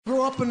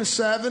Grew up in the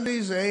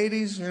 70s,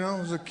 80s,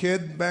 as a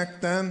kid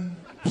back then.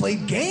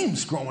 Played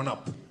games growing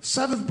up.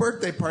 7th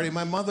birthday party,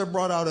 my mother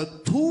brought out a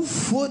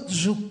 2-foot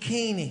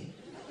zucchini.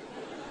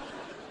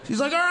 She's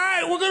like, all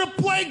right, we're gonna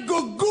play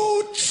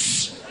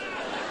Gagoots.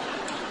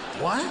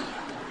 What?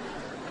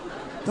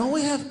 Don't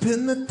we have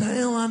pin the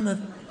tail on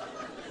the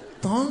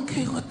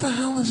donkey? What the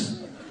hell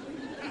is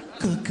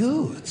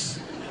Gagoots?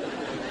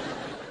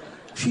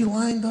 She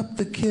lined up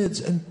the kids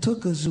and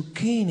took a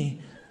zucchini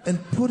and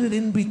put it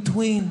in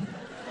between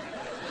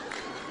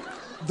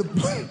the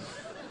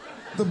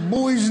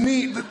boy's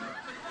knee.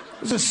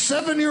 There's a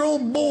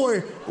 7-year-old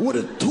boy with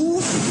a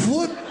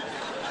 2-foot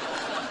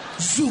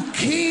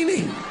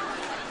zucchini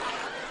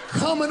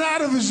coming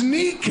out of his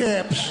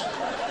kneecaps.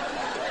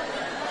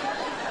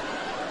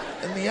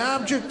 And the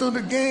object of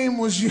the game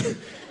was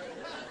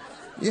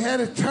you had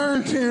to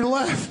turn to your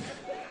left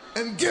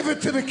and give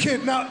it to the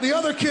kid. Now, the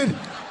other kid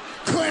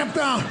clamped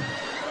down.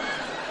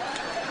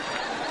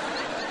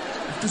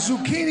 If the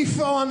zucchini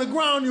fell on the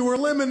ground, you were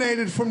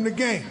eliminated from the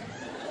game.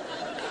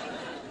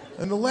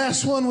 And the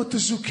last one with the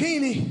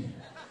zucchini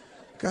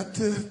got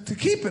to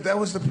keep it. That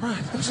was the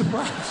prize. That was the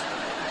prize.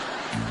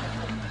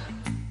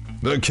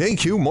 The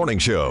KQ Morning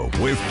Show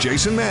with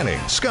Jason Manning,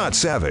 Scott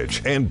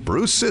Savage, and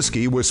Bruce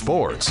Siskey with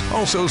sports.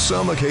 Also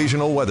some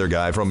occasional weather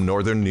guy from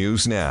Northern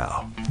News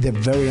Now. They're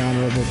very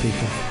honorable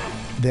people.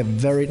 They're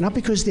very, not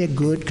because they're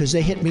good, because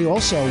they hit me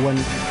also when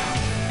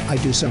I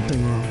do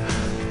something wrong,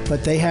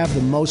 but they have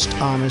the most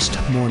honest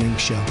morning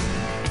show.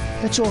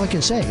 That's all I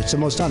can say. It's the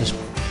most honest.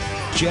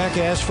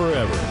 Jackass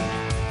forever.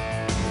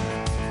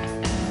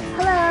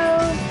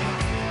 Hello.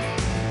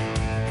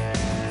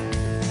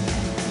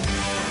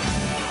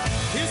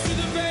 Here's to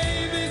the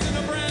babies in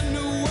a brand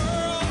new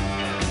world.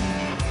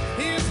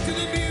 Here's to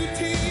the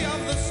beauty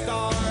of the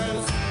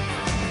stars.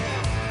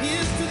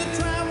 Here's to the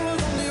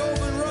travelers on the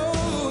open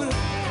road.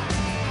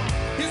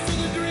 Here's to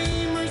the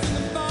dreamers in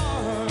the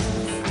bars.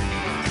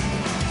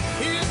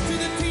 Here's to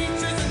the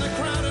teachers in the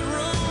crowded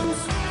rooms.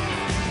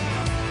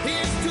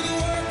 Here's to the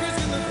workers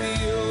in the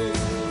fields.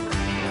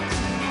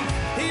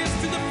 Here's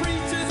to the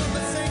preachers of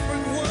the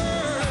sacred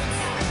words.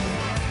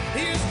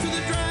 Here's to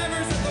the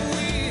drivers at the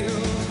wheel.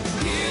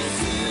 Here's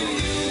to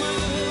you, my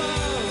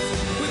loves,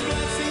 with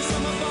blessings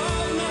from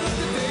above, now let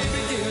the day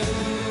begin.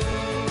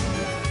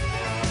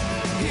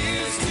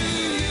 Here's to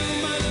you,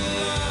 my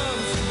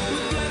loves,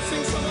 with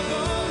blessings from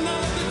above, now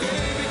let the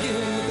day begin,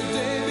 let the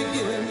day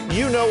begin.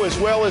 You know as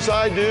well as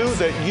I do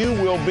that you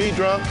will be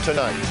drunk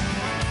tonight.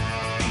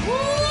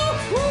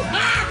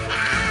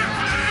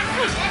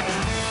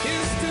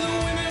 Here's to the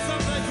winners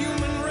of the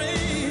human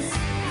race.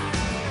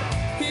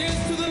 Here's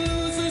to the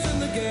losers in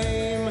the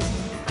game.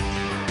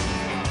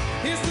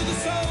 Here's to the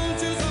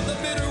soldiers of the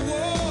bitter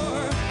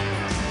war.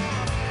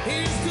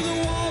 Here's to the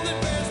wall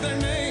that bears their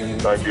name.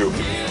 Thank you.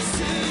 Here's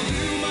to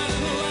you, my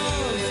little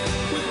loves,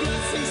 with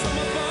blessings from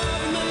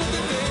above, now let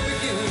the day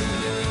begin.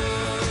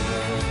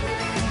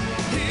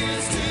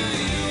 Here's to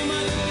you,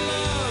 my little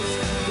loves,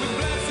 with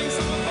blessings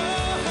from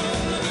above,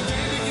 let the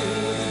day begin,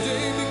 let the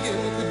day begin,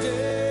 let the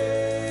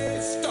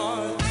day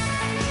start.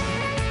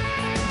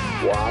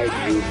 Why do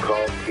you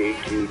call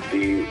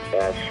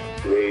KQDS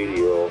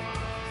radio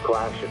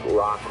classic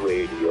rock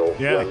radio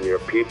when your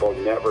people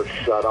never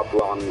shut up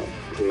long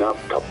enough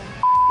to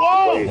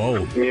play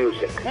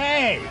music?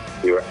 Hey!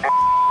 You're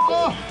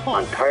assholes.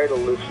 I'm tired of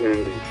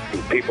listening to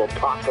people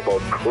talk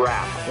about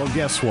crap. Well,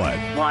 guess what?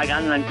 Well, I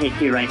got it on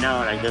KQ right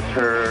now, and I just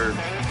heard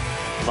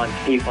a bunch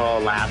of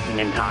people laughing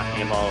and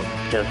talking about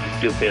just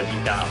stupid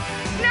stuff.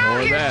 Now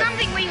Or here's that.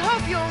 something we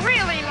hope you'll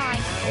really like.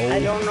 I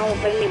don't know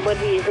if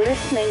anybody is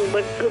listening,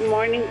 but good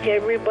morning to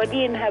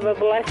everybody and have a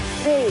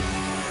blessed day.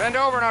 Bend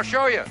over and I'll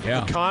show you.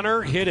 Yeah.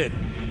 Connor, hit it.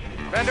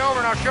 Bend over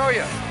and I'll show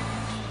you.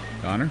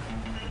 Connor?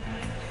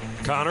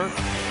 Connor.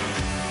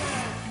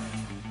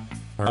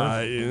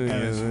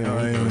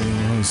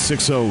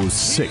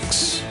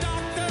 6:06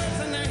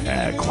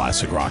 at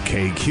Classic Rock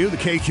KQ. The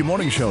KQ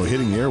Morning Show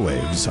hitting the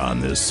airwaves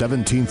on this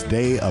 17th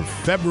day of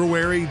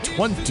February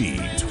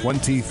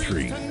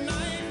 2023.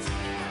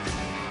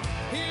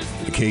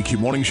 The KQ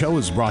Morning Show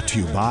is brought to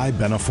you by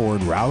Benaford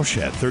Roush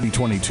at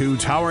 3022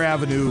 Tower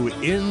Avenue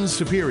in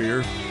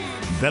Superior.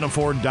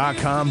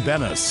 Benaford.com,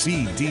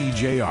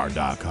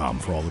 BenaCDJR.com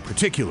for all the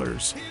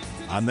particulars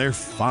on their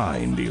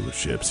fine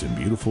dealerships in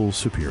beautiful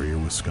Superior,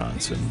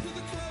 Wisconsin.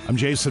 I'm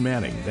Jason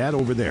Manning. That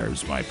over there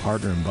is my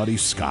partner and buddy,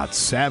 Scott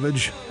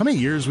Savage. How many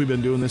years we've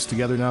been doing this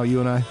together now,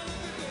 you and I?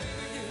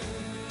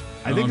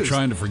 I'm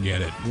trying to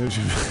forget it. I don't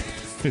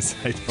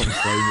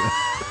blame you.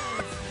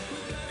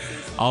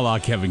 I'll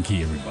Kevin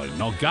Key, everybody.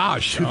 No,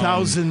 gosh.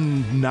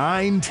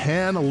 2009,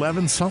 10,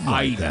 11, something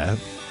like that.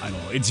 I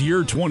know. It's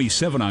year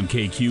 27 on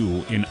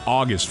KQ in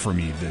August for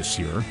me this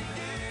year.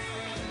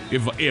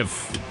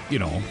 If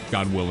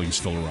God willing,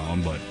 still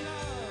around. But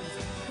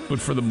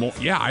for the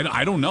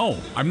I don't know.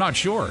 I'm not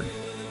sure.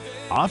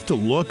 I'll have to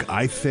look,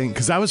 I think,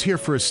 because I was here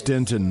for a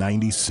stint in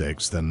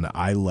 96, then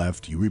I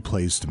left, you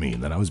replaced me,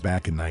 and then I was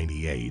back in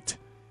 98.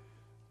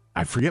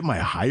 I forget my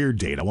hire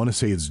date. I want to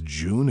say it's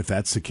June. If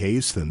that's the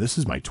case, then this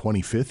is my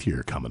 25th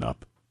year coming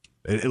up.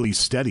 At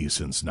least steady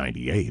since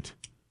 98.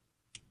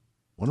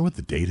 Wonder what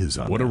the date is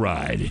on What that. a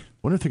ride.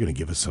 Wonder if they're going to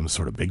give us some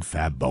sort of big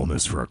fat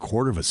bonus for a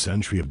quarter of a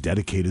century of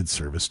dedicated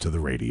service to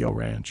the Radio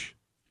Ranch.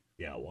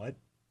 Yeah, what?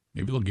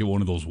 Maybe they'll get one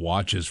of those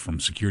watches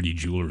from Security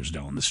Jewelers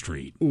down the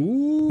street.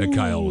 Ooh. That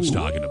Kyle was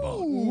talking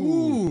about.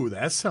 Ooh,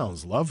 that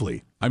sounds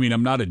lovely. I mean,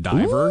 I'm not a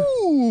diver,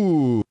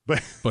 Ooh.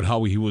 but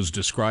how he was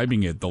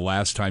describing it the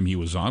last time he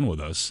was on with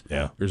us,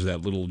 there's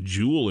that little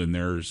jewel in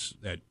there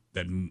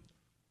that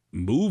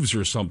moves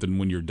or something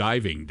when you're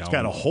diving down. It's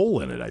got a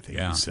hole in it, I think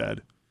he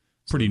said.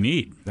 Pretty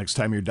neat. Next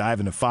time you're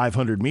diving to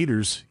 500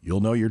 meters, you'll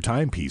know your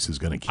timepiece is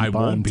going to keep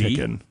on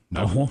ticking.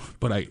 No,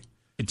 but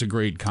it's a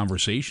great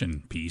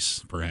conversation piece,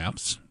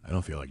 perhaps. I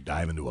don't feel like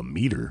diving to a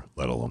meter,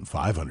 let alone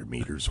 500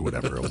 meters or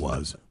whatever it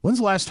was. When's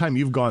the last time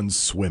you've gone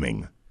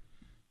swimming?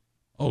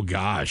 Oh,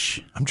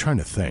 gosh. I'm trying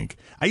to think.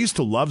 I used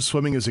to love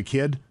swimming as a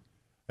kid.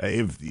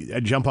 If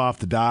I'd jump off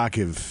the dock,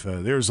 if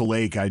there's a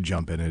lake, I'd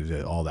jump in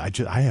it. All that.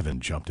 I haven't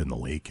jumped in the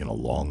lake in a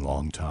long,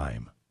 long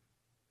time.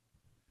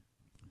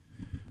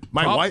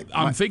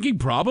 I'm thinking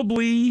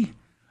probably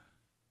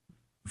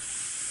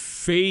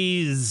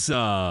Faye's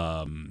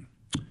mom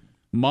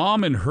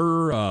and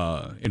her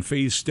and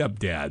Faye's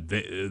stepdad.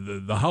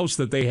 The house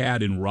that they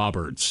had in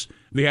Roberts,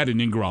 they had an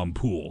in-ground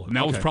pool, and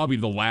that was probably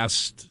the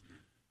last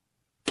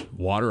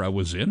water I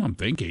was in. I'm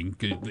thinking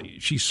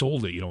she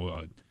sold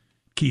it.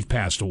 Keith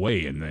passed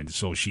away, and then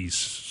so she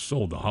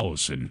sold the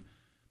house, and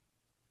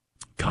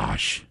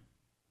gosh.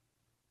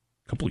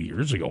 Couple of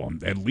years ago,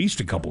 at least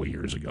a couple of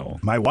years ago.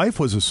 My wife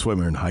was a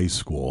swimmer in high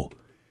school,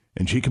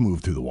 and she can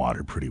move through the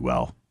water pretty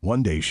well.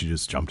 One day, she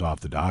just jumped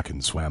off the dock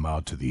and swam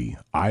out to the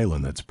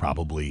island that's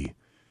probably,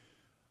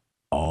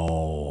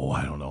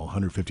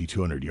 150,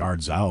 200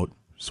 yards out.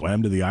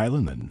 Swam to the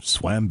island and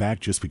swam back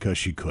just because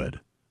she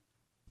could.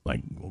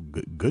 Like, well,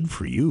 good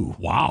for you.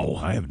 Wow.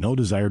 I have no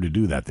desire to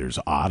do that. There's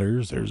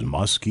otters, there's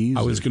muskies.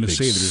 I was going to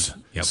say there's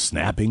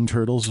snapping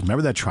turtles.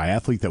 Remember that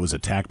triathlete that was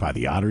attacked by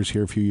the otters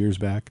here a few years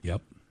back?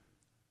 Yep.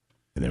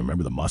 And then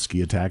remember the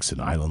muskie attacks in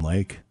Island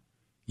Lake?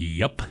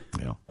 Yep.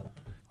 Yeah.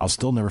 I'll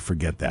still never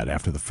forget that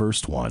after the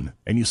first one.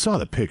 And you saw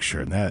the picture,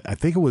 and that I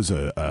think it was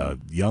a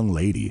young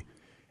lady,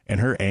 and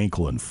her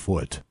ankle and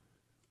foot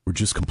were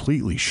just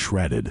completely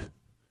shredded.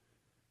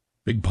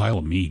 Big pile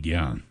of meat,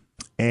 yeah.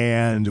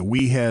 And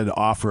we had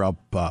offered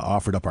up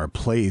our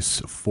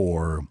place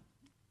for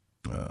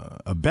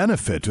a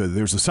benefit.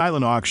 There's a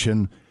silent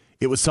auction.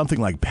 It was something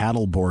like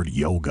paddleboard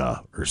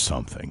yoga or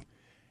something.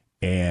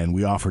 And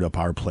we offered up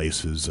our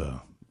place as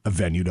a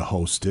venue to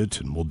host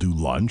it, and we'll do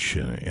lunch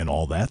and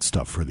all that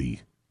stuff for the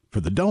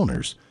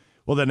donors.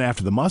 Well, then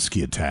after the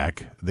muskie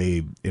attack,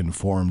 they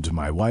informed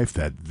my wife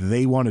that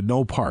they wanted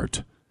no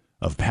part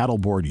of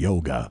paddleboard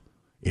yoga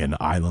in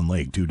Island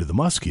Lake due to the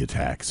muskie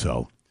attack.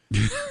 So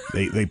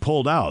they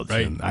pulled out.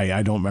 Right. And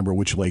I don't remember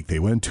which lake they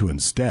went to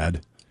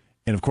instead.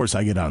 And, of course,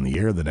 I get on the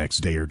air the next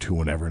day or two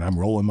whenever, and I'm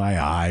rolling my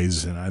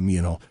eyes, and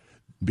I'm,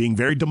 being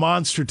very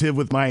demonstrative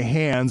with my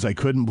hands. I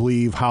couldn't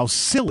believe how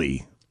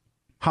silly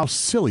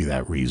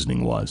that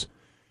reasoning was.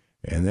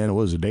 And then it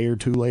was a day or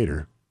two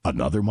later,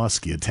 another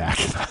muskie attack.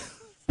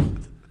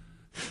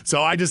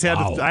 So I just had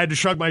to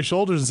shrug my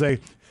shoulders and say,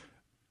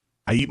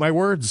 I eat my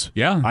words.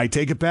 Yeah. I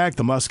take it back.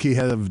 The muskie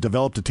have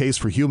developed a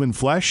taste for human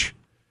flesh.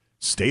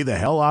 Stay the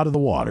hell out of the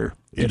water.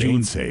 It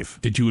ain't safe.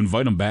 Did you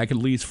invite them back at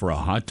least for a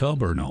hot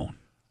tub or no?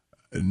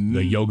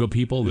 The yoga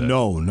people?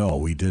 No,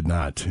 we did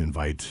not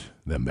invite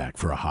them back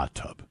for a hot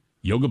tub.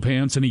 Yoga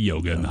pants and a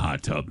yoga in the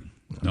hot tub.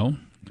 No?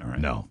 All right.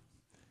 No.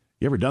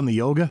 You ever done the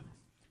yoga?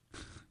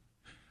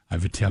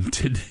 I've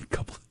attempted a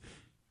couple.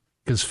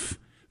 Because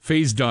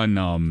Faye's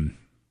done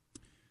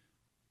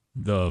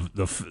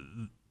the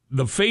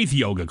faith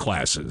yoga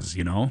classes,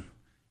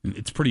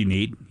 It's pretty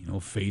neat,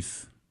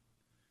 faith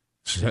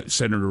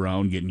centered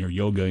around getting your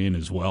yoga in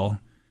as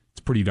well. It's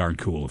pretty darn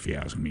cool if you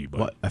ask me. But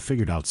well, I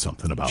figured out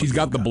something about she's yoga.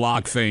 got the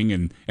block thing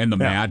and the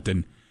mat.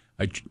 And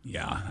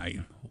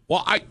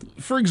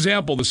for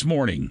example, this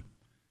morning,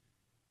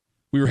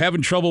 we were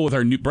having trouble with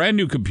our brand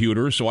new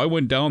computer, so I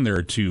went down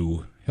there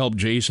to help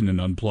Jason and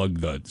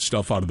unplug the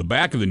stuff out of the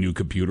back of the new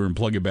computer and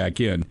plug it back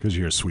in. Because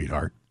you're a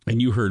sweetheart.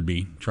 And you heard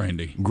me trying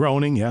to...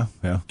 Groaning, yeah.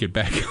 Get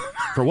back.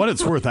 For what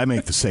it's worth, I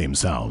make the same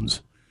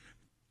sounds.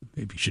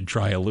 Maybe you should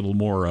try a little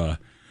more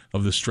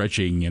of the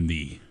stretching and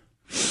the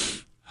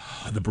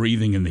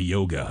breathing and the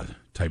yoga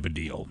type of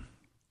deal.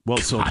 Well,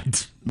 so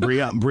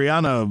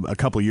Brianna a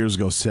couple of years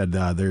ago said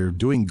they're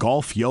doing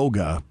golf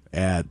yoga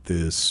at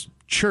this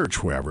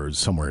church, wherever,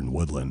 somewhere in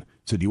Woodland.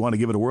 Said, do you want to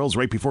give it a whirl? It's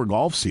right before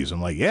golf season.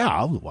 I'm like, yeah,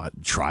 I'll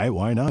try it.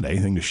 Why not?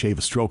 Anything to shave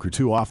a stroke or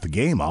two off the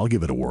game, I'll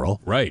give it a whirl.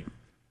 Right.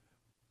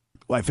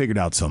 Well, I figured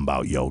out something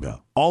about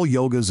yoga. All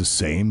yoga is the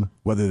same,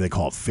 whether they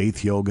call it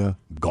faith yoga,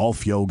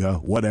 golf yoga,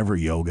 whatever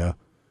yoga.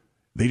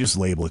 They just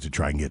label it to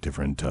try and get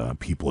different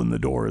people in the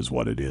door is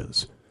what it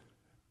is.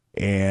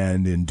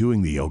 And in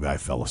doing the yoga, I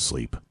fell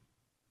asleep.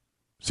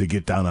 So you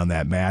get down on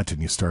that mat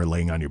and you start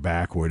laying on your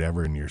back or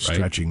whatever, and you're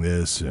stretching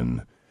this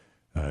and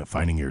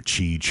finding your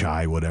chi,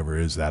 chai, whatever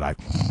it is that I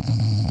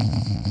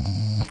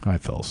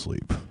fell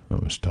asleep. I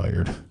was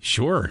tired.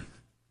 Sure.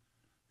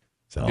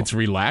 So it's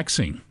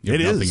relaxing, if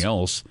nothing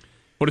else.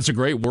 But it's a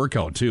great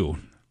workout, too,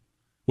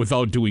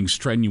 without doing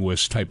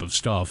strenuous type of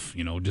stuff,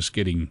 just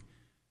getting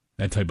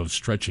that type of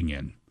stretching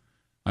in.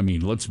 I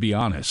mean, let's be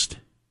honest.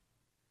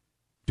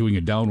 Doing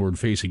a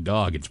downward-facing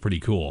dog, it's pretty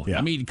cool. Yeah.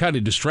 I mean, kind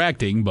of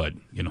distracting, but,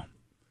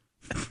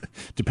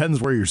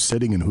 Depends where you're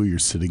sitting and who you're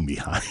sitting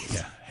behind.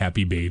 Yeah,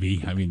 happy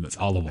baby. I mean, that's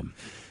all of them.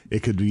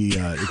 It could be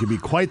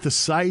quite the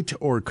sight,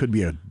 or it could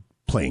be a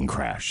plane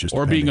crash.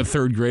 Or being a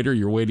third grader,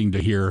 you're waiting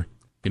to hear,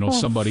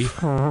 somebody.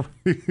 Well,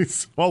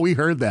 we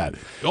heard that.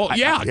 Oh,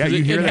 yeah,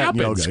 you hear it that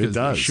happens. In yoga. It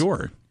does.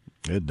 Sure.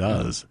 It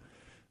does.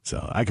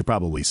 So I could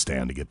probably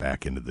stand to get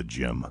back into the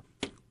gym.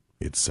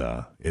 It's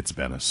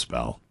been a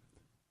spell.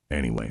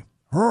 Anyway.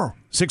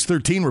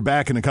 6:13, we're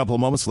back in a couple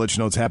of moments to let you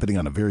know what's happening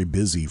on a very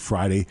busy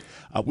Friday.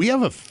 We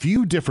have a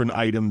few different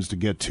items to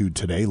get to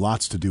today,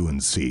 lots to do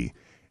and see,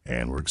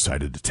 and we're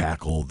excited to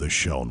tackle the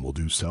show, and we'll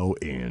do so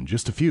in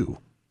just a few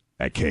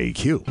at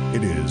KQ.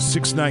 It is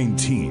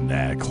 6:19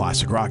 at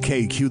Classic Rock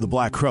KQ, the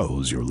Black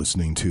Crows. You're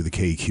listening to the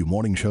KQ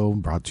Morning Show,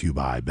 brought to you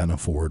by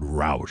Benaford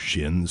Roush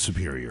in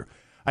Superior.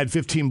 I had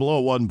 15 below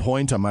at one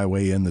point on my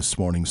way in this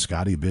morning,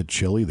 Scotty, a bit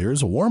chilly.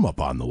 There's a warm-up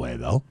on the way,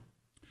 though.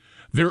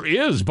 There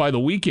is by the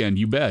weekend,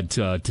 you bet.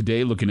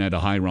 Today, looking at a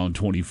high around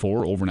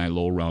 24, overnight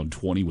low around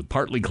 20 with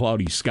partly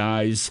cloudy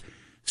skies.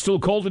 Still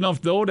cold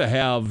enough, though, to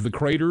have the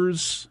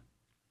craters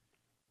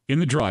in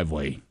the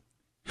driveway.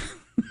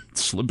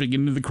 Slipping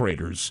into the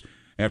craters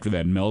after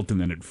that melt, and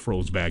then it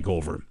froze back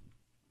over.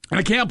 And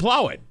I can't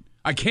plow it.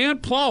 I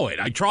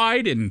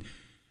tried, and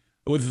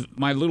with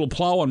my little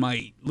plow on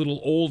my little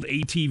old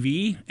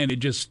ATV, and it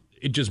just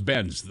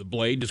bends. The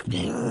blade just...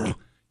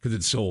 Because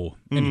it's so,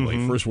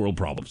 anyway, first world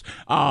problems.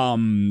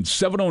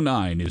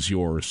 7:09 is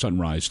your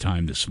sunrise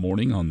time this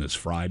morning on this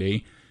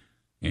Friday.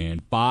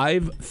 And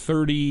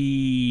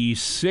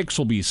 5:36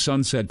 will be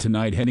sunset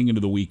tonight, heading into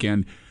the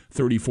weekend.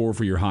 34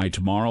 for your high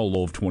tomorrow,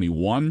 low of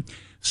 21.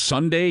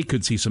 Sunday,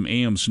 could see some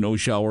AM snow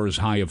showers,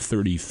 high of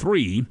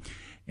 33.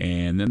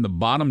 And then the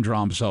bottom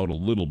drops out a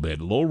little bit.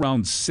 Low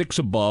around 6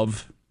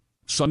 above.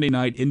 Sunday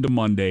night into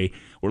Monday.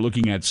 We're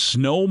looking at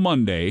snow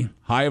Monday,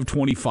 high of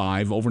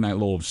 25, overnight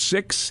low of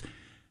 6.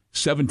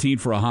 17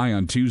 for a high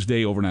on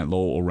Tuesday, overnight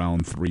low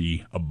around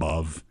 3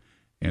 above.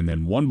 And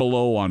then 1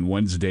 below on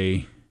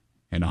Wednesday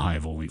and a high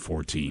of only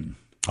 14.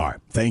 All right.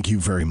 Thank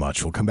you very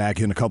much. We'll come back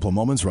in a couple of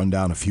moments, run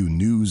down a few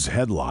news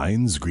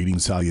headlines,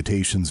 greetings,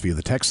 salutations via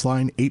the text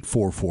line,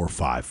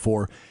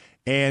 84454.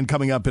 And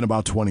coming up in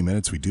about 20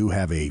 minutes, we do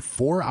have a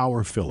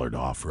 4-hour filler to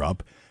offer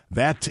up.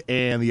 That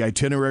and the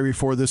itinerary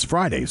for this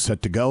Friday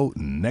set to go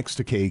next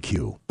to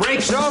KQ.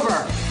 Break's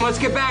over. Let's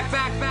get back.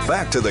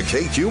 Back to the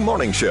KQ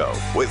Morning Show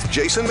with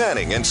Jason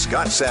Manning and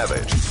Scott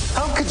Savage.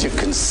 How could you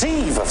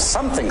conceive of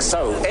something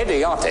so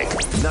idiotic?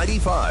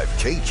 95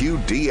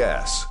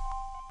 KQDS.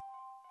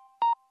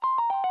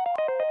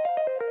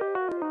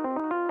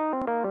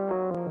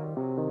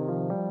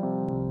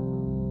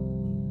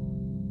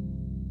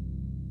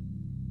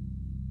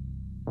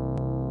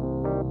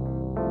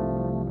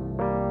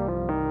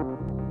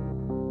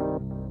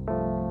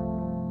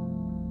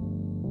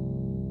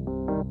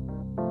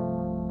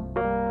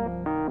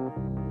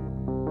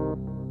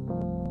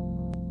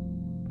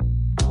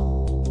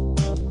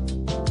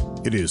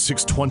 It is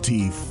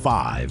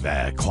 6:25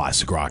 at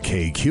Classic Rock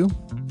KQ.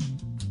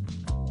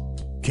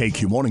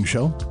 KQ Morning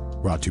Show,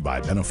 brought to you by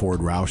Benaford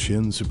Roush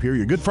in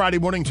Superior. Good Friday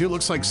morning, too.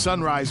 Looks like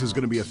sunrise is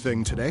going to be a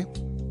thing today.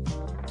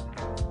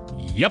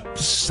 Yep,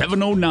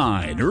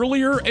 7:09.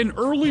 Earlier and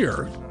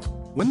earlier.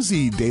 When's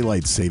the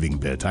daylight saving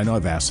bit? I know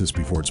I've asked this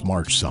before. It's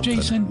March something.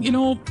 Jason,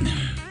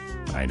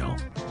 I know.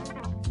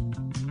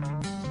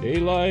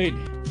 Daylight.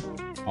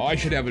 Oh, I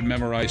should have it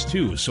memorized,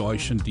 too, so I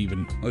shouldn't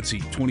even... Let's see,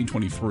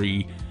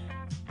 2023...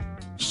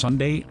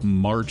 Sunday,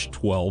 March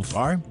 12th.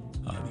 All right.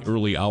 The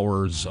early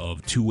hours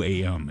of 2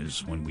 a.m.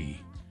 is when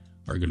we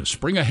are going to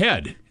spring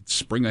ahead. It's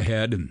spring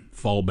ahead and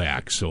fall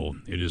back. So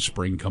it is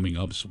spring coming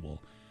up. So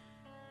we'll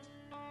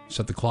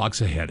set the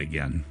clocks ahead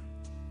again.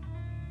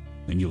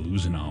 Then you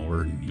lose an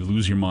hour and you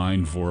lose your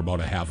mind for about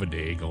a half a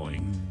day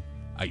going,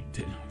 I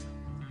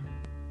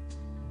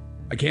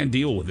can't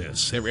deal with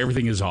this.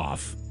 Everything is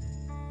off.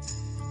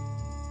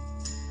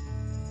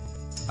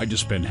 I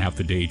just spent half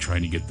the day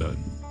trying to get the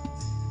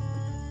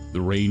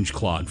range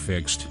clock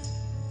fixed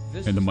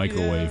and the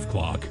microwave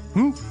clock.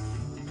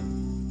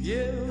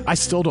 I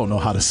still don't know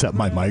how to set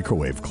my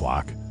microwave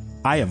clock.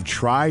 I have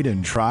tried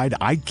and tried.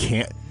 I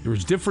can't.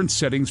 There's different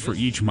settings for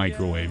each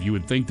microwave. You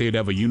would think they'd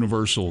have a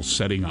universal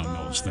setting on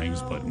those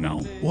things, but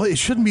no. Well, it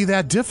shouldn't be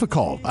that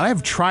difficult. I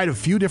have tried a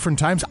few different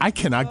times. I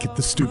cannot get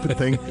the stupid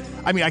thing.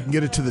 I mean, I can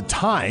get it to the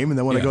time, and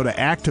then when I go to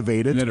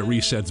activate it... And then it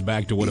resets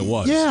back to what it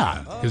was.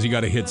 Yeah. Because you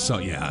got to hit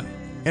some... Yeah.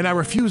 And I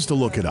refuse to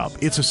look it up.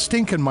 It's a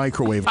stinking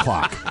microwave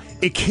clock.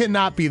 It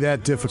cannot be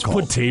that difficult.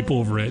 Just put tape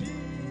over it.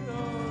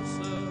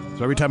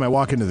 So every time I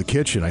walk into the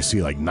kitchen, I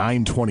see like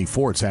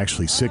 9:24. It's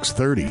actually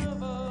 6:30.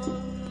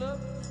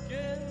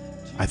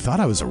 I thought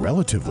I was a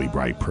relatively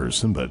bright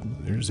person, but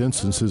there's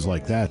instances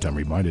like that. I'm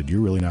reminded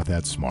you're really not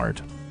that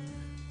smart.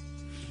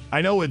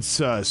 I know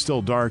it's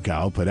still dark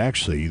out, but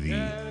actually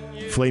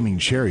the flaming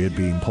chariot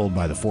being pulled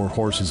by the 4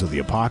 horses of the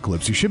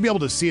apocalypse, you should be able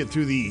to see it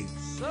through the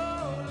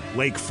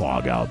lake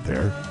fog out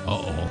there.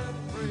 Uh-oh.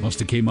 Must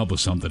have came up with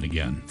something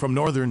again. From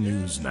Northern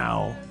News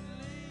Now.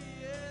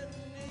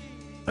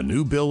 A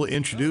new bill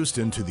introduced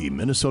into the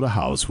Minnesota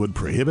House would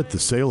prohibit the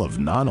sale of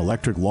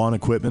non-electric lawn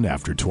equipment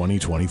after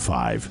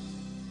 2025.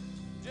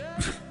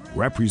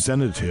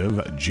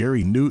 Representative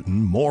Jerry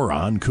Newton,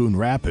 moron, Coon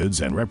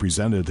Rapids, and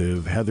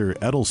Representative Heather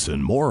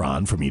Edelson,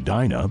 moron, from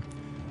Edina,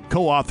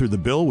 co-authored the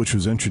bill, which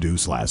was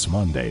introduced last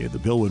Monday. The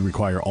bill would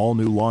require all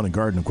new lawn and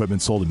garden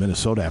equipment sold in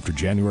Minnesota after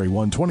January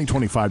 1,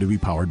 2025 to be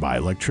powered by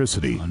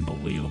electricity.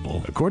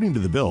 Unbelievable. According to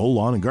the bill,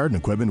 lawn and garden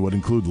equipment would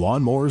include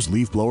lawn mowers,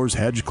 leaf blowers,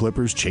 hedge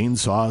clippers,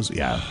 chainsaws.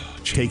 Yeah,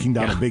 taking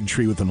down a big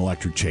tree with an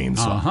electric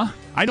chainsaw. Uh-huh.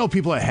 I know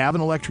people that have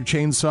an electric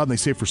chainsaw, and they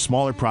say for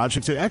smaller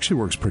projects, it actually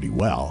works pretty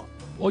well.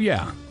 Well,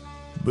 yeah.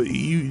 But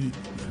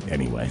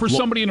anyway. For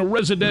somebody in a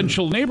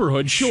residential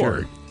neighborhood,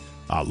 sure.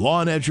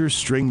 Lawn edgers,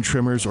 string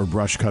trimmers, or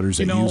brush cutters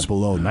that use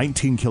below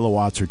 19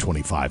 kilowatts or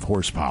 25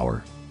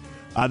 horsepower.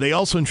 They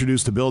also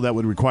introduced a bill that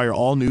would require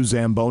all new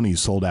Zambonis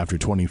sold after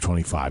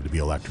 2025 to be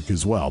electric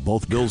as well.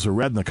 Both bills are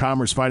read in the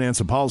Commerce, Finance,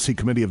 and Policy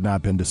Committee, have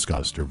not been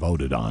discussed or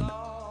voted on.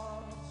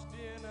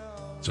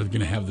 So they're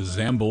going to have the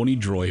Zamboni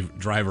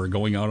driver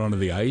going out onto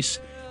the ice.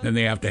 Then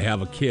they have to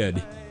have a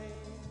kid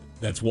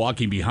that's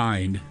walking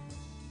behind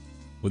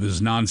with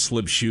his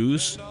non-slip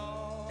shoes,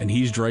 and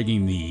he's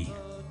dragging the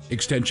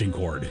extension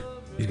cord.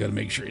 He's got to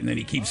make sure, and then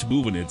he keeps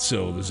moving it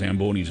so the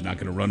Zamboni's not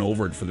going to run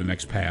over it for the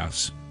next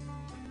pass.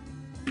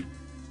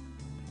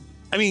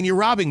 I mean, you're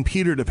robbing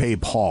Peter to pay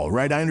Paul,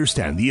 right? I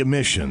understand. The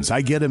emissions.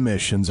 I get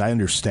emissions. I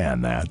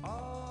understand that.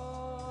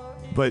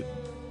 But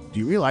do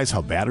you realize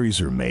how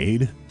batteries are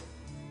made?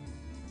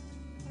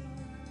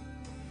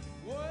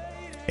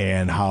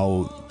 And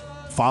how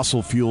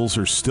fossil fuels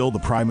are still the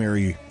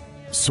primary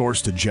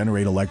source to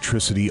generate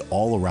electricity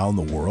all around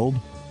the world?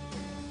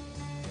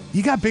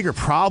 You got bigger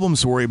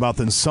problems to worry about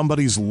than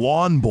somebody's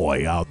lawn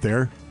boy out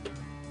there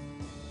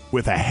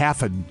with a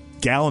half a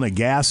gallon of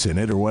gas in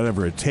it or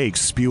whatever it takes,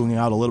 spewing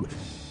out a little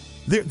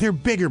bit. They're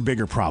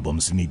bigger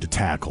problems to need to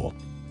tackle.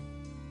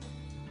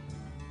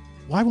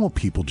 Why won't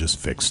people just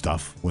fix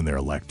stuff when they're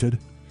elected?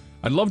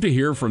 I'd love to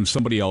hear from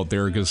somebody out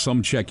there, because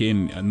some check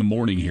in the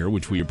morning here,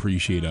 which we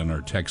appreciate on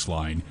our text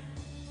line.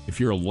 If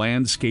you're a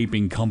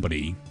landscaping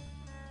company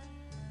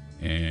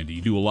and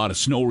you do a lot of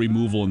snow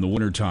removal in the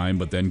wintertime,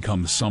 but then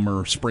come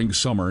spring,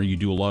 summer, you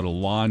do a lot of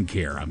lawn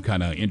care. I'm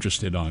kind of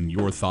interested on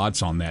your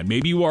thoughts on that.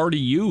 Maybe you already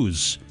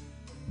use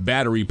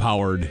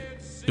battery-powered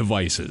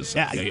devices.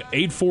 Yeah.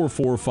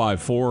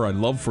 84454. I'd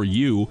love for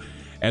you,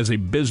 as a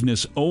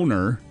business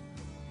owner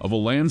of a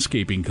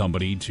landscaping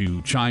company,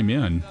 to chime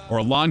in, or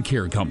a lawn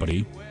care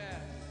company,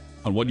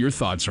 on what your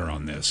thoughts are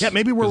on this. Yeah,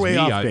 maybe we're way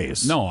off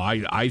base. No,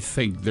 I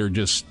think they're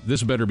just,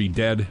 this better be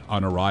dead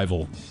on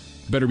arrival.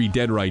 Better be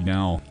dead right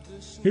now.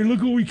 Hey,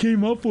 look what we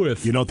came up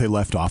with. You know what they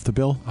left off the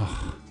bill?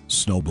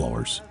 Snow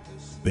blowers.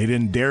 They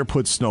didn't dare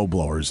put snow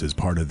blowers as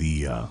part of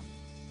the,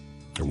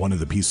 or one of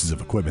the pieces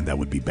of equipment that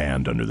would be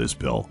banned under this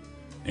bill.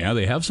 Yeah,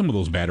 they have some of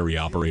those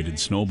battery-operated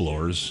snow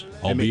blowers,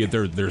 albeit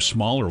they're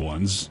smaller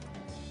ones.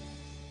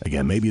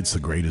 Again, maybe it's the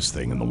greatest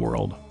thing in the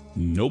world.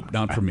 Nope,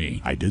 not for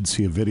me. I did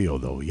see a video,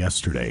 though,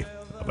 yesterday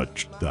of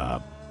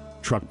a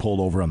truck pulled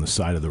over on the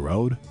side of the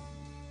road.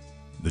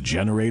 The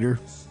generator,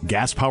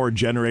 gas-powered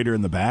generator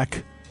in the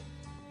back,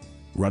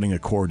 running a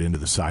cord into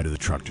the side of the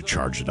truck to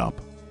charge it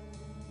up.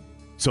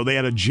 So they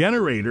had a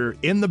generator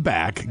in the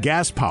back,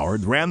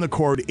 gas-powered, ran the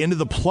cord into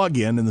the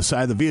plug-in in the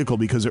side of the vehicle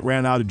because it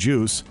ran out of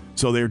juice,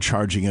 so they're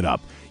charging it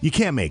up. You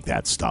can't make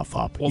that stuff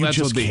up. Well, you that's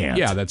just what can't.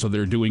 Yeah, that's what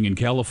they're doing in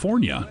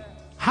California.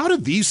 How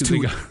did these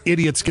two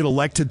idiots get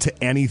elected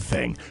to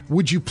anything?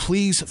 Would you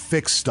please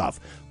fix stuff?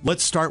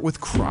 Let's start with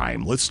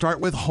crime. Let's start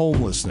with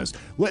homelessness.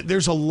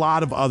 There's a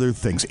lot of other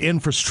things.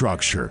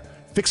 Infrastructure.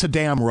 Fix a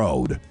damn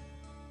road.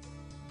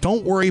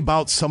 Don't worry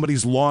about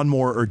somebody's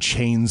lawnmower or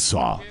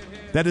chainsaw.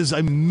 That is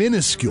a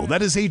minuscule.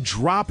 That is a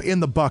drop in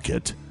the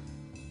bucket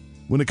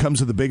when it comes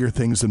to the bigger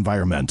things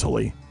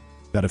environmentally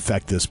that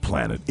affect this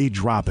planet. A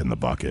drop in the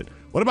bucket.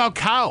 What about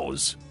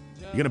cows?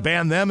 You going to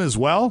ban them as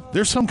well?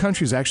 There's some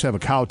countries that actually have a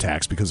cow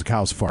tax because the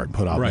cows fart and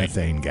put out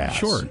methane gas.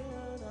 Sure.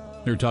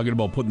 They're talking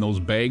about putting those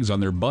bags on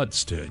their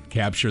butts to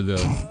capture the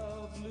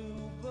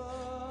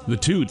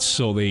toots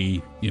so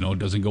they, it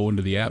doesn't go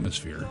into the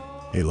atmosphere.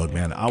 Hey, look,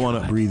 man, I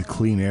want to breathe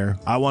clean air.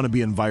 I want to be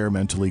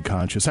environmentally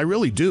conscious. I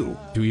really do.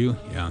 Do you?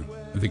 Yeah,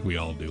 I think we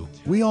all do.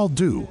 We all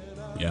do.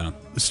 Yeah.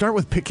 Start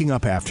with picking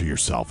up after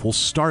yourself. We'll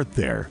start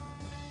there.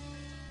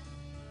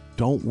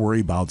 Don't worry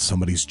about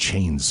somebody's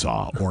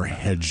chainsaw or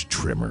hedge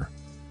trimmer.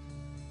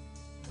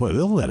 Boy,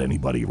 they'll let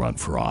anybody run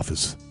for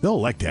office. They'll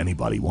elect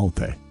anybody, won't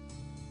they?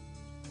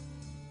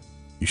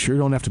 You sure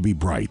don't have to be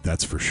bright,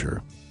 that's for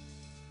sure.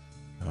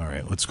 All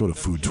right, let's go to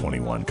Food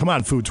 21. Come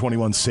on, Food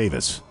 21, save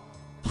us.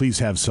 Please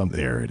have some.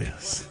 There it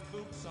is.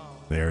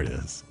 There it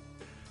is.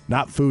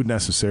 Not food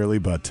necessarily,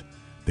 but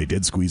they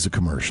did squeeze a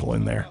commercial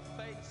in there.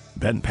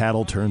 Bent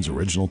Paddle turns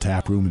original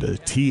tap room into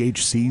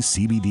THC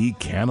CBD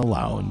Canna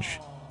Lounge.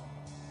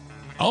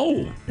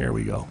 Oh. There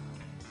we go.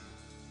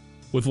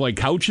 With like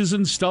couches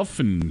and stuff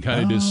and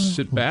kind of just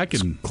sit back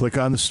and... Click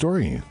on the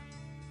story.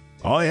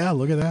 Oh, yeah,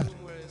 look at that.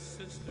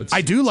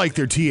 I do like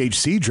their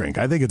THC drink.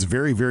 I think it's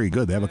very, very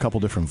good. They have a couple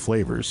different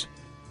flavors.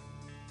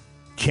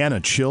 Canna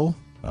Chill.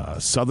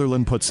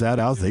 Sutherland puts that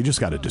out. They just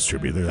got a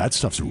distributor. That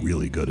stuff's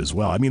really good as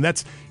well. I mean,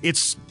 that's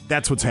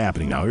what's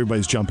happening now.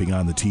 Everybody's jumping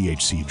on the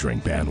THC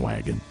drink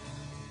bandwagon.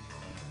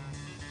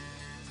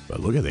 But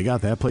look at, they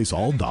got that place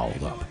all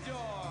dolled up.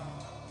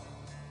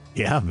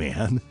 Yeah,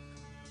 man.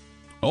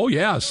 Oh,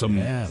 yeah,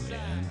 man.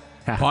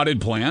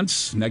 Potted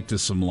plants next to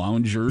some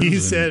loungers. He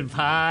said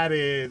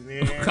potted.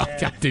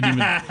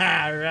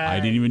 Yeah. I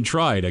didn't even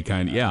try to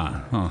kind of,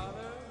 yeah. Huh.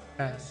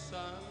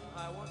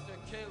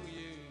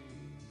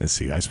 Let's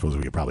see. I suppose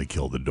we could probably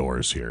kill the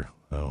Doors here.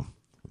 Oh,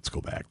 let's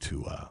go back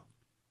to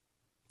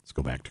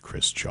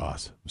Chris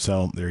Choss.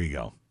 So there you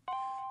go.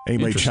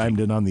 Anybody chimed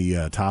in on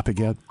the topic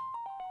yet?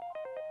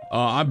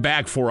 I'm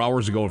back 4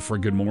 hours ago for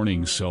Good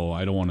Morning, so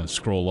I don't want to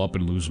scroll up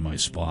and lose my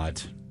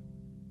spot.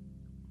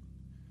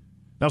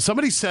 Now,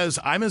 somebody says,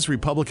 I'm as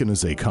Republican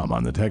as they come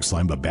on the text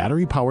line, but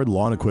battery-powered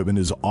lawn equipment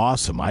is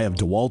awesome. I have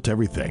DeWalt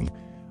everything.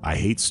 I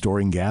hate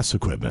storing gas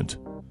equipment.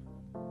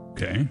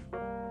 Okay.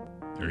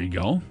 There you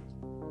go.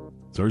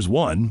 So there's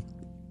one.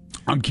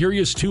 I'm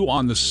curious, too,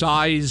 on the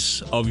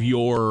size of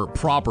your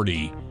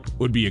property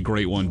would be a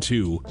great one,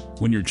 too,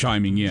 when you're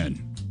chiming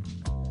in.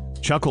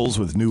 Chuckles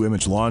with New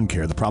Image Lawn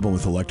Care. The problem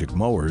with electric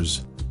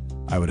mowers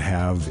I would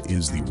have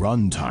is the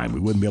run time.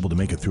 We wouldn't be able to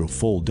make it through a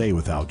full day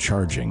without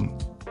charging.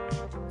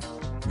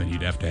 Then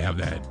you'd have to have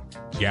that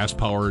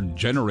gas-powered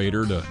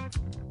generator to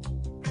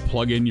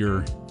plug in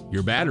your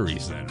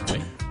batteries then,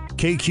 right?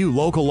 KQ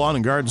Local Lawn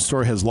and Garden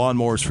Store has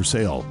lawnmowers for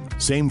sale.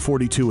 Same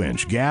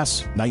 42-inch.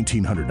 Gas,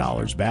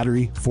 $1,900.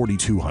 Battery,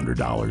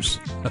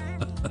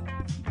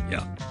 $4,200.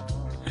 Yeah.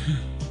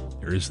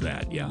 There is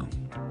that, yeah.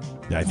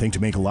 I think to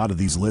make a lot of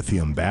these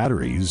lithium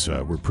batteries,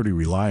 we're pretty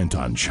reliant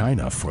on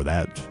China for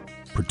that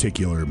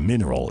particular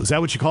mineral. Is that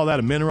what you call that,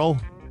 a mineral?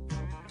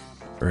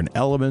 Or an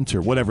element,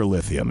 or whatever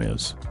lithium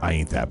is? I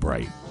ain't that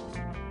bright.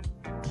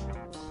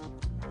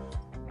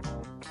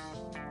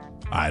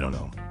 I don't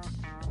know.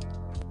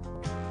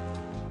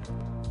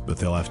 But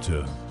they'll have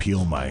to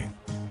peel my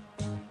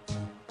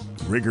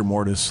rigor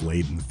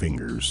mortis-laden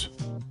fingers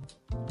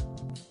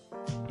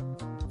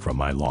from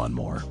my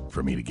lawnmower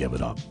for me to give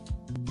it up.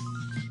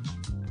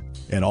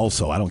 And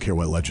also, I don't care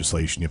what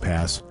legislation you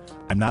pass,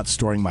 I'm not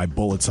storing my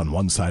bullets on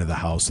one side of the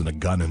house and a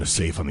gun in a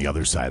safe on the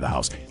other side of the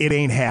house. It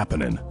ain't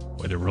happening.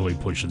 But they're really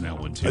pushing that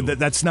one, too.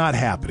 That's not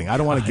happening. I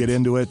don't want to get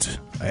into it.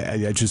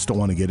 I just don't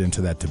want to get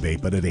into that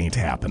debate, but it ain't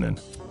happening.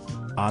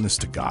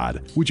 Honest to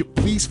God. Would you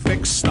please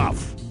fix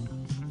stuff?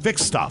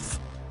 Fix stuff.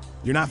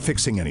 You're not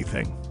fixing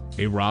anything.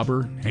 Hey,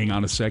 Robert, hang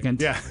on a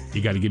second. Yeah.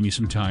 You got to give me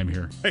some time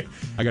here. Hey.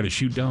 I got to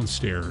shoot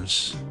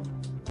downstairs.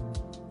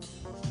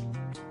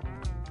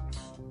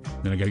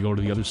 Then I got to go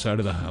to the other side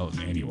of the house.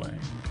 Anyway.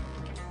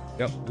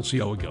 Yep, we'll see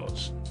how it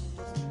goes.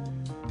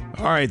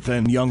 All right,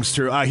 then,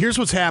 youngster. Here's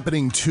what's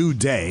happening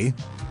today.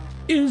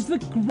 Is the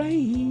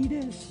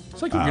greatest.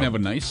 It's like we're going to have a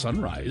nice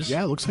sunrise.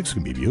 Yeah, it looks like it's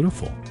going to be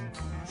beautiful.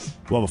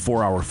 We'll have a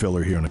 4-hour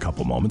filler here in a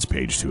couple moments.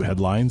 Page 2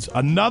 headlines.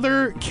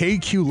 Another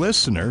KQ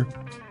listener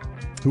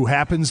who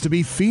happens to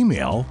be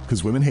female,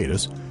 because women hate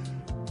us,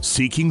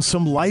 seeking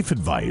some life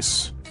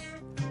advice.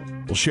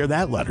 We'll share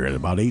that letter at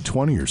about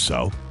 8:20 or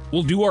so.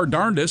 We'll do our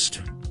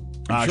darndest.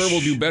 I'm sure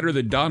we'll do better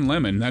than Don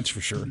Lemon, that's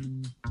for sure.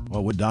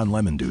 What would Don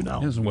Lemon do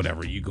now?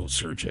 Whatever, you go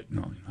search it.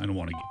 No, I don't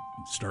want to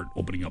start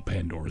opening up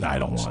Pandora's box. I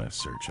don't want to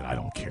search it. I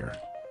don't care.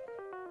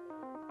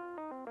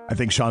 I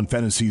think Sean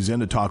Fennessy's in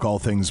to talk all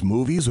things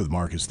movies with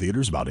Marcus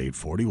Theaters about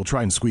 8:40. We'll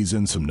try and squeeze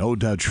in some No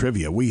Doubt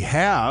trivia. We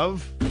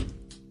have...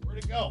 Where'd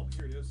it go?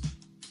 Here it is.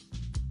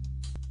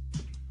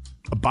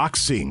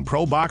 Boxing.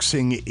 Pro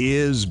boxing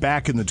is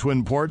back in the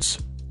Twin Ports.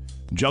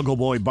 Jungle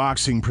Boy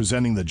Boxing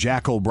presenting the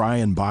Jack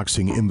O'Brien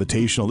Boxing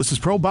Invitational. This is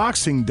pro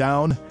boxing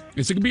down.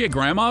 Is it going to be at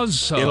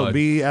Grandma's? It'll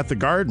be at the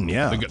Garden,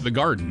 yeah. The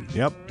Garden.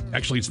 Yep.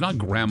 Actually, it's not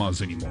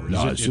Grandma's anymore.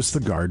 No, it's just the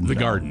Garden. The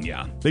Garden,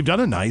 yeah. They've done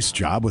a nice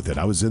job with it.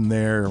 I was in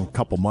there a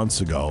couple months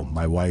ago.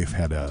 My wife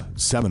had a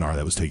seminar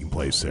that was taking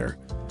place there.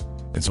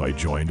 And so I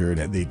joined her,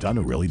 and they've done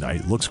a really nice,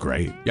 it looks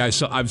great. Yeah,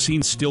 I've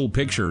seen still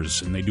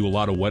pictures, and they do a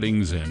lot of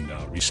weddings and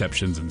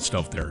receptions and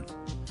stuff there.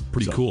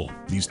 Pretty cool.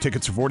 These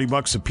tickets are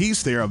 $40 a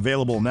piece. They are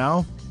available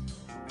now.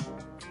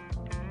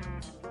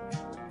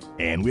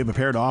 And we have a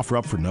pair to offer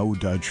up for No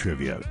Dud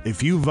Trivia.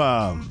 If you've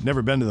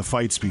never been to the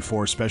fights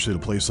before, especially at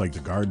a place like the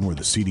Garden where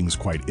the seating is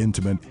quite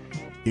intimate,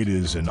 it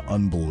is an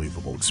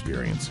unbelievable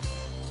experience.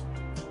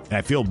 And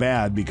I feel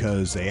bad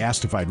because they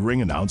asked if I'd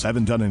ring announce. I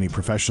haven't done any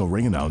professional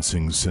ring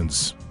announcing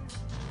since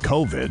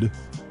COVID.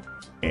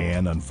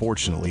 And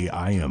unfortunately,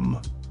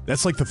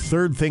 that's like the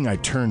third thing I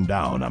turned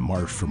down on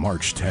March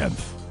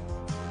 10th.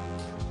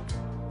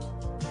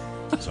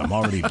 So I'm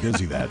already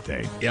busy that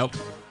day. Yep.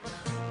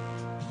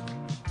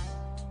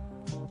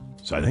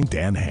 So I think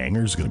Dan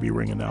Hanger's going to be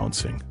ring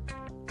announcing.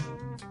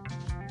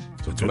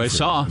 That's what I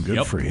saw.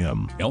 Good for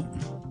him. Yep.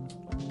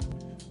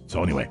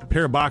 So anyway,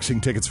 pair of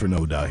boxing tickets for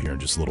No Doubt here in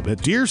just a little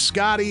bit. Dear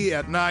Scotty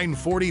at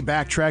 9:40,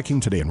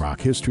 backtracking today in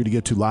rock history to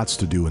get to lots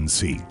to do and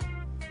see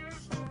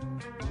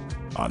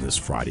on this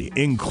Friday,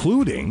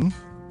 including,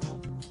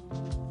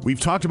 we've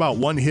talked about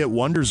one-hit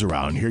wonders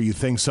around here. You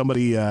think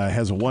somebody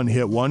has a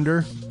one-hit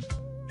wonder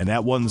and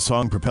that one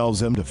song propels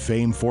them to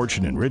fame,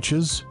 fortune, and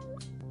riches?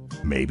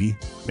 Maybe,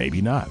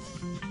 maybe not.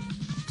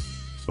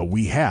 But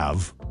we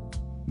have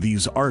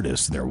these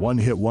artists and their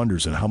one-hit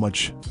wonders and how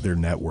much their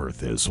net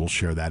worth is. We'll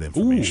share that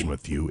information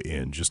with you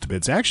in just a bit.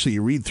 It's actually,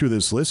 you read through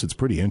this list, it's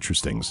pretty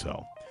interesting.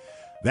 So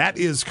that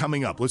is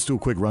coming up. Let's do a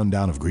quick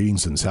rundown of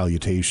greetings and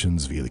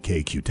salutations via the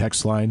KQ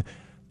text line.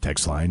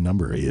 Text line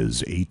number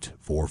is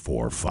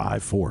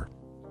 84454.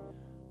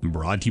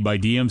 Brought to you by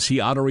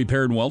DMC Auto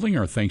Repair and Welding.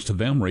 Our thanks to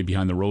them right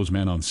behind the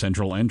Roseman on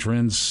Central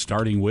Entrance.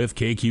 Starting with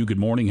KQ, good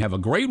morning. Have a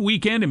great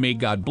weekend and may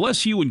God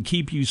bless you and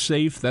keep you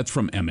safe. That's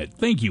from Emmett.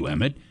 Thank you,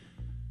 Emmett.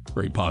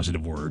 Very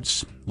positive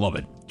words. Love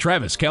it.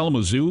 Travis,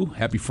 Kalamazoo,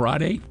 happy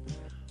Friday.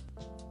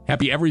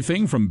 Happy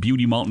everything from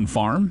Beauty Mountain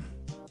Farm.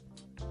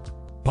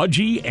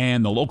 Pudgy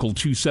and the local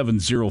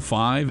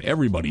 2705.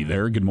 Everybody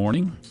there, good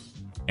morning.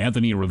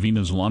 Anthony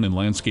Ravina's Lawn and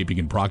Landscaping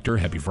in Proctor.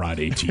 Happy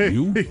Friday to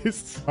you.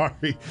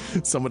 Sorry.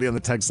 Somebody on the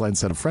text line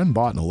said a friend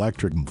bought an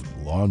electric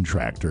lawn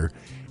tractor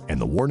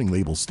and the warning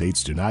label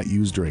states do not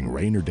use during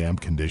rain or damp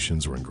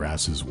conditions or when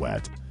grass is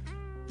wet.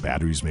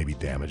 Batteries may be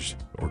damaged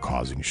or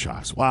causing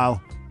shocks.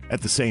 Well,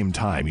 at the same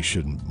time, you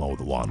shouldn't mow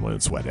the lawn when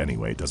it's wet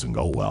anyway. It doesn't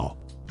go well.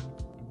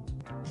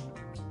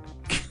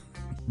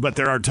 But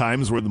there are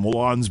times where the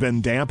lawn's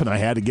been damp and I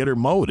had to get her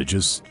mowed.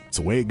 It's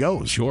the way it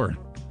goes. Sure.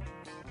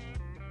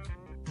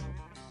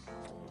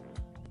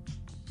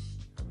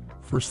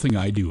 First thing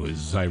I do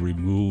is I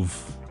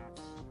remove,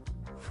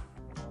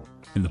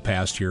 in the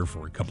past here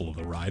for a couple of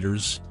the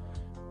riders,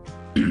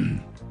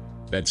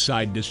 that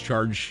side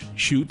discharge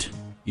chute,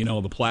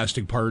 the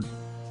plastic part.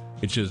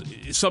 It's just,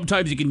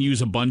 sometimes you can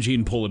use a bungee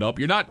and pull it up.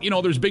 You're not,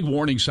 there's big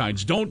warning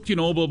signs. Don't,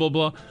 blah, blah,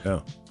 blah.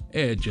 Yeah.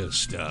 It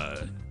just,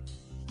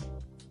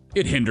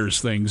 it hinders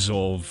things.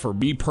 So for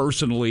me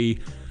personally,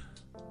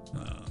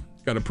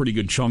 got a pretty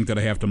good chunk that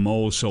I have to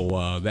mow,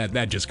 so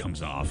that just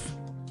comes off.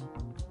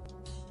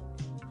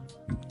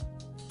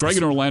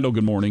 Dragon Orlando,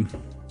 good morning.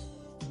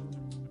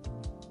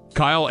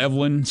 Kyle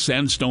Evelyn,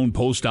 Sandstone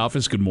Post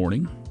Office, good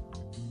morning.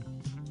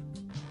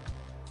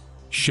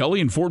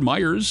 Shelley in Fort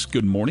Myers,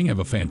 good morning. Have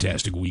a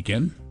fantastic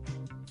weekend.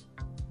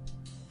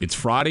 It's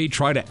Friday.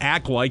 Try to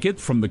act like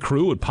it from the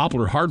crew at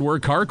Poplar Hardware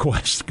Car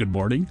Quest. Good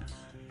morning.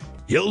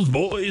 Hills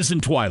Boys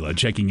and Twyla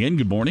checking in.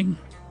 Good morning.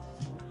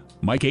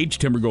 Mike H.,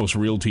 Timber Ghost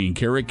Realty in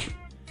Carrick.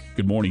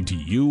 Good morning to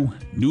you.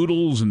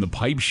 Noodles and the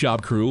Pipe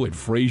Shop crew at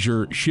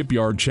Fraser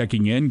Shipyard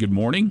checking in. Good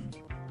morning.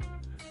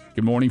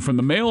 Good morning from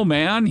the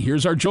mailman.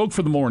 Here's our joke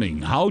for the morning.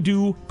 How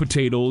do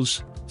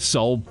potatoes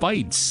solve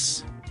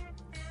fights?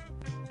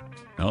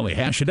 Well, they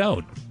hash it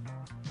out.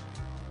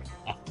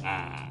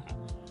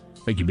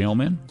 Thank you,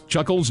 mailman.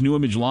 Chuckles, New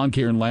Image Lawn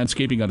Care and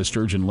Landscaping out of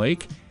Sturgeon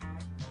Lake.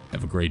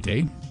 Have a great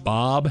day.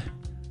 Bob,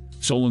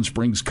 Solon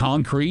Springs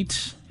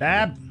Concrete.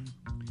 Bab.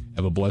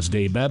 Have a blessed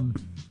day,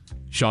 Beb.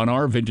 Sean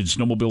R., Vintage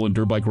Snowmobile and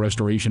Dirt Bike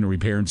Restoration and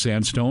Repair in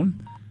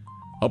Sandstone.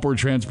 Upward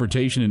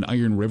Transportation in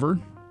Iron River.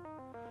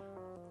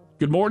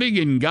 Good morning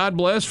and God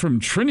bless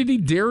from Trinity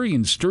Dairy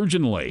in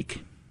Sturgeon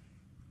Lake.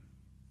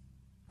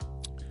 A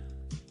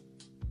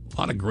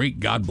lot of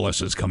great God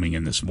blesses coming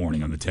in this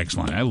morning on the text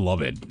line. I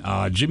love it.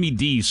 Jimmy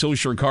D.,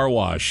 Social Car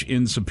Wash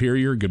in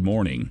Superior. Good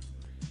morning.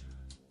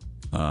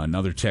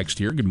 Another text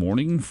here. Good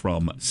morning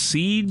from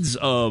Seeds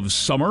of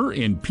Summer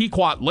in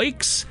Pequot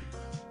Lakes.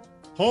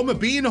 Home of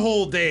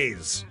Beanhole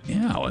Days.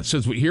 Yeah, well, it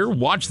says here,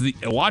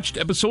 watched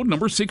episode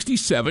number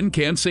 67.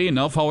 Can't say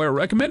enough how I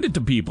recommend it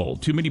to people.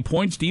 Too many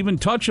points to even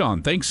touch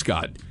on. Thanks,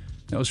 Scott.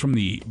 That was from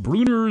the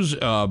Brunner's,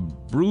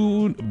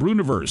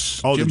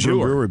 Bruniverse. Oh, the Jim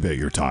Brewer bit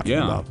you're talking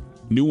about.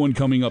 New one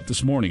coming up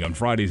this morning. On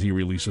Fridays, he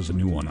releases a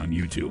new one on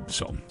YouTube.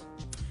 So,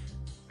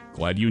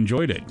 glad you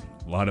enjoyed it.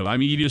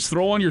 You just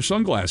throw on your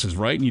sunglasses,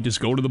 right? And you just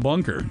go to the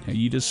bunker.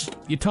 You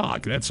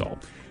talk. That's all.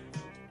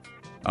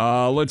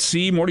 Let's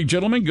see. Morning,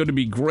 gentlemen. Going to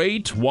be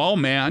great. Wow,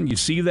 man. You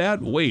see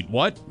that? Wait,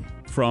 what?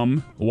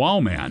 From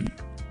Wow, man.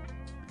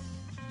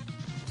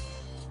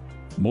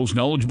 Most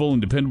knowledgeable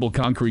and dependable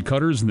concrete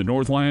cutters in the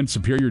Northland,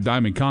 Superior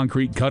Diamond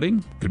Concrete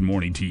Cutting. Good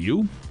morning to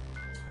you.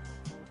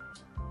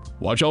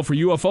 Watch out for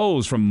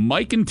UFOs from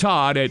Mike and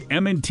Todd at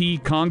M&T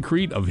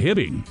Concrete of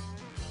Hibbing.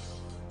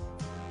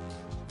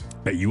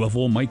 That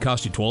UFO might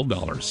cost you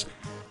 $12.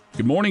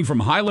 Good morning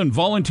from Highland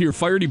Volunteer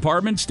Fire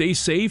Department. Stay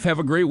safe. Have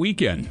a great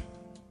weekend.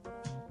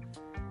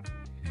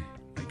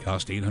 It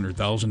cost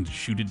 $800,000 to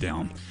shoot it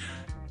down.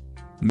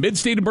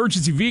 Mid-State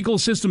Emergency Vehicle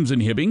Systems in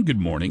Hibbing. Good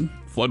morning.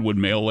 Floodwood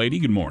Mail Lady.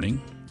 Good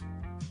morning.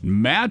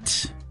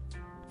 Matt,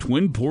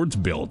 Twin Ports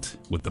Built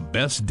with the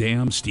best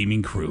damn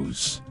steaming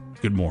crews.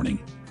 Good morning.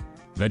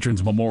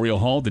 Veterans Memorial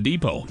Hall, the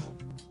Depot.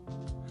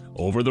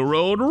 Over the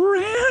road,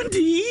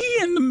 Randy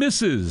and the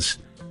missus.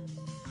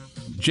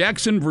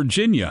 Jackson,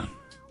 Virginia.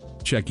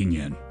 checking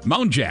in.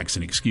 Mount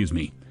Jackson, excuse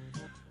me.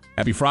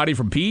 Happy Friday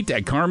from Pete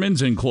at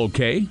Carmen's in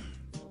Cloquet.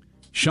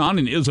 Sean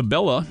and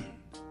Isabella,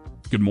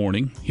 good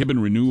morning.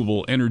 Hibben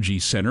Renewable Energy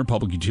Center,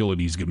 Public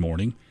Utilities, good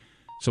morning.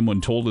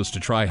 Someone told us to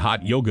try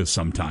hot yoga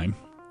sometime.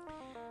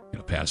 I'm going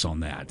to pass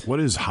on that. What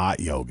is hot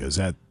yoga? Is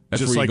that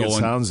That's just where like you it go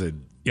in- sounds? They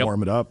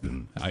warm it up?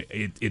 And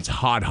it's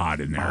hot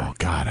in there. Oh,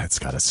 God, that's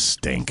got to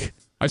stink.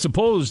 I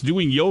suppose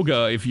doing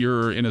yoga if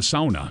you're in a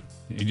sauna.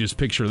 You just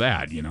picture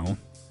that, you know.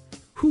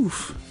 Whew.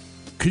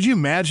 Could you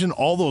imagine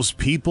all those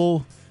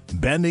people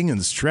bending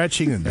and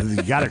stretching and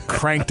you got it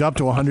cranked up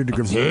to 100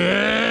 degrees?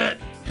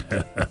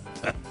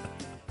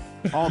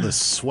 All the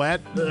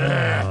sweat.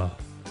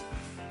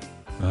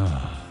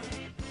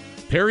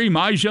 Perry,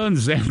 Maja, and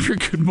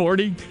Xander, good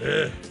morning.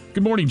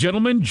 Good morning,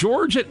 gentlemen.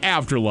 George at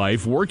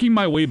Afterlife, working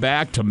my way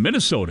back to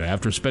Minnesota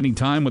after spending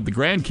time with the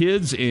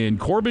grandkids in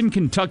Corbin,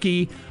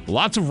 Kentucky.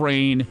 Lots of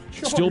rain,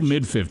 still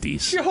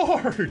mid-50s.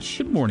 George!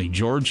 Good morning,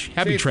 George.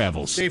 Happy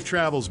travels. Safe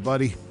travels,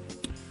 buddy.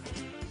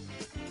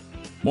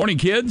 Morning,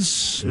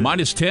 kids.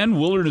 -10,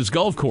 Wilderness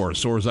Golf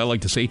Course, or as I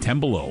like to say,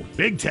 10 below.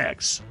 Big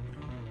Tex.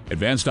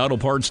 Advanced Auto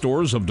Parts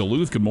Stores of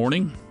Duluth, good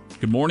morning.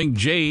 Good morning,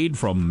 Jade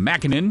from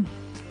Mackinnon.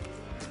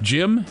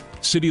 Jim,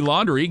 City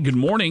Laundry, good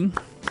morning.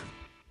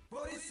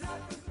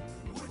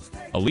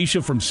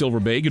 Alicia from Silver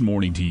Bay, good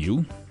morning to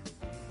you.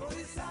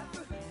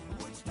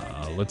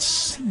 Let's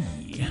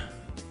see.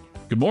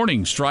 Good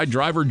morning, Stride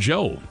Driver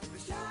Joe.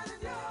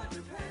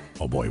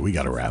 Oh, boy, we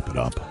got to wrap it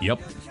up. Yep.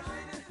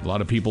 A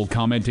lot of people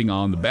commenting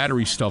on the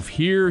battery stuff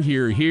here.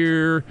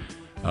 You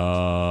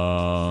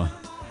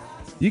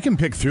can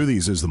pick through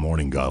these as the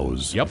morning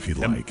goes, if you'd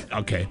like.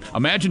 Okay.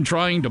 Imagine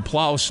trying to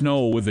plow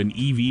snow with an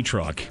EV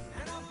truck.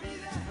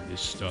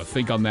 Just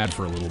think on that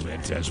for a little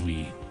bit as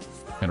we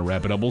kind of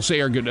wrap it up. We'll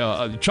say our good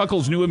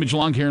Chuckles, New Image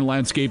Lawn Care and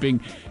Landscaping,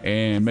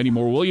 and many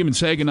more. William and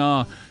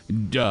Saginaw,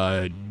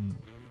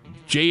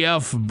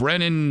 JF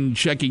Brennan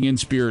checking in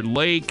Spirit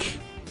Lake.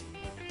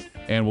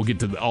 And we'll get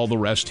to all the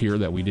rest here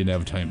that we didn't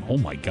have time. Oh,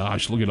 my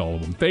gosh, look at all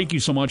of them. Thank you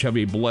so much. Have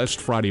a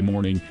blessed Friday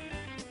morning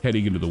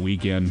heading into the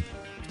weekend.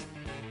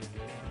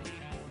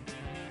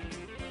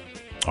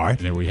 All right.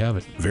 And there we have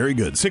it. Very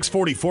good.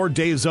 644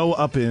 Dave Zoe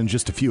up in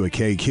just a few at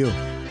KQ.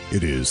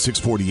 It is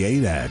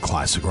 648 at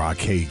Classic Rock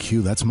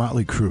KQ. That's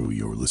Motley Crue.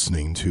 You're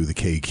listening to the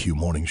KQ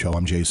Morning Show.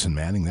 I'm Jason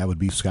Manning. That would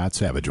be Scott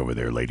Savage over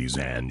there, ladies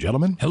and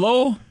gentlemen.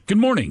 Hello. Good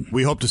morning.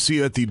 We hope to see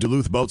you at the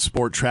Duluth Boat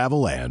Sport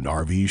Travel and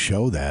RV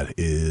Show that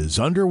is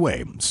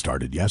underway.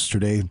 Started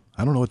yesterday.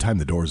 I don't know what time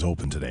the doors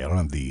open today. I don't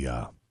have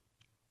the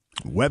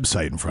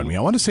website in front of me.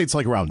 I want to say it's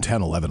like around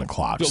 10, 11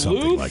 o'clock, Duluth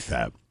something like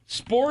that.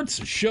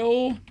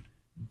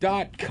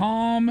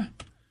 sportsshow.com.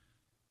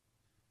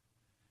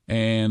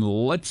 And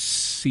let's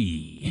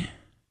see.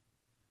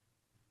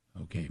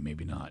 Okay,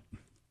 maybe not.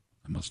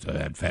 I must have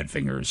had fat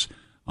fingers.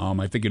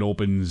 I think it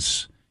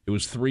opens, it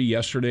was 3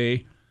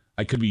 yesterday.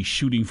 I could be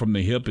shooting from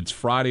the hip. It's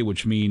Friday,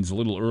 which means a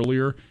little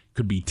earlier.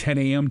 Could be 10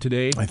 a.m.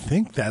 today. I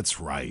think that's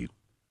right.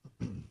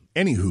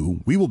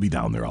 Anywho, we will be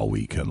down there all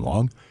weekend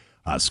long.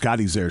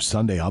 Scotty's there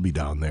Sunday. I'll be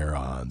down there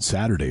on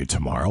Saturday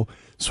tomorrow.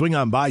 Swing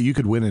on by. You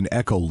could win an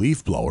Echo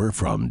leaf blower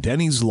from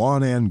Denny's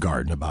Lawn and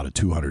Garden, about a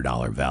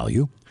 $200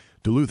 value.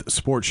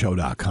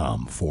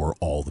 DuluthSportsShow.com for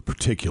all the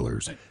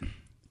particulars.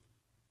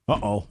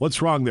 Uh-oh. What's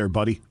wrong there,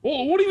 buddy?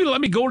 Oh, what do you mean? Let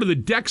me go to the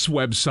Dex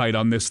website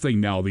on this thing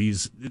now.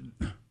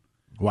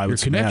 Why? Your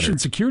connection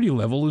security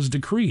level is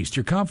decreased.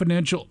 Your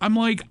confidential. I'm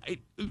like, I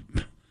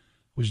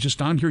was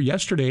just on here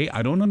yesterday.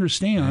 I don't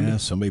understand. Yeah,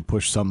 somebody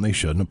pushed something they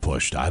shouldn't have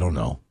pushed. I don't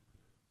know.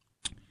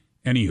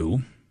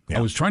 Anywho,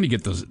 I was trying to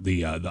get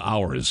the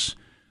hours.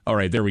 All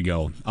right, there we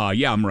go.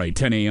 Yeah, I'm right.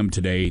 10 a.m.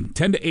 today,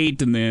 10 to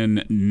 8, and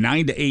then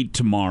 9 to 8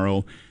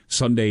 tomorrow.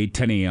 Sunday,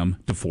 10 a.m.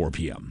 to 4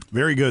 p.m.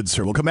 Very good,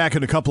 sir. We'll come back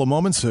in a couple of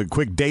moments. A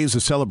quick days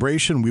of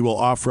celebration. We will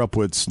offer up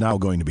what's now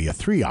going to be a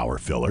 3-hour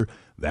filler.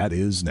 That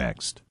is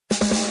next.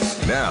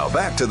 Now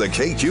back to the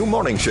KQ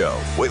Morning Show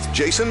with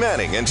Jason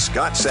Manning and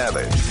Scott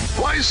Savage.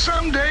 Why,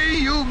 someday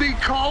you'll be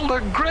called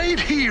a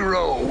great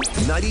hero.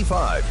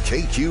 95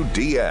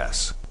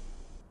 KQDS.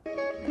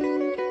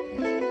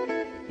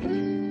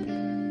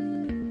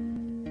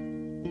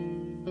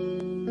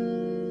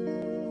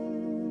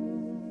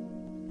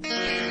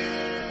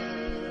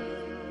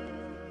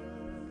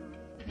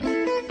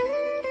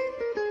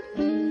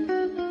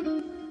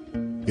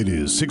 It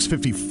is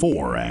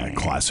 6:54 at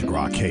Classic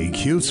Rock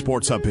KQ.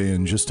 Sports up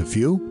in just a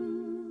few.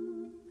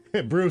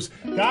 Bruce,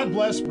 God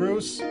bless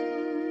Bruce.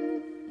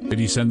 Did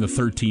he send the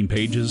 13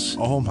 pages?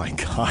 Oh, my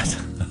God.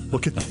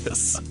 Look at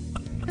this.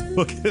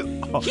 Look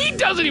at He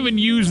doesn't even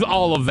use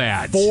all of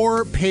that.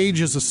 4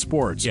 pages of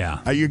sports.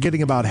 Yeah. You're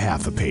getting about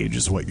half a page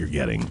is what you're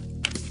getting.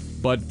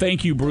 But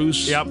thank you,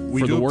 Bruce,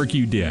 for the work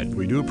you did.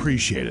 We do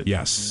appreciate it.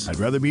 Yes. I'd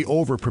rather be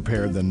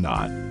over-prepared than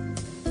not.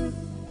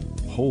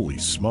 Holy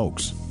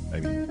smokes. I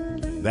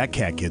mean, that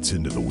cat gets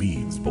into the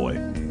weeds, boy.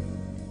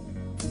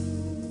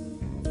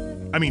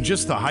 I mean,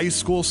 just the high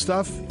school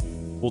stuff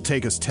will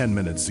take us 10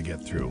 minutes to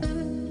get through.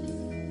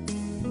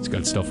 It's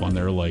got stuff on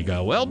there like,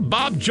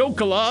 Bob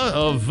Jokala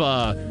of,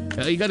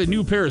 he got a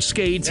new pair of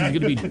skates. He's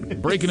going to be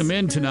breaking them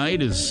in tonight.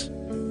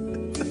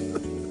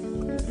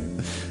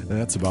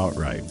 That's about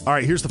right. All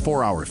right, here's the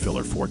 4-hour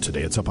filler for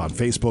today. It's up on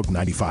Facebook,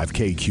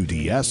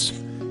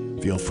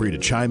 95KQDS. Feel free to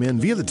chime in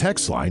via the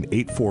text line,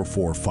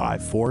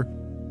 84454.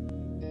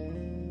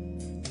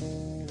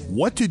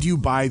 What did you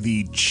buy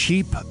the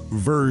cheap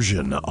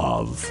version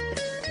of?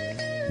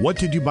 What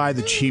did you buy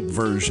the cheap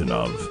version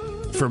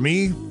of? For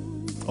me,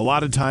 a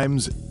lot of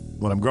times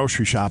when I'm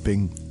grocery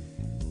shopping,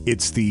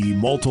 it's the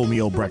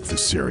multi-meal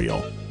breakfast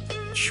cereal.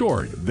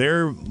 Sure.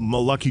 They're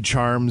Lucky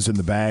Charms in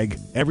the bag,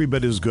 every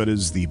bit as good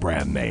as the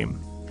brand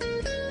name.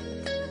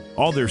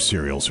 All their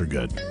cereals are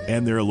good,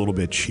 and they're a little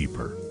bit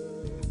cheaper.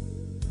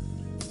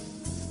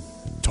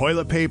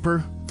 Toilet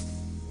paper,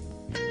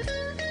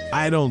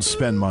 I don't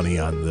spend money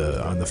on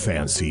the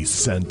fancy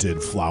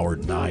scented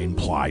flowered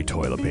 9-ply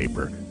toilet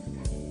paper.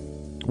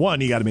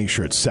 One, you got to make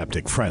sure it's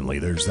septic friendly.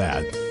 There's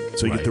that.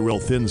 So you get the real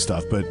thin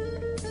stuff, but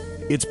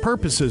its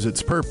purpose is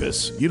its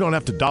purpose. You don't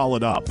have to doll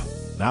it up.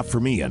 Not for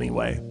me,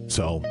 anyway.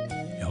 So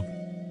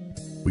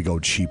we go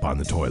cheap on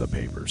the toilet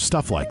paper.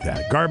 Stuff like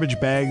that. Garbage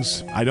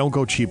bags, I don't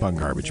go cheap on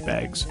garbage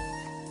bags.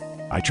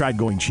 I tried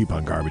going cheap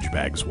on garbage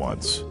bags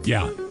once.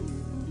 Yeah.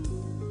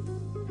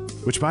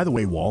 Which, by the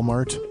way,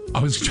 Walmart.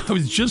 I was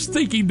just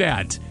thinking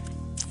that.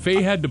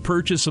 Faye had to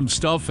purchase some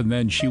stuff, and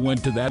then she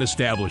went to that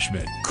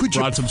establishment.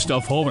 Brought some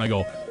stuff home, and I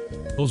go,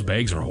 those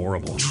bags are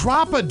horrible.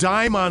 Drop a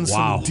dime on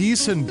some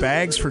decent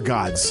bags, for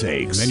God's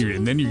sakes.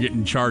 And then you're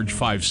getting charged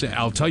 5 cents.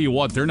 I'll tell you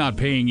what, they're not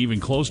paying even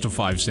close to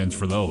 5 cents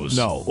for those.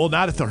 No, well,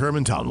 not at the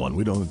Hermantown one.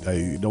 We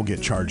don't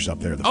get charged up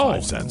there the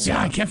 5 cents.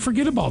 Yeah, I can't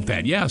forget about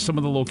that. Yeah, some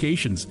of the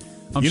locations.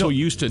 I'm so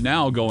used to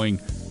now going,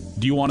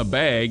 do you want a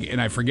bag?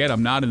 And I forget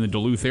I'm not in the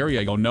Duluth area.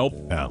 I go, nope.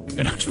 Yeah.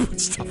 And I just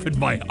put stuff in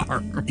my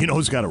arm. You know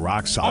who's got a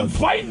rock solid? I'm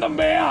fighting the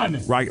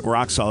man.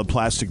 Rock solid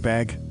plastic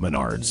bag?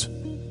 Menards.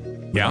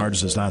 Yeah.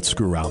 Menards does not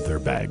screw around their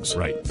bags.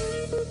 Right.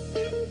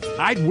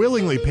 I'd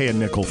willingly pay a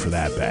nickel for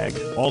that bag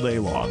all day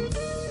long.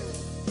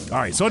 All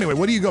right, so anyway,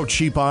 what do you go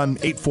cheap on?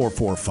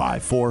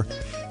 84454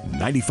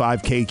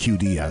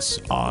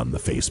 95KQDS on the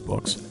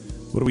Facebooks.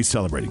 What are we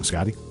celebrating,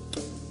 Scotty?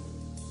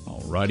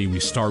 All righty,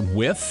 we start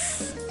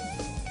with...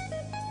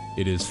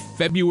 It is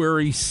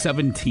February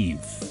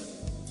 17th.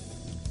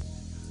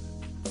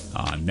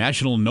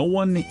 National No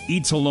One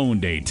Eats Alone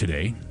Day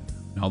today.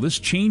 Now, this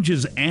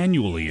changes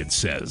annually, it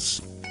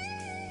says.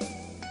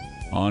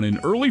 On an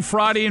early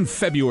Friday in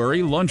February,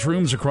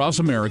 lunchrooms across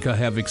America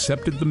have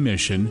accepted the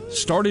mission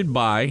started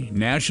by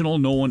National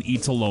No One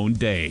Eats Alone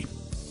Day.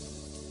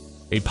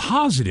 A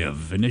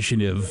positive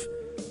initiative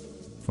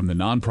from the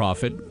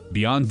nonprofit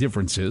Beyond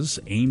Differences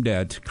aimed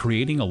at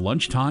creating a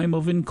lunchtime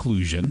of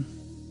inclusion.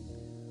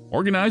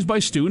 Organized by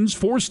students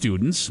for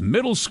students,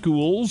 middle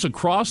schools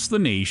across the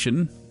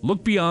nation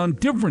look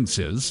beyond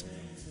differences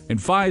and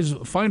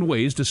find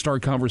ways to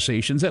start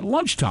conversations at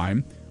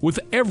lunchtime with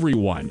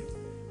everyone.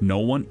 No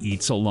one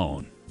eats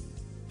alone.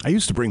 I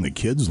used to bring the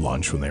kids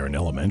lunch when they were in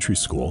elementary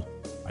school.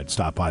 I'd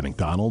stop by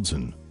McDonald's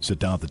and sit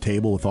down at the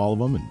table with all of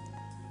them and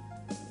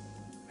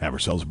have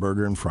ourselves a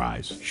burger and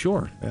fries.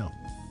 Sure. Yeah,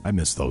 I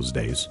miss those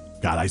days.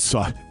 God, I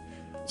saw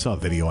a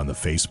video on the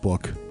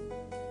Facebook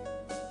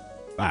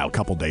a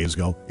couple days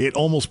ago. It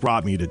almost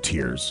brought me to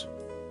tears.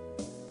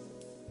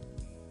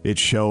 It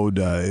showed,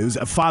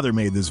 a father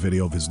made this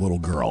video of his little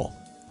girl,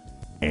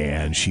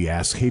 and she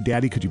asked, "Hey,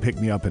 Daddy, could you pick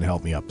me up and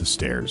help me up the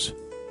stairs?"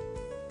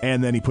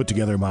 And then he put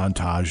together a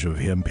montage of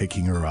him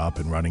picking her up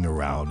and running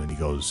around, and he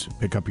goes,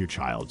 "Pick up your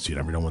child, so you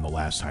never know when the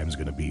last time's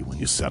going to be when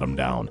you set him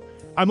down."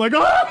 I'm like,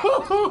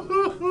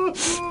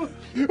 oh!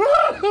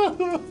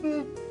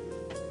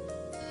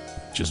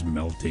 Just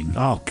melting.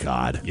 Oh,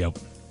 God. Yep.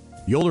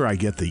 The older I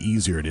get, the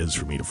easier it is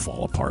for me to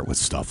fall apart with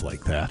stuff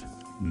like that.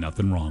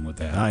 Nothing wrong with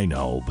that. I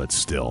know, but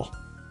still.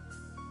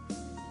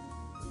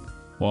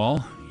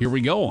 Well, here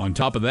we go. On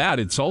top of that,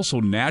 it's also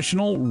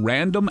National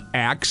Random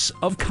Acts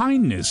of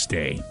Kindness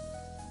Day.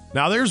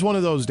 Now, there's one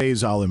of those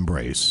days I'll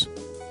embrace.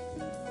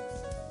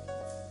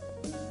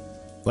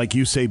 Like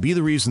you say, be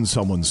the reason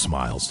someone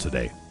smiles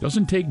today.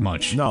 Doesn't take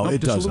much. No, it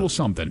just doesn't. A little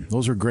something.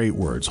 Those are great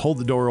words. Hold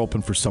the door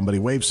open for somebody,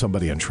 wave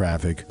somebody in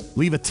traffic,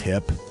 leave a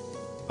tip,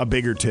 a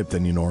bigger tip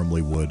than you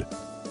normally would.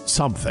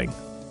 Something.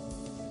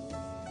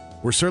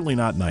 We're certainly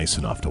not nice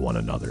enough to one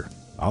another.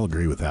 I'll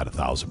agree with that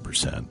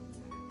 1,000%.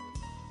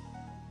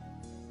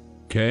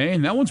 Okay,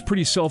 and that one's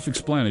pretty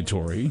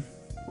self-explanatory.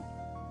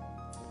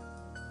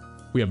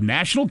 We have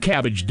National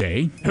Cabbage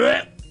Day.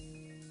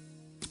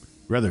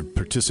 Rather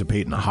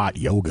participate in hot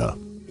yoga.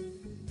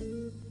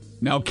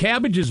 Now,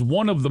 cabbage is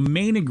one of the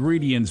main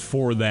ingredients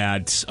for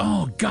that.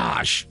 Oh,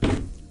 gosh.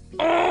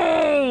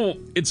 Oh!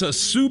 It's a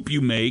soup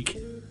you make.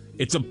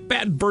 It's a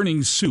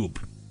fat-burning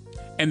soup.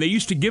 And they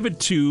used to give it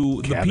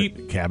to the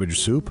people. Cabbage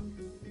soup?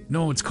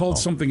 No, it's called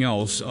something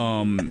else.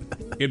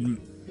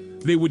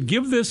 They would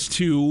give this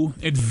to...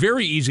 It's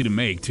very easy to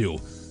make, too.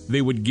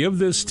 They would give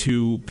this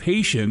to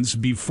patients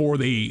before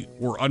they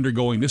were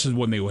undergoing... This is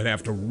when they would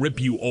have to rip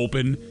you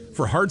open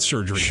for heart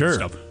surgery and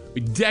stuff.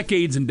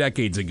 decades and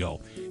decades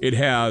ago. It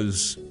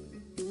has,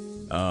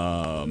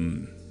 I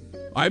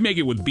make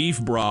it with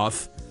beef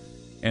broth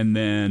and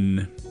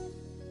then,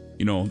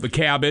 the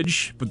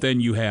cabbage, but then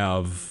you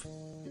have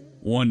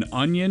 1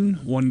 onion,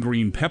 1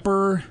 green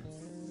pepper,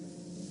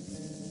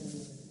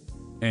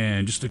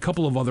 and just a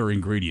couple of other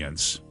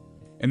ingredients.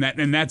 And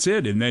that's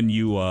it. And then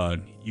you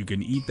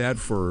can eat that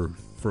for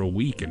a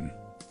week, and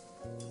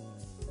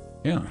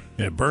yeah.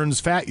 It burns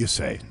fat, you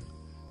say?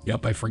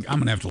 Yep, I forget. I'm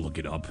going to have to look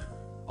it up.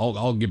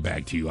 I'll get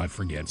back to you. I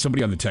forget.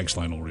 Somebody on the text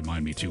line will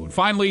remind me too. And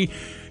finally,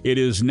 it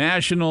is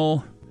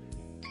National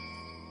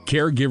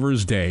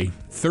Caregivers Day,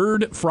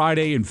 3rd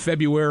Friday in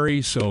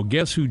February. So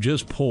guess who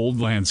just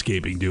pulled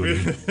landscaping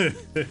duty?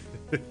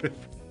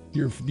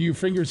 Do your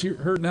fingers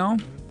hurt now?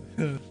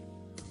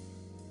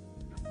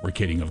 We're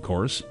kidding, of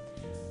course.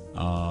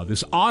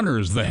 This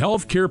honors the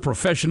healthcare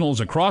professionals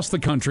across the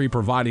country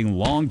providing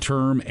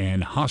long-term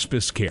and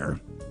hospice care.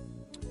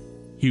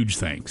 Huge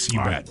thanks. You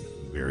bet. Right.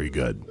 Very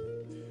good.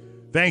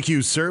 Thank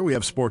you, sir. We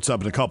have sports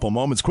up in a couple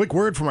moments. Quick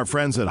word from our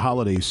friends at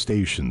Holiday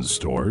Station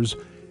Stores.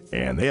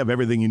 And they have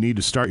everything you need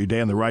to start your day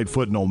on the right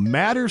foot, no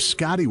matter,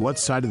 Scotty, what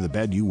side of the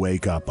bed you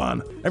wake up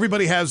on.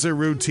 Everybody has their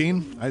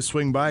routine. I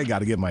swing by, got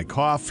to get my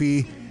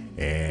coffee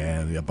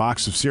and a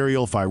box of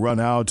cereal. If I run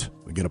out,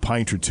 I get a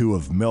pint or 2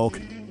 of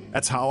milk.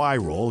 That's how I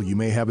roll. You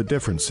may have a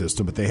different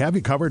system, but they have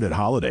you covered at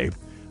Holiday.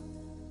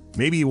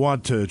 Maybe you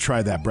want to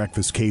try that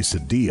breakfast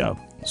quesadilla.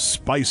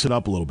 Spice it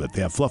up a little bit.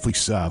 They have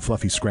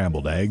fluffy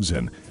scrambled eggs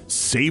and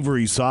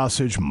savory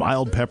sausage,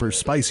 mild pepper,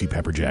 spicy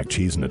pepper jack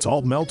cheese, and it's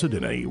all melted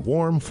in a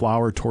warm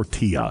flour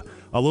tortilla.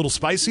 A little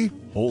spicy,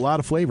 whole lot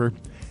of flavor,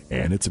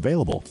 and it's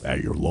available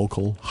at your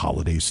local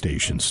Holiday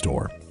Station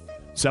store.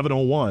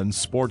 7:01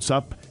 Sports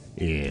Up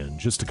in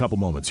just a couple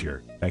moments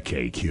here at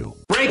KQ.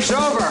 Break's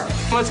over.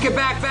 Let's get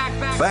back.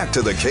 Back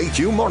to the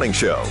KQ Morning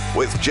Show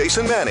with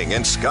Jason Manning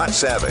and Scott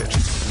Savage.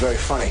 Very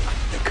funny.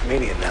 A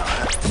comedian now,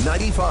 huh?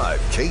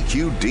 95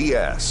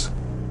 KQDS.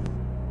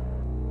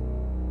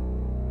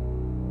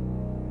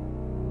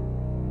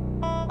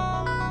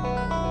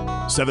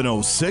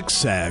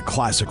 .706 at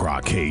Classic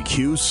Rock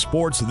KQ.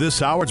 Sports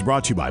this hour is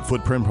brought to you by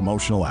Footprint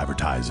Promotional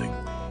Advertising.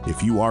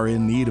 If you are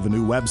in need of a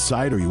new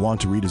website or you want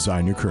to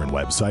redesign your current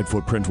website,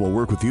 Footprint will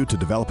work with you to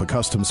develop a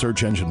custom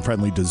search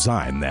engine-friendly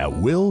design that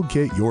will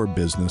get your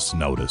business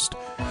noticed.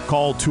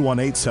 Call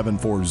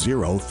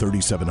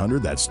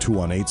 218-740-3700. That's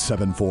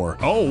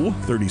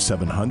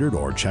 218-740-3700,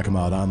 or check them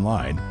out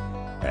online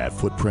at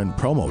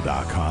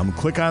footprintpromo.com.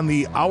 Click on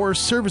the Our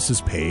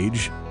Services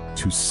page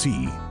to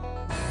see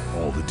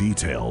all the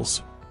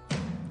details.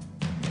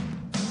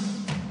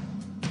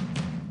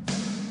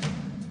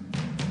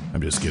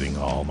 I'm just getting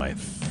all my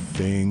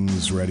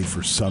things ready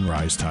for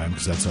sunrise time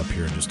because that's up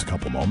here in just a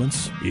couple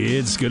moments.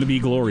 It's going to be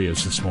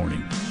glorious this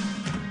morning.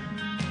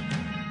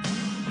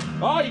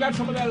 Oh, you got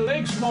some of that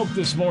lake smoke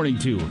this morning,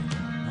 too.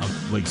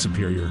 Lake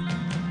Superior.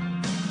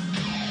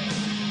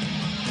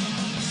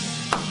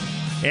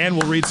 And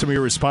we'll read some of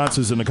your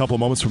responses in a couple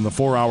moments from the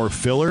 4-hour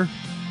filler.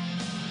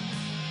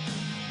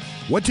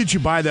 What did you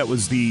buy that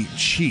was the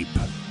cheap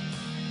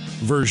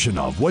version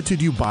of? What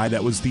did you buy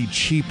that was the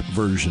cheap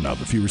version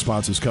of? A few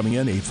responses coming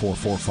in,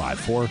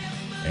 84454,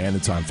 and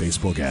it's on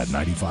Facebook at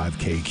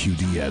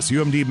 95KQDS.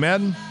 UMD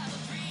Men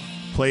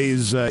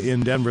plays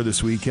in Denver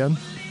this weekend,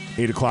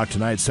 8 o'clock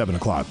tonight, 7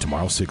 o'clock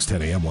tomorrow,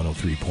 6:10 a.m.,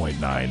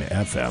 103.9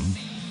 FM.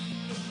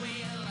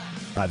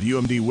 The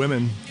UMD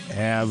Women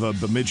have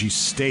Bemidji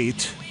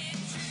State.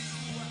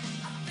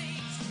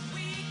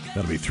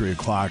 That'll be 3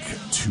 o'clock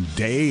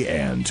today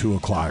and 2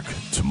 o'clock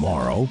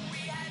tomorrow.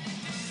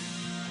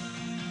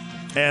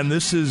 And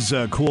this is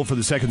cool for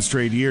the second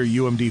straight year.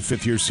 UMD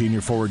fifth-year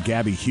senior forward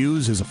Gabby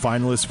Hughes is a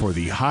finalist for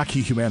the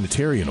Hockey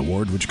Humanitarian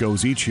Award, which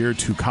goes each year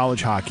to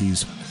college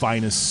hockey's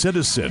finest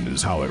citizen,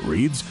 is how it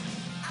reads.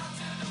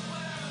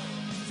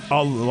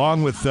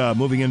 Along with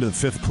moving into the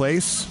 5th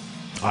place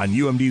on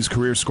UMD's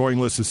career scoring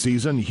list this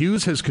season,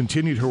 Hughes has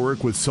continued her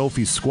work with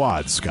Sophie's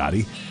Squad,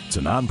 Scotty. It's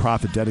a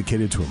nonprofit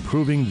dedicated to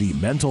improving the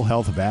mental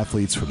health of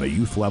athletes from the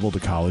youth level to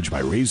college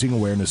by raising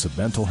awareness of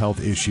mental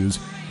health issues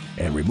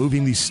and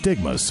removing the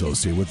stigma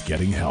associated with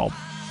getting help.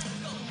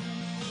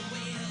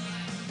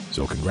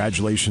 So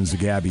congratulations to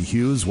Gabby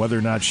Hughes, whether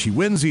or not she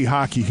wins the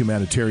Hockey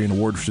Humanitarian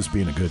Award for just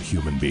being a good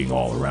human being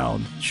all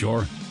around.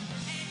 Sure.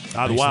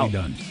 Nicely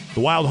done.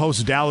 The Wild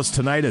hosts Dallas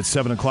tonight at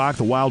 7 o'clock.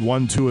 The Wild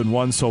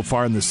 1-2-1 so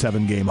far in the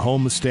 7-game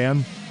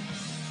homestand.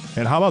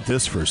 And how about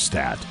this for a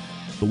stat?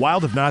 The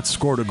Wild have not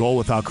scored a goal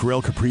without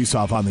Kirill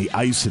Kaprizov on the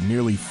ice in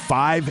nearly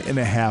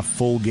 5.5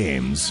 full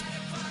games,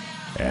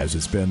 as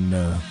it's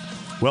been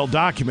well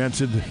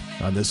documented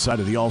on this side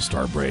of the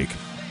All-Star break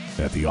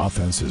that the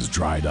offense has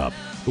dried up.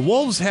 The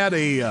Wolves had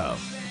a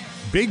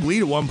big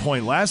lead at one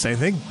point last night, I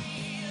think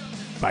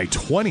by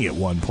 20 at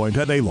one point.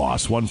 They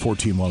lost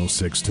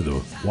 114-106 to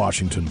the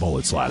Washington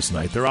Bullets last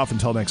night. They're off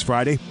until next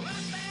Friday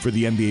for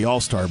the NBA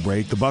All-Star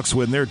break. The Bucks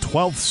win their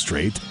 12th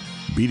straight,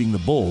 beating the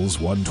Bulls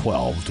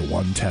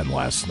 112-110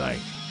 last night.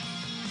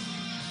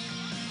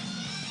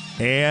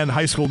 And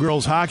high school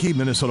girls hockey,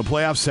 Minnesota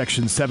playoffs,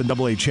 Section 7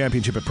 AA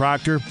championship at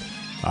Proctor.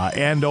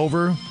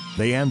 Andover,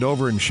 they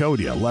Andover and showed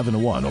you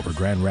 11-1 over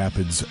Grand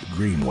Rapids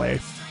Greenway.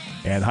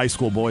 And high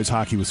school boys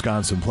hockey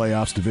Wisconsin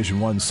playoffs,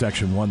 Division I,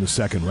 Section 1, the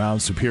second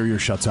round. Superior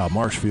shuts out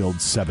Marshfield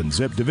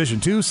 7-zip. Division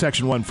II,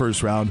 Section 1,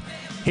 first round.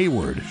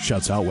 Hayward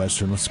shuts out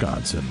Western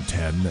Wisconsin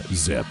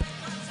 10-zip.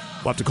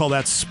 We'll have to call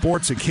that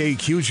sports at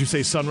KQ. As you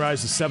say,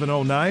 Sunrise is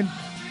 7:09.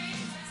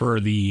 For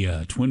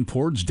the Twin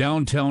Ports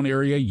downtown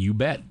area, you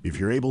bet.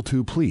 If you're able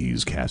to,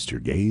 please cast your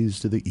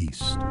gaze to the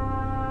east.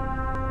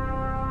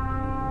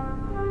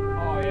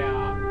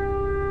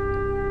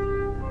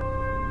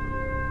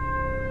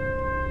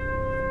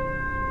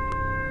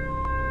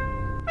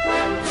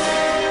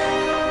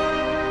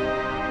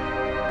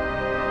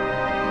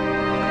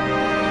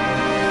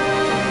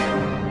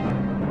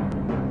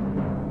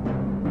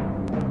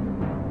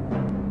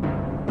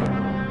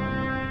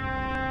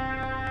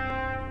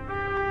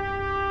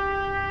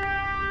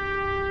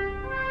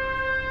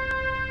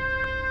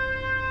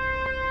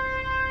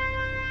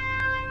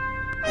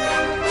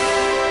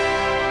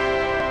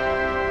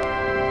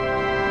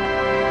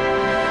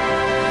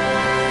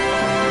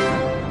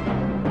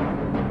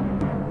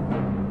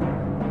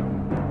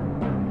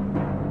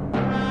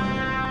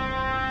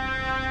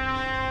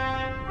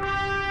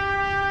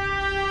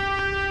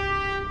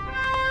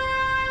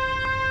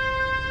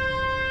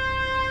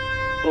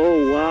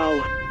 Oh,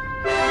 wow.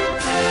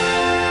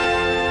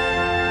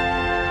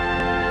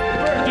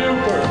 Super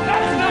duper.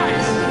 That's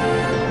nice.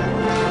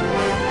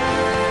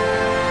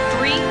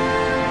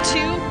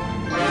 3, 2,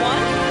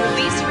 1.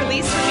 Release,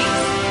 release,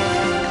 release.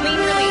 Clean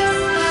release.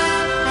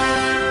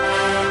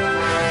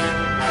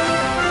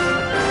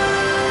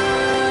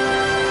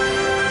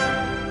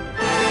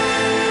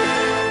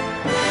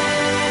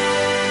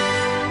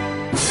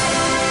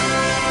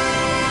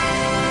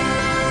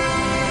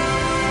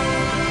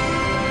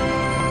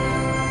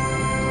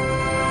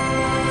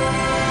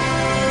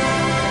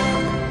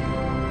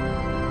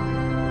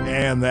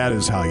 And that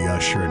is how you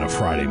usher in a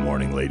Friday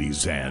morning,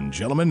 ladies and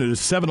gentlemen. It is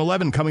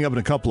 7:11 coming up in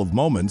a couple of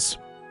moments.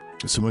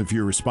 Some of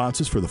your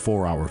responses for the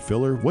 4-hour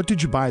filler. What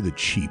did you buy the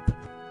cheap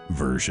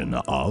version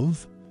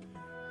of?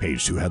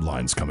 Page 2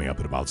 headlines coming up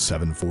at about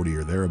 7:40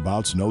 or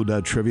thereabouts. No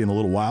Dud Trivia in a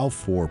little while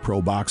for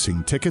pro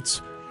boxing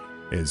tickets.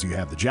 As you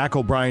have the Jack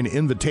O'Brien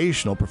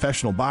Invitational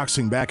Professional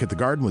Boxing back at the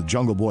Garden with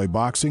Jungle Boy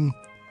Boxing.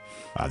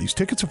 These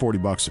tickets are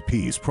 $40 a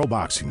piece. Pro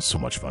boxing is so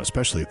much fun,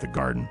 especially at the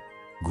Garden.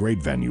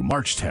 Great venue.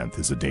 March 10th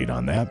is the date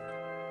on that.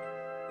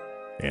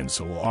 And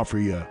so we'll offer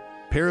you a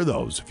pair of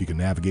those if you can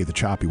navigate the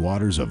choppy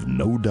waters of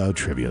No Duh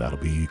Trivia. That'll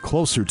be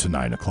closer to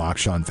 9 o'clock.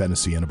 Sean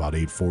Fennessy in about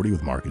 8:40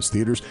 with Marcus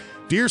Theaters.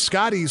 Dear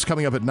Scotty's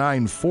coming up at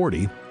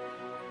 9:40.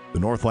 The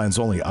Northland's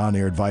only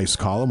on-air advice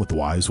column with the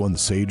wise one, the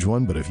sage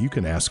one. But if you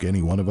can ask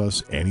any one of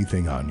us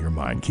anything on your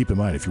mind, keep in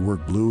mind, if you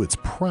work blue, it's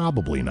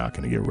probably not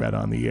going to get read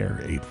on the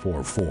air.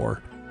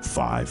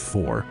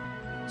 844-54.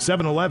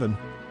 7:11.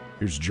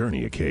 Here's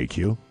Journey at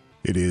KQ.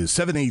 It is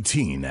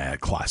 7:18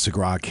 at Classic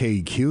Rock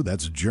KQ.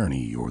 That's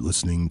Journey. You're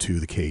listening to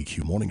the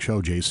KQ Morning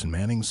Show. Jason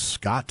Manning,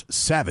 Scott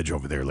Savage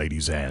over there,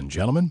 ladies and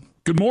gentlemen.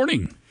 Good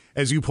morning.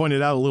 As you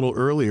pointed out a little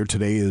earlier,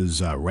 today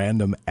is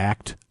Random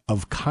Act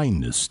of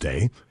Kindness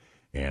Day.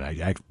 And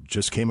I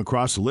just came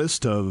across a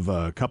list of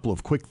a couple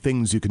of quick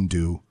things you can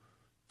do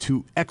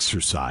to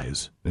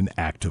exercise an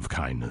act of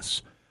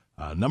kindness.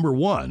 Number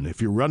one,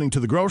 if you're running to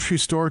the grocery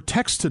store,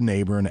 text a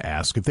neighbor and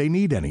ask if they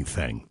need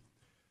anything.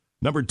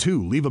 Number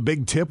two, leave a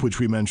big tip, which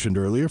we mentioned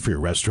earlier, for your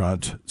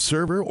restaurant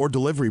server or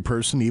delivery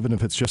person. Even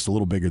if it's just a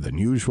little bigger than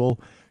usual,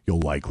 you'll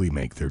likely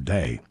make their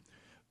day.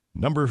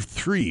 Number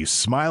three,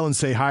 smile and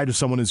say hi to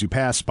someone as you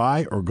pass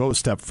by, or go a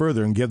step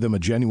further and give them a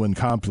genuine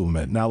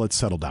compliment. Now let's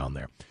settle down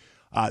there.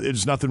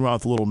 There's nothing wrong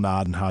with a little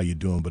nod and how you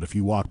doing, but if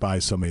you walk by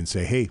somebody and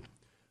say, hey,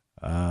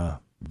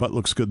 butt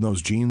looks good in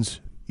those jeans,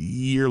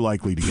 you're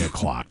likely to get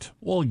clocked.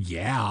 Well,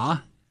 yeah.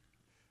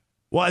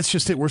 Well, it's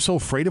just that we're so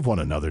afraid of one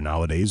another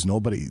nowadays.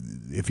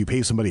 If you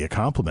pay somebody a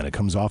compliment, it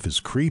comes off as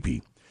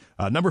creepy.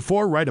 Number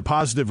four, write a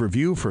positive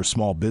review for a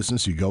small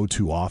business you go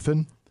to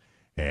often.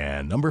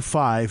 And number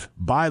five,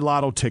 buy a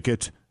lotto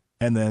ticket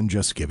and then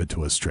just give it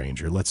to a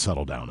stranger. Let's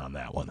settle down on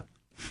that one.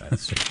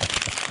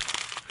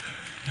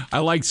 I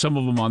like some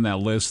of them on that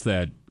list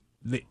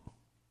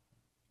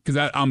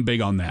because I'm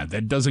big on that.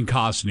 That doesn't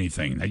cost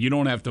anything. That you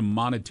don't have to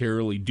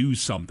monetarily do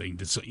something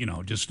to,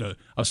 just a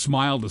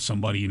smile to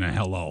somebody and a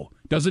hello.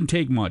 Doesn't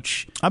take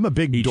much. I'm a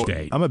big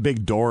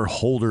door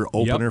holder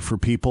opener for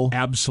people.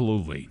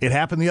 Absolutely. It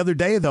happened the other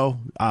day though.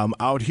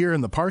 Out here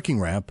in the parking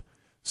ramp,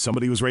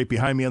 somebody was right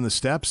behind me on the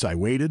steps. I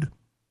waited,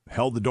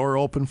 held the door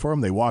open for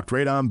them. They walked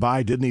right on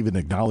by, didn't even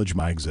acknowledge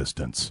my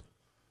existence.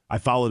 I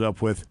followed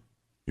up with,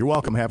 "You're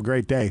welcome. Have a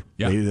great day."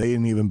 Yeah. They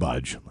didn't even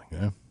budge. I'm like,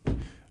 yeah.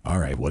 All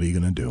right, what are you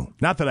going to do?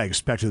 Not that I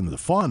expected them to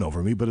fawn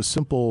over me, but a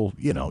simple,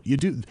 you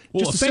do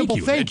just a simple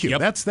thank you. Yep.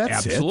 That's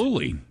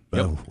absolutely.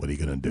 It. What are you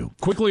going to do?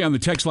 Quickly on the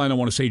text line, I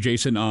want to say,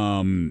 Jason,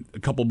 a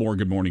couple more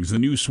good mornings. The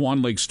new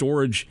Swan Lake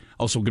Storage.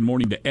 Also, good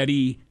morning to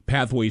Eddie,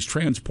 Pathways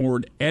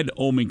Transport, Ed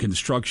Omen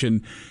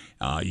Construction.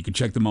 You can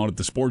check them out at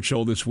the sports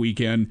show this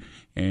weekend.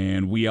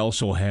 And we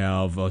also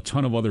have a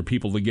ton of other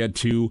people to get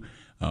to.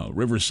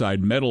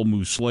 Riverside Metal,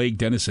 Moose Lake,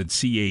 Dennis at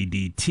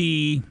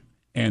CADT,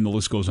 and the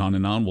list goes on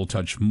and on. We'll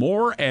touch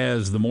more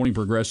as the morning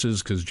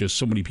progresses because just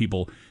so many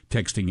people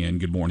texting in.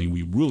 Good morning.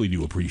 We really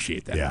do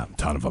appreciate that. Yeah, a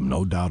ton of them,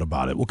 no doubt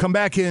about it. We'll come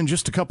back in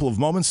just a couple of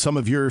moments. Some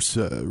of your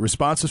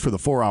responses for the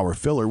 4-hour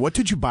filler. What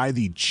did you buy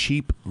the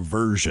cheap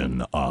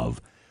version of?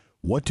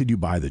 What did you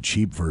buy the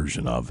cheap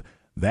version of?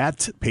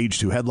 That page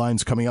 2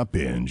 headlines coming up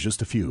in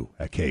just a few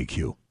at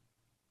KQ.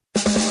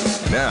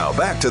 Now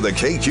back to the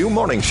KQ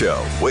Morning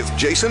Show with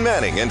Jason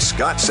Manning and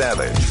Scott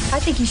Savage. I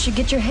think you should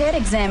get your head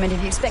examined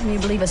if you expect me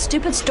to believe a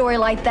stupid story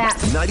like that.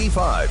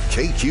 95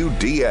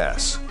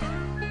 KQDS.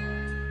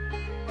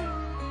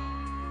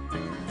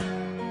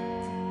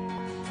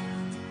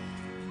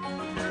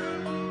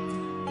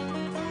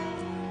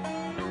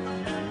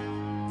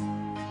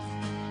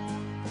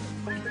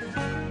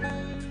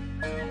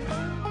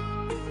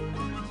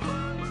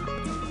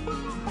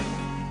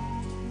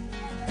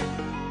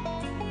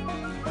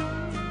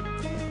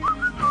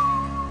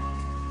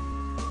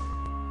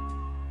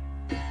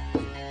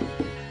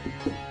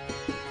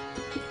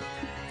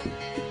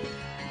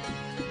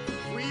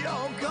 We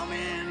all come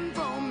in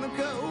from the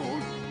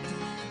cold.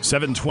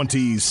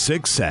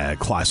 7:26 at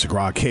Classic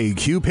Rock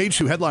KQ. Page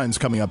 2 headlines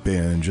coming up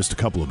in just a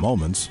couple of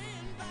moments.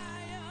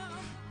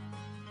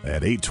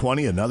 At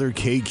 8:20, another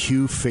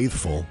KQ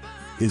faithful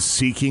is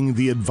seeking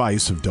the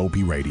advice of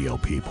dopey radio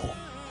people.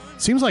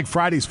 Seems like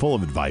Friday's full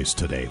of advice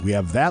today. We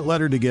have that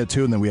letter to get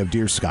to, and then we have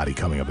Dear Scotty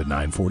coming up at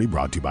 9:40,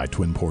 brought to you by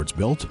Twin Ports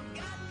Built.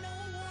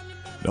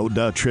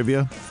 No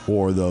trivia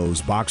for those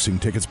boxing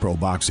tickets. Pro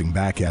Boxing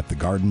back at the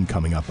Garden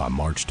coming up on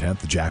March 10th.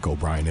 The Jack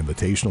O'Brien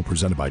Invitational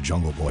presented by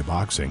Jungle Boy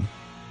Boxing.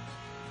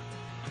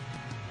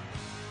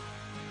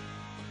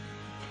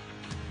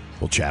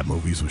 We'll chat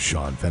movies with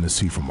Sean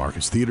Fennessy from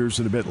Marcus Theaters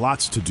in a bit.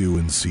 Lots to do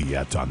and see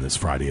yet on this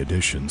Friday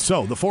edition.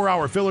 So the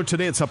 4-hour filler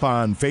today, it's up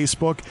on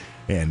Facebook,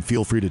 and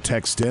feel free to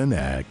text in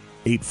at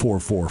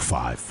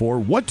 84454.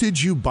 What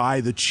did you buy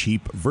the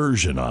cheap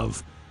version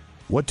of?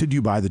 What did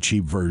you buy the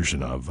cheap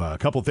version of? A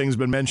couple things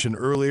been mentioned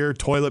earlier.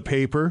 Toilet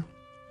paper.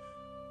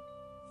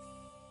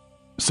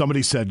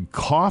 Somebody said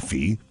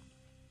coffee,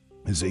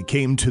 as they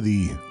came to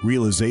the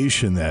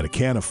realization that a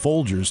can of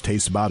Folgers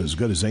tastes about as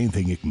good as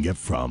anything you can get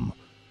from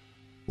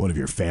one of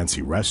your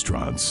fancy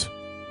restaurants.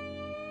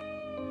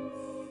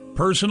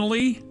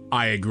 Personally,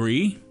 I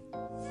agree.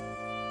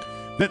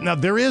 Now,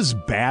 there is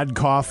bad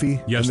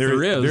coffee. Yes, and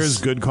there is. There's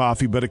good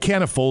coffee, but a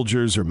can of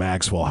Folgers or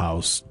Maxwell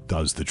House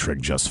does the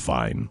trick just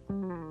fine.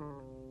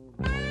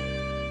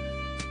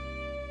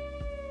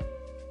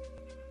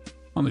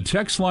 On the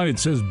text line, it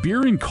says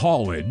beer in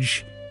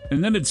college,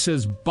 and then it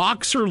says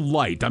Boxer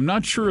Light. I'm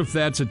not sure if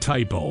that's a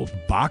typo.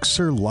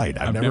 Boxer Light?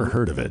 I've never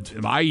heard of it.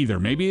 I either.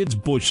 Maybe it's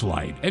Busch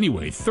Light.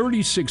 Anyway,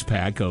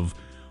 36-pack of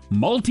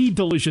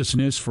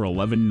multi-deliciousness for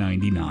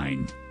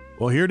 $11.99.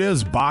 Well, here it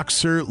is,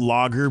 Boxer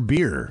Lager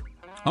Beer.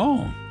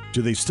 Oh.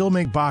 Do they still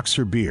make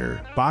Boxer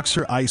beer?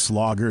 Boxer Ice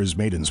Lager is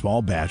made in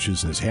small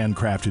batches and is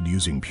handcrafted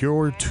using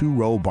pure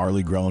 2-row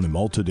barley grown and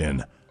malted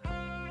in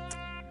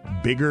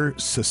Bigger,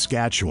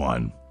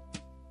 Saskatchewan.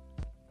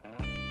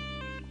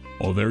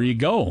 Oh, there you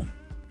go.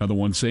 Another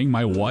one saying,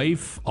 my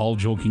wife, all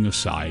joking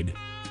aside.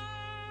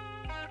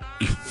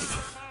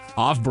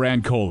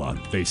 Off-brand cola,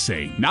 they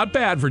say. Not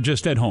bad for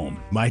just at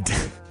home. My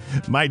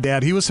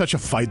dad, he was such a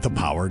fight the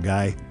power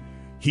guy.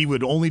 He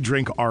would only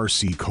drink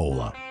RC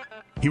Cola.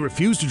 He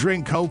refused to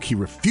drink Coke. He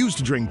refused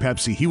to drink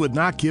Pepsi. He would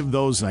not give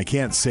those, and I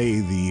can't say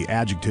the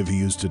adjective he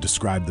used to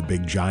describe the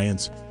big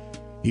giants.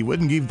 He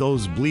wouldn't give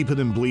those bleeping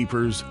and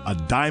bleepers a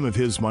dime of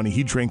his money.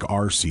 He'd drink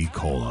RC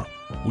Cola.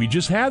 We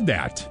just had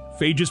that.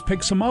 Faye just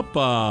picked some up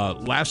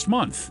last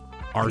month.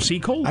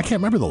 RC Cola. I can't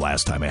remember the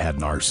last time I had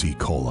an RC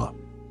Cola.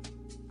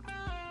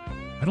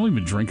 I don't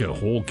even drink a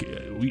whole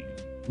can.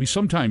 We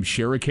sometimes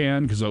share a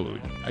can because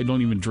I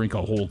don't even drink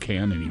a whole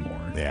can anymore.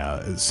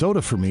 Yeah,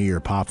 soda for me or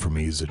pop for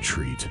me is a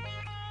treat.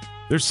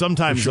 There's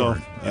sometimes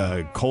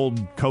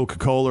cold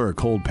Coca-Cola or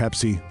cold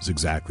Pepsi is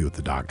exactly what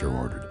the doctor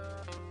ordered.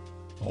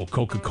 Oh,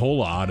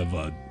 Coca-Cola out of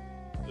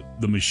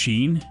the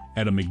machine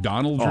at a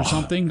McDonald's or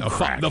something? The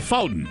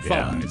fountain.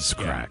 Yeah, it's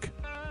crack.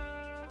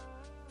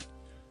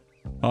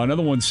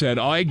 Another one said,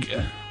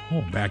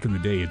 back in the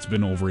day, it's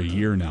been over a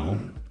year now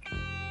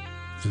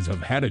since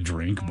I've had a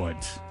drink,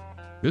 but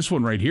this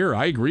one right here,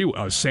 I agree.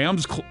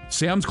 Sam's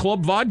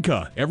Club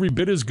vodka, every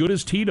bit as good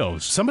as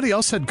Tito's. Somebody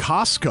else said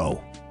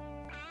Costco.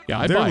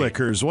 Yeah, their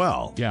liquor as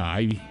well. Yeah,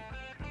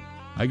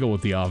 I go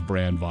with the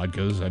off-brand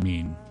vodkas. I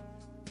mean,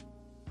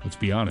 let's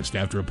be honest.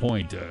 After a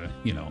point,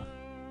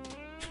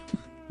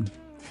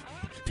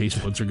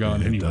 taste buds are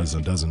gone anyway.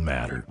 It doesn't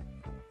matter.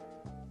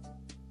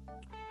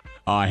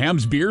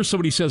 Ham's Beer,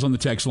 somebody says on the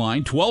text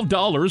line,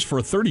 $12 for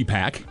a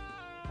 30-pack.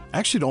 I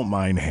actually don't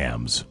mind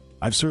Ham's.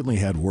 I've certainly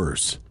had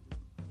worse.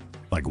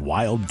 Like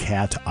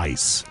Wildcat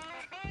Ice.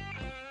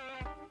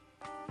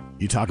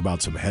 You talk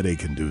about some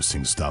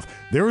headache-inducing stuff.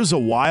 There was a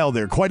while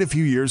there, quite a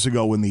few years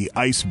ago, when the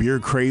ice beer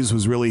craze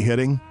was really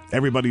hitting.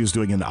 Everybody was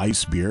doing an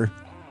ice beer.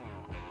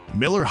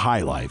 Miller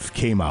High Life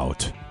came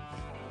out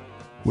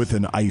with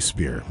an ice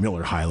beer,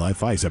 Miller High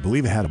Life Ice. I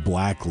believe it had a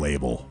black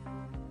label.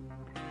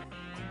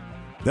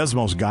 That's the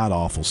most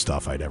god-awful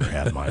stuff I'd ever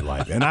had in my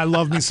life. And I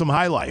love me some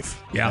High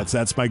Life. Yeah.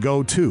 That's my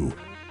go-to.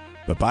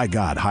 But by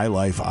God, High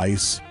Life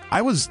Ice.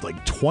 I was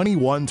like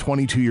 21,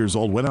 22 years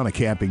old, went on a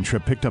camping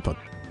trip, picked up a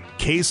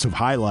case of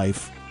High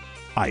Life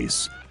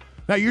Ice.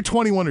 Now, you're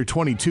 21 or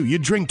 22. You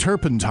drink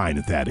turpentine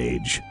at that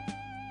age.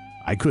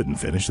 I couldn't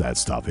finish that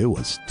stuff. It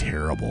was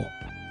terrible.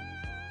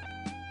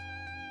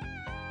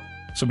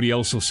 Somebody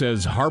also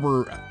says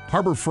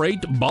Harbor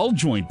Freight ball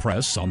joint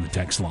press on the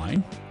text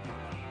line.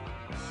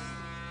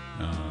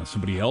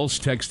 Somebody else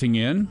texting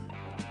in.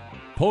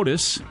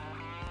 POTUS.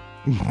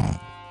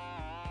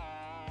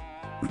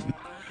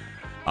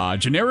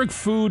 Generic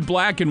food,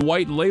 black and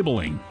white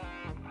labeling.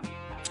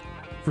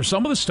 For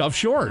some of the stuff,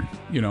 sure,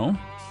 you know.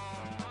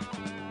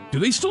 Do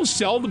they still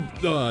sell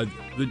the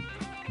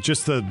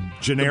just the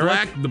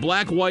generic? The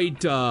black,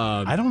 white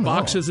I don't know.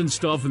 boxes and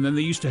stuff, and then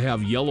they used to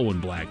have yellow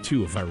and black,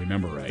 too, if I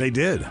remember right. They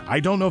did. I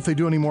don't know if they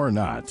do anymore or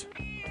not.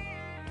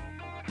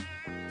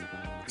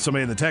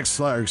 Somebody in the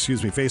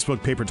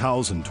Facebook, paper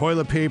towels and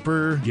toilet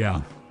paper.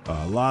 Yeah.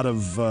 A lot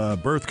of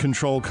birth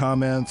control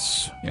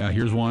comments. Yeah,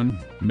 here's one.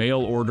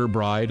 Mail order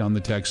bride on the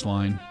text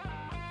line.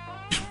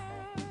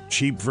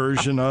 Cheap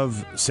version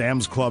of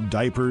Sam's Club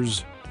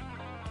diapers.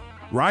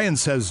 Ryan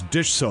says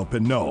dish soap,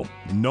 and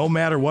no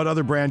matter what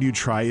other brand you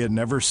try, it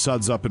never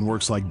suds up and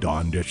works like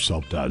Dawn dish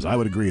soap does. I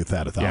would agree with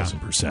that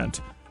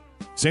 1,000%.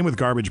 Same with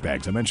garbage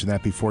bags. I mentioned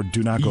that before.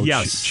 Do not go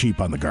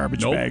cheap on the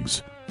garbage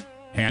bags.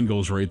 Hand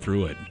goes right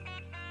through it.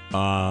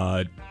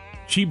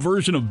 Cheap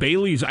version of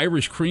Bailey's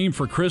Irish Cream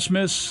for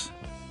Christmas.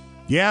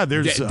 Yeah,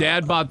 there's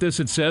Dad bought this,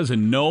 it says,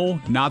 and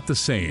no, not the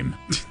same.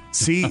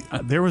 See,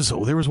 there was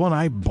one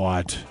I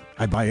bought.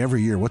 I buy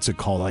every year. What's it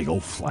called? Like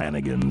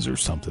Flanagan's or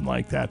something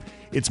like that.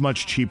 It's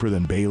much cheaper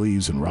than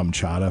Bailey's and Rum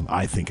Chata.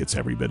 I think it's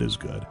every bit as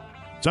good.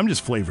 So I'm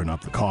just flavoring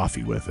up the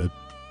coffee with it.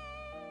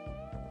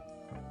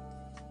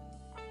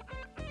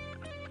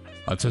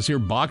 It says here,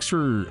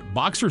 Boxer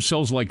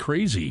sells like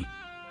crazy.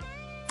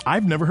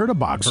 I've never heard of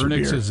Boxer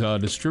Burnix beer. is a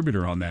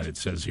distributor on that, it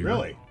says here.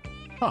 Really?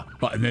 Huh.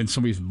 And then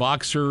somebody's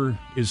Boxer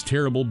is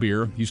terrible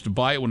beer. Used to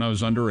buy it when I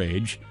was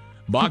underage.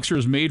 Boxer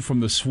is made from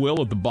the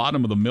swill at the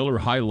bottom of the Miller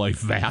High Life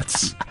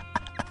vats.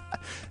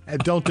 And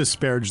don't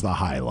disparage the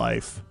High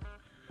Life.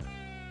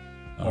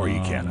 Or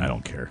you can. I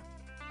don't care.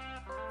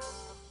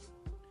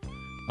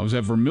 I was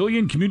at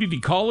Vermilion Community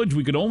College.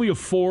 We could only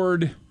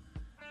afford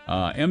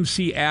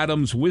MC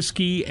Adams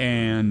whiskey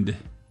and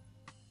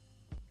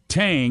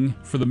Tang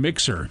for the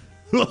mixer.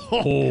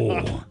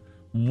 Oh,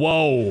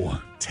 whoa.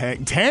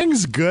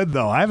 Tang's good,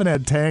 though. I haven't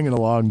had Tang in a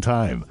long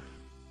time.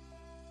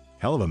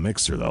 Hell of a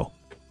mixer, though.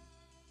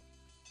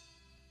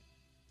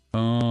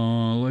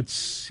 Let's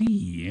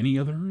see. Any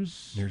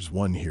others? There's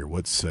one here.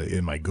 What's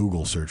in my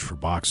Google search for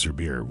Boxer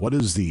beer? What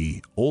is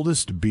the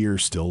oldest beer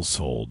still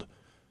sold?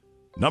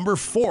 Number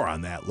 4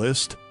 on that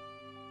list.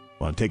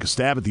 Want to take a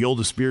stab at the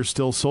oldest beer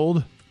still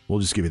sold? We'll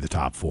just give you the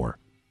top 4.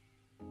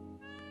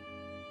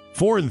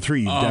 4 and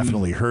 3 you've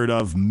definitely heard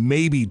of.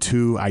 Maybe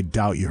 2. I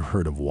doubt you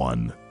heard of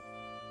 1.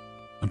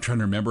 I'm trying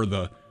to remember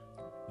the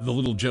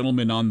little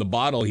gentleman on the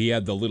bottle. He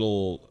had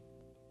the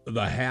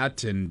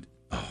hat and...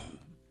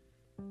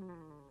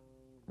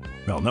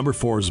 Well, number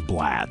 4 is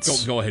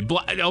Blatz. Go ahead.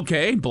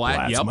 Okay,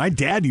 Blatz. Yep. My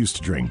dad used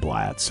to drink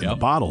Blatz in the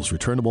bottles,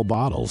 returnable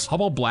bottles. How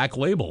about Black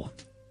Label?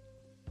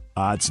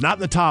 It's not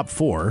in the top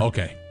 4.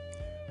 Okay.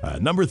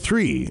 Number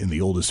 3 in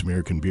the oldest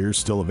American beer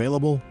still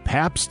available,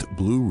 Pabst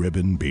Blue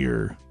Ribbon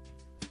beer.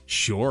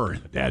 Sure.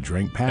 Dad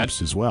drank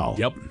Pabst as well.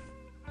 Yep.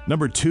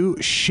 Number 2,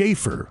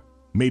 Schaefer,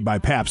 made by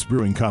Pabst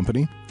Brewing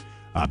Company.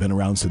 Been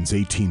around since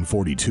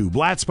 1842.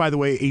 Blatz, by the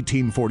way,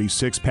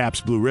 1846.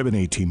 Pabst Blue Ribbon,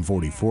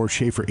 1844.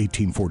 Schaefer,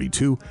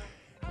 1842.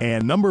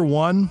 And number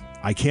 1,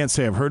 I can't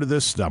say I've heard of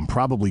this. I'm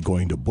probably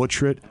going to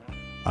butcher it.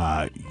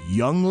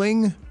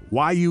 Youngling,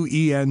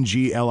 Yuengling.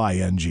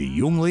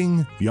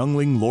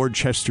 Youngling Lord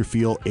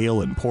Chesterfield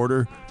Ale and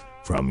Porter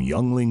from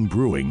Youngling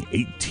Brewing,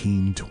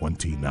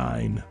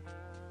 1829.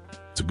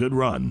 It's a good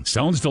run.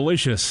 Sounds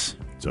delicious.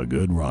 It's a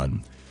good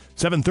run.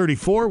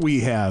 734,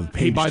 we have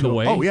page by the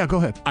way. Oh, yeah, go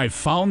ahead. I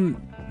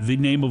found the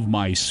name of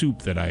my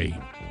soup that I...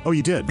 Oh,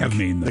 you did? Have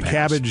made in the past.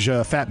 Cabbage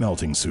fat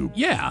melting soup.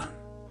 Yeah.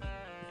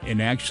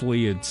 And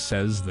actually, it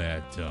says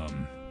that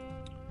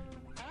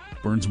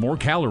burns more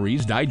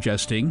calories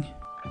digesting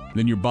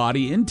than your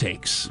body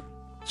intakes.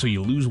 So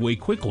you lose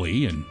weight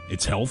quickly, and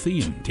it's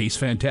healthy and tastes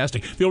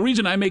fantastic. The only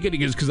reason I make it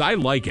is because I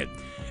like it.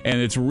 And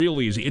it's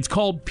real easy. It's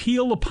called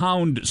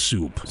Peel-a-Pound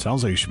soup.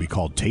 Sounds like it should be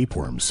called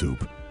tapeworm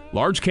soup.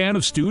 Large can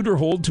of stewed or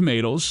whole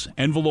tomatoes,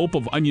 envelope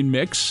of onion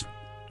mix,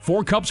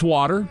 4 cups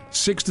water,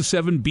 6 to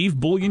 7 beef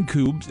bouillon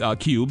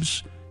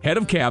cubes, head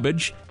of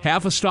cabbage,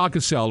 half a stalk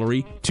of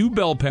celery, 2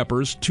 bell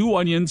peppers, 2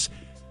 onions,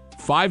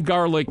 5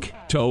 garlic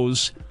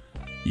toes.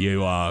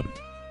 You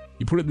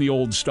put it in the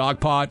old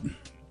stock pot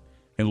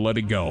and let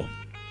it go.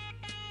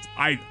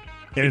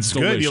 It's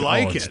good. You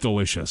like it. It's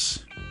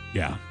delicious.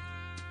 Yeah.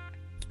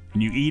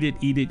 And you eat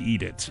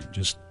it.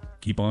 Just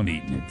keep on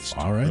eating. It's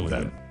all right really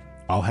then. Good.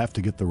 I'll have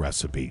to get the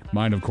recipe.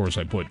 Mine, of course,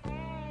 I put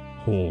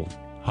whole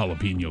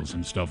jalapenos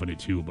and stuff in it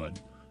too, but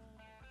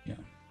yeah.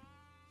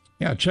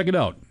 Yeah, check it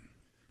out.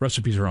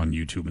 Recipes are on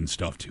YouTube and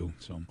stuff too.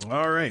 So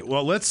all right.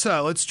 Well,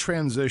 let's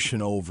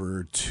transition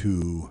over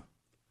to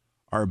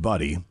our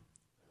buddy.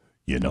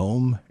 You know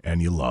him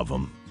and you love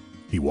him.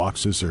 He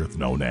walks this earth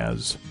known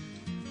as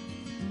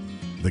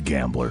the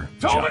Gambler.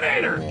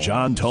 Tolminator!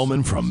 John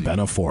Tolman from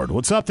Benaford.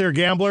 What's up there,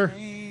 Gambler?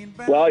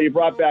 Well, you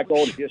brought back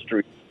old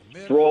history.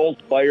 Stroll's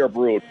Fire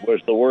Brewed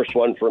was the worst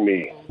one for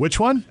me. Which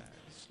one?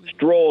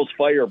 Stroll's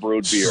Fire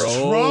Brewed beer.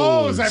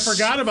 Stroh's. I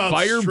forgot about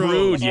Fire Stroh's.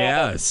 Brewed,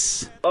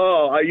 yes.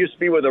 Oh, I used to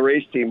be with the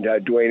race team,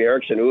 Dwayne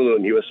Erickson Ulu,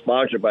 and he was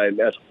sponsored by it, and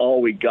that's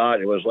all we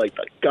got. It was like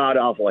a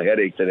god-awful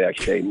headache the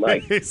next day. My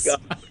God. Do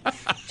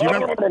you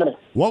remember,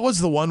 what was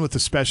the one with the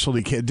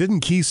specialty can?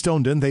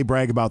 Didn't they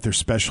brag about their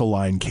special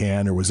line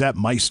can, or was that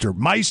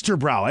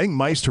Meisterbrau? I think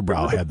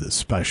Meisterbrau had the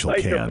special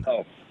can.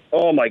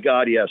 Oh, my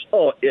God, yes.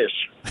 Oh,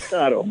 ish.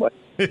 God almighty.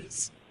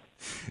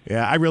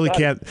 Yeah, I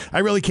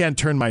really can't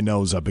turn my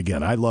nose up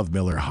again. I love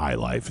Miller High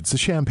Life. It's the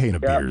champagne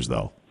of beers,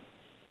 though.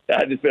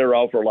 It's been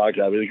around for a long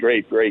time. It's a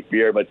great, great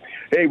beer. But,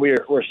 hey,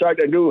 we're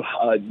starting a new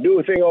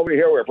thing over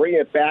here. We're bringing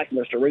it back.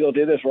 Mr. Ringo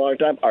did this for a long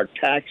time. Our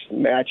tax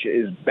match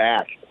is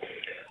back.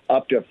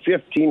 Up to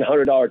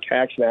 $1,500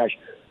 tax match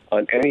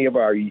on any of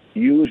our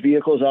used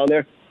vehicles on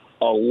there,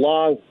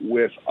 along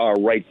with our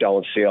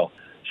write-down sale.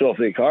 So if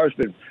the car's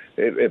been,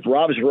 if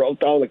Rob's wrote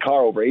down the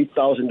car over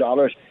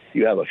 $8,000,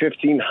 you have a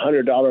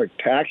 $1,500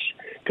 tax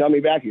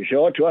coming back. You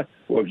show it to us,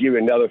 we'll give you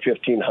another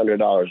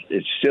 $1,500.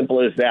 It's simple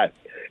as that.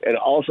 And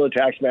also,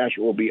 tax match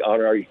will be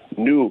on our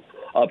new,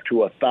 up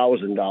to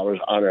 $1,000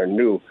 on our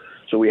new.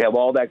 So we have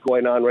all that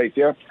going on right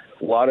there.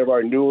 A lot of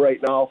our new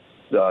right now,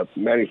 the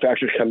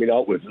manufacturers coming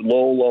out with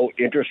low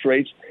interest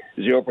rates,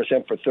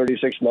 0% for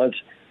 36 months,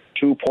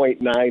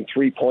 2.9,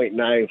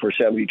 3.9 for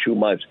 72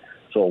 months.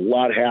 So a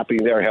lot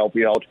happening there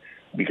helping out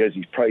because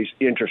these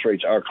interest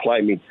rates are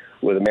climbing,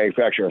 where the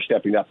manufacturer are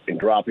stepping up and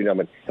dropping them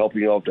and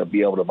helping you out to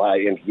be able to buy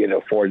and get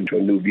afford into a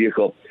new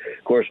vehicle.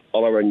 Of course,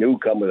 all of our new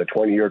come with a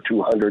 20-year,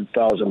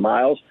 200,000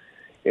 miles,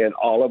 and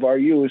all of our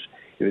used,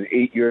 if it's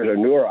 8 years or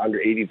newer,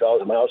 under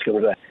 80,000 miles, comes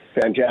with a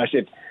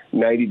fantastic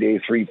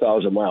 90-day,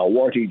 3,000-mile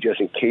warranty just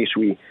in case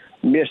we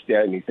missed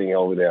anything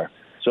over there.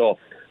 So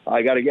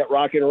I got to get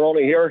rocking and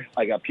rolling here.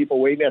 I got people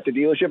waiting at the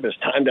dealership. It's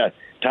time to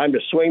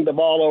swing the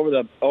ball over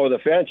the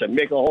fence and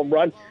make a home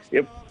run.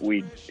 If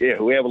we have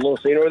a little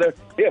scene over there,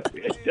 if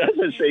it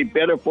doesn't say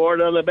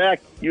Benaford on the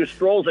back, you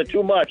Strolls it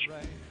too much.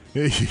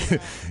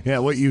 Yeah,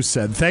 what you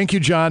said. Thank you,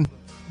 John.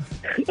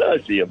 I'll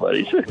see you,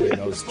 buddies.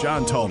 It's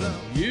John Tolman.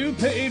 You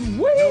paid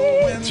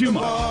way too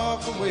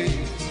much.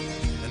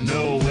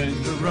 Know when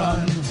to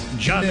run.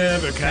 John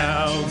never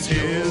counts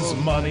his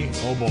money.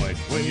 Oh, boy.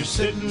 When you're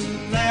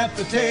sitting at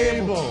the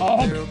table,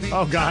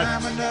 oh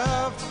God.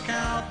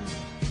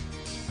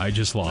 I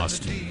just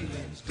lost.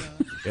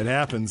 It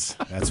happens.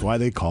 That's why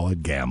they call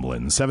it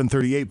gambling.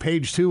 738,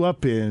 page 2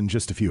 up in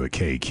just a few at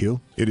KQ.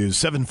 It is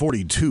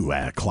 742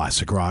 at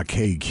Classic Rock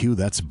KQ.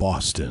 That's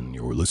Boston.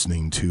 You're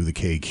listening to the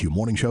KQ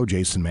Morning Show.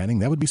 Jason Manning.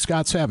 That would be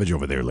Scott Savage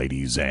over there,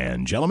 ladies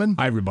and gentlemen.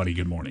 Hi, everybody.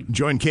 Good morning.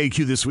 Join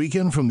KQ this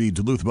weekend from the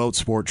Duluth Boat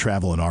Sport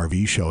Travel and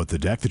RV Show at the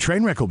deck. The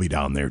train wreck will be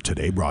down there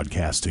today,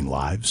 broadcasting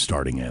live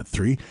starting at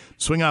 3.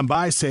 Swing on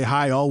by, say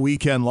hi all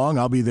weekend long.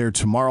 I'll be there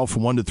tomorrow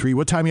from 1 to 3.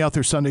 What time are you out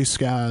there Sunday,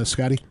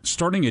 Scotty?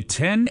 Starting at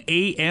 10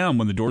 a.m.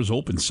 when the doors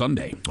open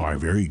Sunday. All right,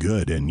 very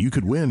good. And you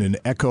could win an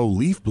Echo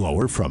leaf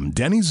blower from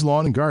Denny's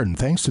Lawn and Garden.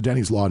 Thanks to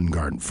Denny's Lawn and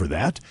Garden for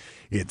that.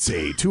 It's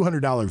a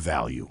 $200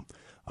 value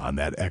on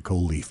that Echo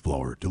leaf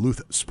blower.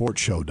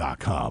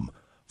 DuluthSportsShow.com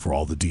for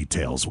all the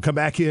details. We'll come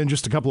back in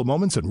just a couple of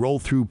moments and roll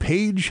through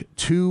page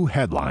 2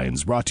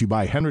 headlines brought to you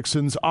by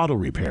Hendrickson's Auto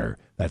Repair.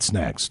 That's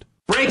next.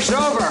 Break's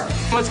over.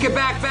 Let's get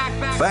back.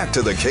 Back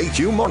to the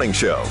KQ Morning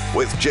Show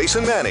with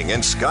Jason Manning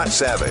and Scott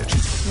Savage.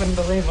 Wouldn't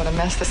believe what a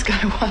mess this guy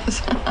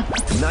was.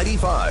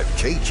 95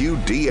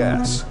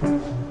 KQDS.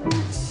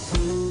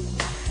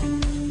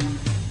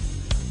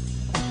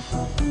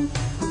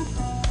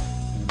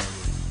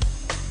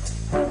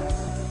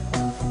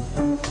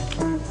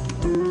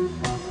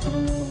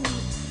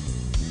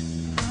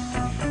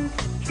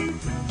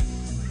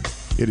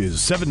 It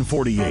is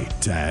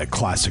 748 at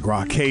Classic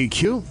Rock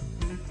KQ.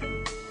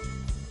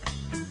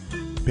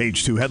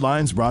 Page 2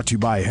 headlines brought to you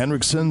by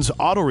Hendrickson's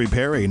Auto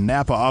Repair, a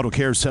Napa Auto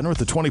Care Center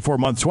with a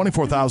 24-month,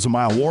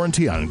 24,000-mile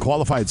warranty on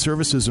qualified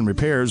services and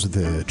repairs with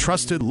a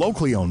trusted,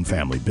 locally owned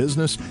family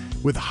business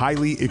with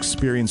highly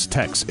experienced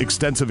techs,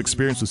 extensive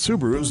experience with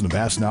Subarus, and a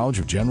vast knowledge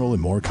of general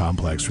and more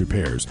complex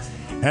repairs.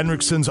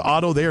 Hendrickson's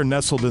Auto, they are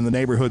nestled in the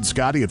neighborhood,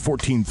 Scotty, at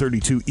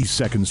 1432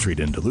 East 2nd Street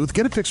in Duluth.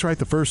 Get it fixed right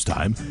the first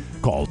time.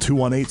 Call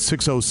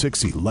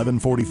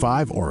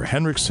 218-606-1145 or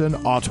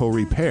Hendrickson Auto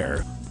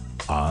Repair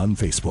on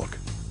Facebook.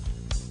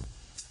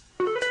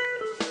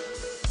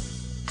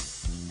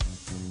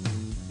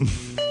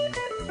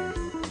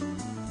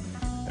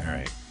 All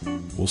right,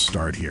 we'll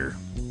start here.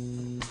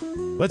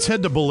 Let's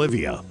head to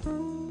Bolivia.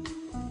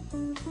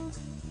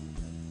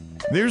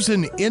 There's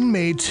an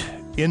inmate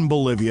in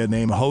Bolivia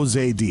named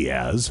Jose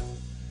Diaz,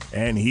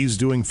 and he's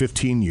doing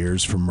 15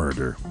 years for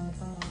murder.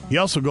 He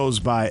also goes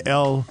by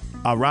El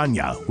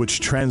Araña, which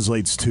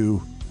translates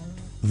to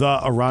the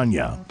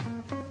Araña.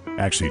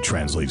 Actually, it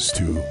translates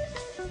to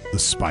the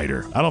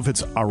spider. I don't know if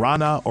it's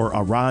Arana or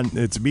Aran.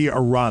 It's be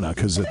Arana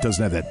because it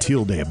doesn't have that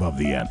tilde above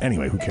the end.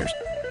 Anyway, who cares?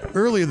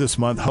 Earlier this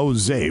month,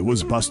 Jose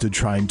was busted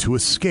trying to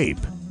escape.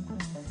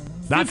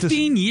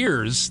 15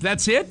 years?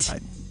 That's it?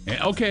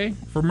 Okay,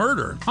 for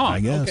murder. Huh, I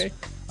guess. Okay.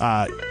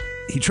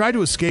 He tried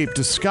to escape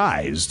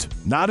disguised,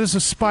 not as a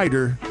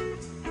spider,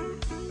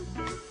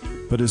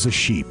 but as a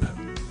sheep.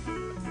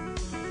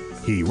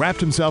 He wrapped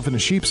himself in a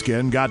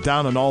sheepskin, got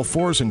down on all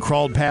fours, and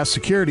crawled past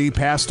security,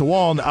 past a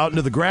wall, and out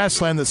into the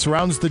grassland that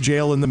surrounds the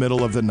jail in the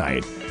middle of the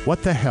night.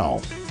 What the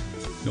hell?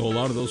 Know a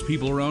lot of those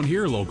people around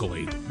here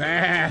locally.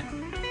 Bah.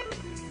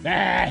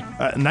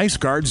 Bah. Nice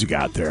guards you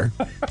got there.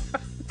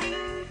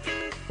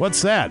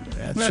 What's that?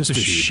 That's just a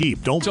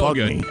sheep. Don't bug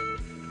me.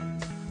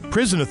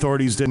 Prison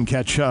authorities didn't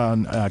catch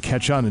on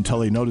until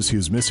they noticed he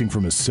was missing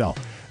from his cell.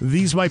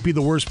 These might be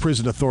the worst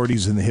prison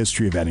authorities in the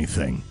history of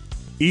anything.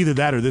 Either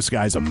that or this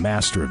guy's a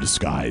master of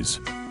disguise.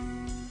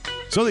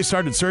 So they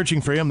started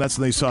searching for him. That's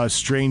when they saw a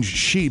strange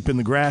sheep in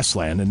the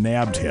grassland and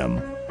nabbed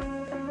him.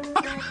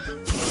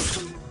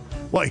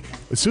 Well,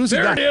 as soon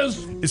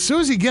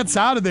as he gets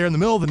out of there in the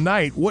middle of the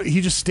night, he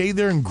just stayed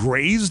there and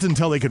grazed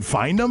until they could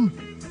find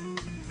him?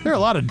 There are a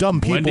lot of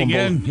dumb people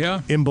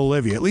in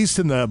Bolivia, at least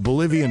in the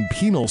Bolivian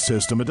penal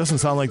system. It doesn't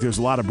sound like there's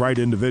a lot of bright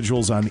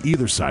individuals on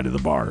either side of the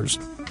bars.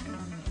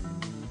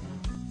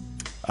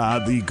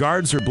 The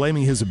guards are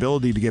blaming his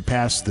ability to get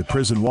past the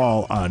prison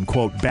wall on,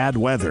 quote, bad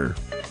weather.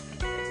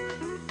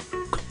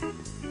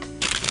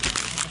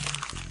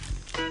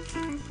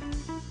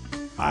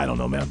 I don't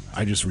know, man.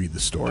 I just read the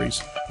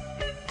stories.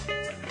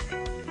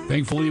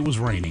 Thankfully, it was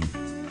raining.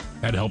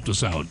 That helped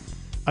us out.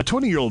 A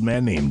 20-year-old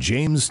man named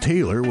James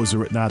Taylor was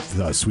not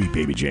sweet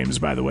baby James,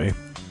 by the way,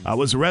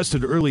 was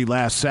arrested early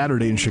last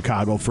Saturday in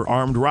Chicago for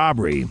armed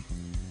robbery.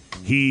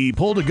 He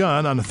pulled a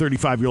gun on a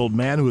 35-year-old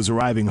man who was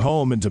arriving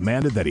home and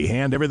demanded that he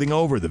hand everything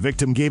over. The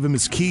victim gave him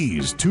his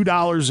keys,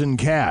 $2 in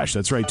cash.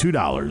 That's right,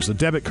 $2, a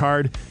debit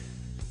card,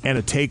 and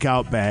a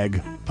takeout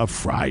bag of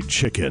fried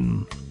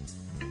chicken.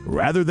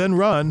 Rather than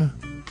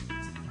run,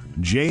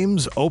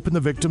 James opened the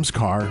victim's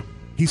car.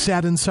 He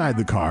sat inside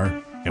the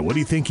car, and what do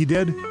you think he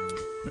did?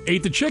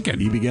 Ate the chicken.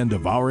 He began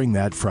devouring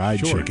that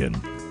fried chicken.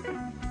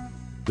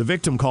 The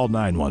victim called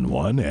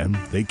 911, and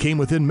they came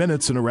within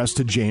minutes and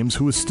arrested James,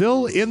 who was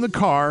still in the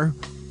car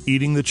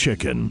eating the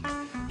chicken.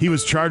 He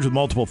was charged with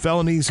multiple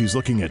felonies. He's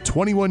looking at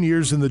 21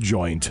 years in the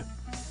joint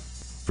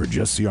for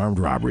just the armed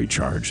robbery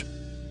charge.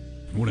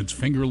 When it's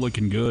finger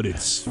looking good,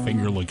 it's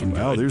finger looking good.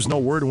 Well, there's no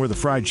word on where the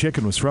fried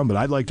chicken was from, but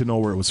I'd like to know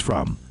where it was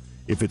from.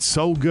 If it's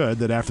so good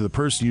that after the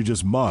person you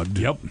just mugged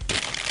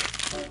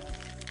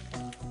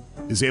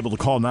is able to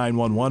call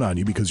 911 on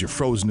you because you're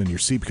frozen in your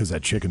seat because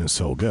that chicken is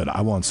so good,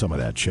 I want some of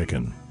that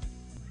chicken.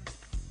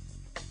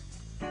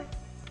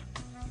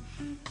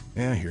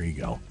 Yeah, here you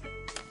go.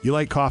 You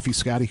like coffee,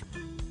 Scotty?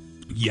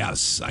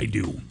 Yes, I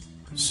do.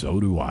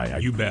 So do I.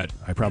 You bet.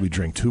 I probably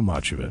drink too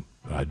much of it,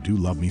 but I do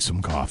love me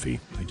some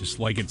coffee. I just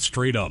like it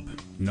straight up.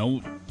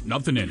 No,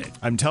 nothing in it.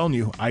 I'm telling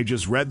you, I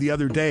just read the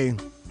other day,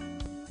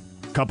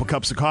 couple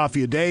cups of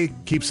coffee a day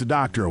keeps the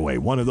doctor away.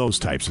 One of those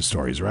types of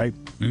stories, right?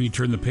 And you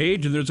turn the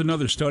page, and there's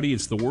another study.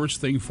 It's the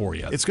worst thing for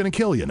you. It's going to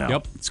kill you now.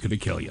 Yep, it's going to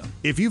kill you.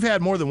 If you've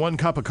had more than one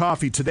cup of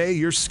coffee today,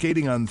 you're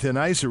skating on thin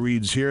ice. It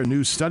reads here, a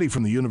new study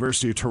from the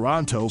University of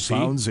Toronto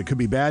found it could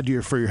be bad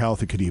for your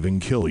health. It could even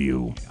kill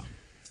you.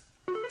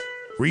 Yeah.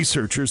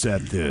 Researchers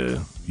at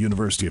the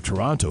University of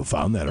Toronto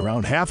found that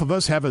around half of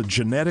us have a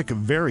genetic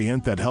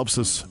variant that helps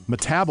us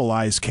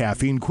metabolize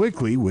caffeine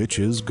quickly, which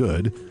is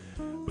good.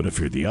 But if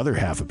you're the other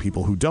half of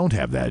people who don't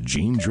have that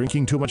gene,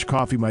 drinking too much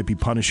coffee might be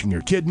punishing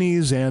your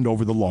kidneys, and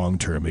over the long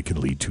term, it can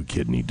lead to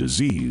kidney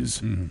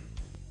disease. Mm-hmm.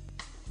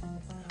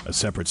 A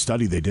separate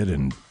study they did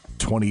in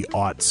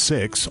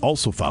 2006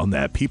 also found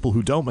that people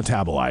who don't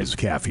metabolize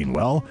caffeine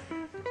well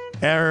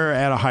are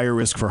at a higher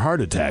risk for heart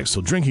attacks.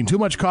 So drinking too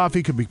much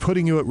coffee could be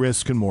putting you at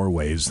risk in more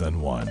ways than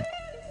one.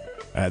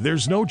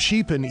 There's no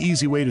cheap and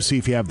easy way to see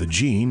if you have the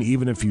gene.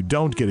 Even if you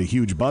don't get a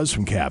huge buzz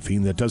from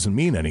caffeine, that doesn't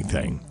mean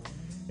anything.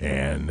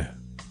 And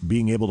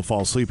being able to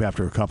fall asleep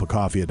after a cup of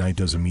coffee at night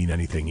doesn't mean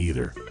anything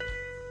either.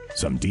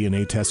 Some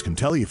DNA tests can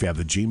tell you if you have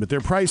the gene, but they're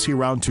pricey,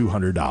 around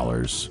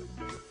 $200.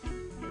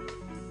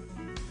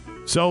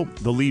 So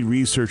the lead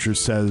researcher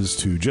says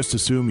to just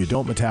assume you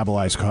don't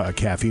metabolize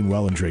caffeine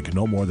well and drink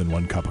no more than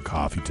one cup of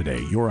coffee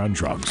today. You're on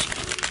drugs.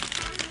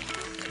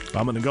 If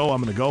I'm going to go,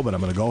 but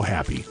I'm going to go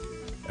happy.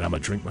 And I'm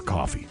going to drink my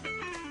coffee.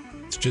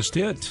 It's just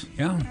it,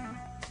 yeah.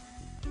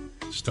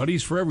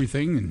 Studies for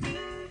everything, and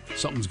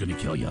something's going to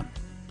kill you.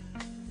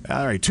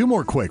 All right, two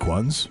more quick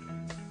ones.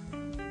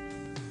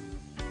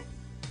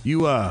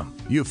 You a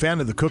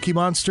fan of the Cookie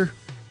Monster?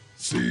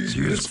 C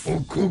is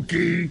for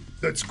cookie.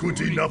 That's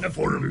good enough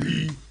for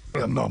me.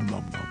 Nom nom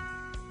nom.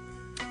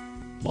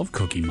 Love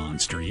Cookie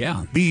Monster,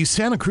 yeah. The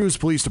Santa Cruz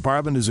Police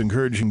Department is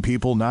encouraging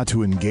people not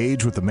to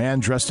engage with the man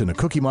dressed in a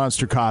Cookie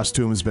Monster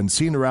costume has been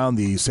seen around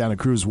the Santa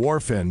Cruz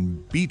Wharf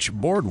and Beach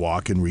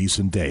Boardwalk in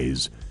recent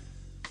days.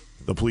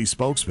 The police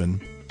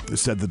spokesman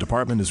said the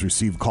department has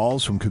received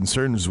calls from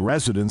concerned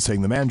residents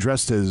saying the man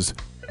dressed as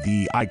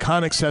the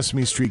iconic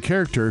Sesame Street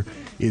character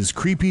is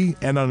creepy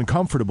and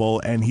uncomfortable,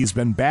 and he's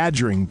been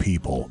badgering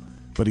people,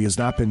 but he has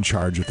not been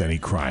charged with any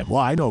crime.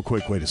 Well, I know a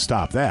quick way to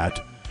stop that.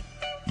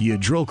 You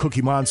drill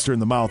Cookie Monster in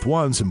the mouth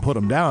once and put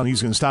him down,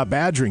 he's going to stop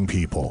badgering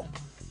people.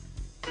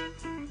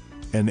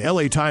 An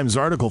LA Times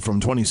article from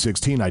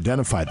 2016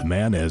 identified the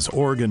man as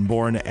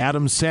Oregon-born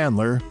Adam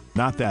Sandler,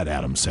 not that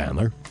Adam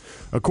Sandler.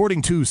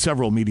 According to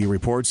several media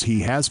reports,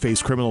 he has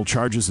faced criminal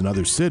charges in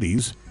other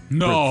cities.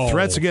 No. For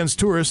threats against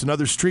tourists and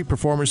other street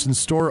performers and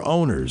store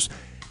owners.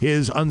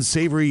 His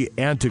unsavory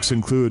antics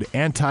include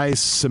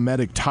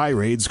anti-Semitic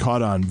tirades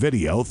caught on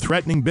video,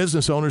 threatening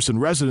business owners and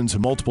residents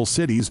in multiple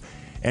cities,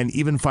 and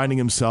even finding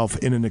himself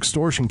in an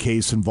extortion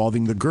case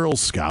involving the Girl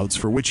Scouts,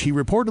 for which he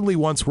reportedly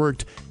once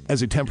worked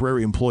as a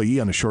temporary employee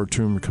on a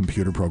short-term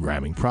computer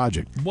programming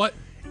project. What?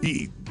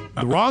 The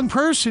wrong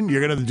person,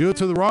 you're going to do it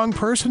to the wrong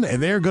person,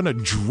 and they're going to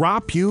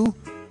drop you,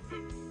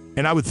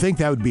 and I would think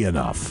that would be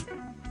enough.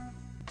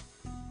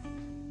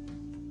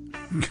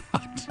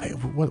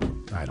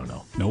 I don't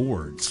know. No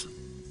words.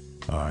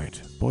 All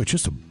right. Boy,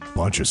 just a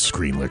bunch of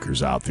screen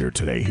lickers out there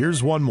today.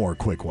 Here's one more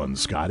quick one,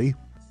 Scotty.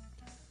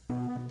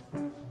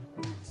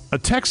 A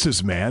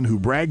Texas man who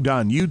bragged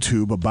on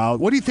YouTube about...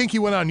 What do you think he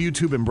went on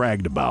YouTube and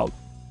bragged about?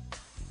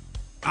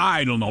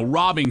 I don't know.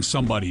 Robbing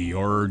somebody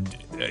or...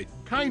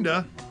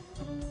 Kinda.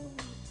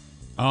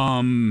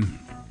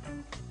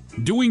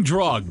 Doing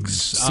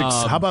drugs.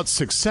 How about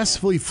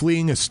successfully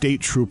fleeing a state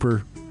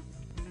trooper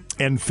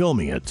and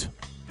filming it?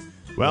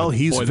 Well,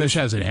 this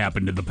hasn't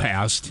happened in the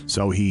past.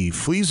 So he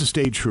flees a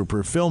state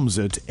trooper, films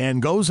it,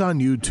 and goes on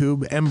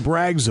YouTube and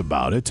brags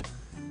about it.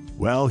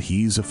 Well,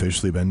 he's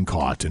officially been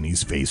caught, and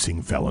he's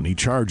facing felony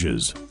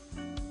charges.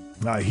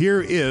 Now, here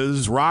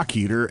is Rock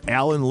Eater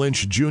Alan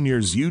Lynch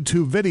Jr.'s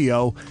YouTube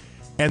video,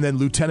 and then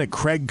Lieutenant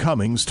Craig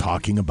Cummings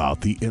talking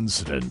about the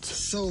incident.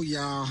 So,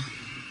 y'all,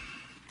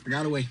 I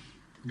got away.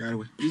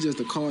 It's just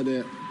a car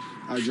that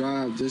I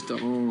drive just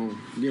to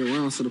get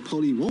around so the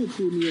police won't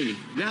pull me over.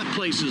 That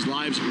places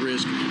lives at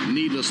risk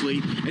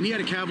needlessly, and he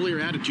had a cavalier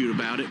attitude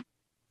about it.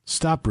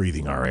 Stop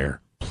breathing our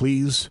air,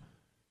 please.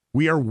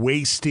 We are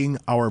wasting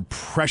our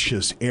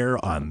precious air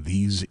on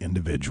these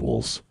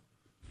individuals.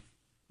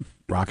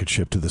 Rocket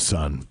ship to the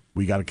sun.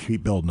 We got to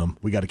keep building them.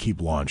 We got to keep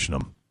launching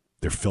them.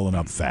 They're filling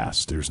up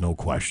fast. There's no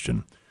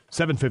question.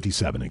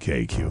 7:57 at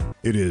KQ.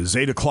 It is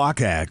 8 o'clock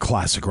at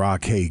Classic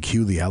Rock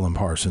KQ, the Alan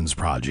Parsons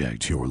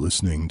Project. You're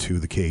listening to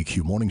the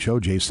KQ Morning Show.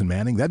 Jason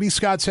Manning. That'd be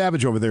Scott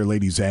Savage over there,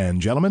 ladies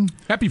and gentlemen.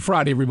 Happy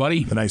Friday,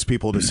 everybody. The nice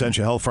people at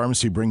Essentia Health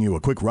Pharmacy bring you a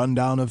quick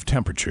rundown of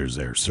temperatures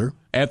there, sir.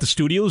 At the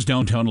studios,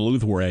 downtown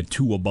Duluth, we're at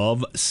 2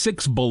 above,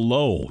 6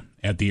 below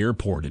at the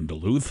airport in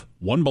Duluth,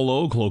 1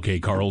 below Cloquet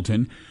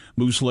Carlton.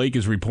 Moose Lake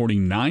is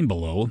reporting 9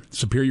 below.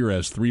 Superior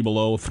has 3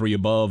 below, 3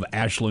 above.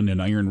 Ashland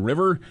and Iron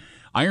River.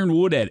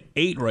 Ironwood at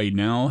 8 right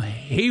now.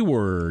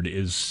 Hayward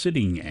is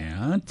sitting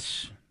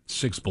at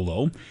 6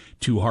 below.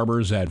 Two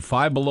Harbors at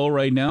 5 below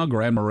right now.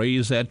 Grand Marais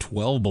is at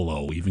 12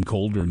 below. Even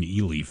colder in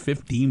Ely,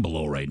 15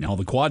 below right now.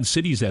 The Quad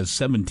Cities has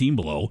 17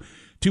 below.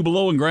 2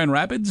 below in Grand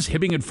Rapids.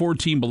 Hibbing at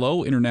 14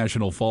 below.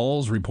 International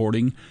Falls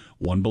reporting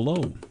 1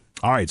 below.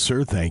 All right,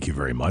 sir. Thank you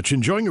very much.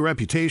 Enjoying a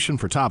reputation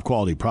for top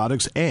quality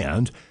products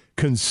and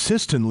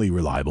consistently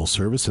reliable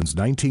service since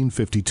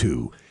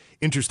 1952.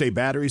 Interstate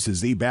Batteries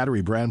is the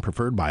battery brand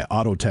preferred by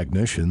auto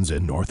technicians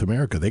in North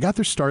America. They got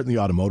their start in the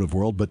automotive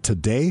world, but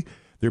today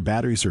their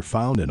batteries are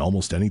found in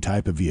almost any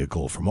type of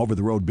vehicle, from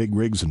over-the-road big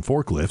rigs and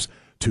forklifts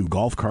to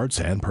golf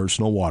carts and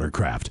personal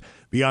watercraft.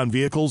 Beyond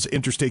vehicles,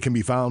 Interstate can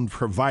be found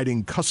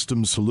providing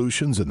custom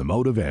solutions in the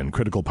motive and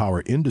critical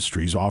power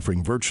industries,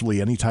 offering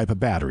virtually any type of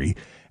battery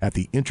at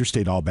the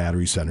Interstate All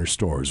Battery Center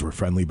stores, where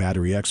friendly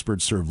battery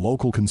experts serve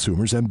local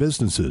consumers and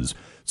businesses.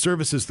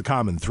 Service is the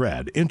common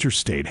thread.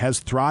 Interstate has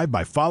thrived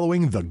by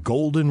following the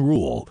golden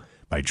rule,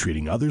 by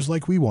treating others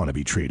like we want to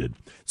be treated.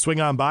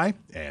 Swing on by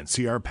and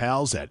see our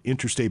pals at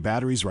Interstate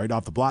Batteries right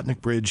off the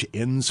Blotnick Bridge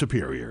in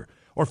Superior.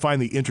 Or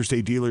find the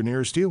Interstate dealer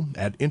nearest you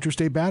at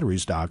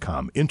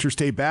interstatebatteries.com.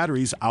 Interstate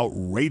Batteries,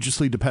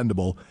 outrageously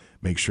dependable.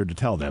 Make sure to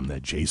tell them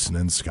that Jason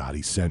and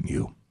Scotty sent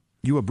you.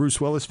 You a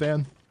Bruce Willis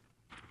fan?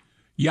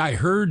 Yeah, I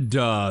heard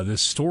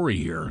this story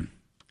here.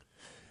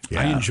 Yeah.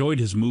 I enjoyed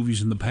his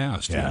movies in the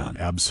past. Yeah,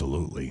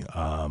 absolutely.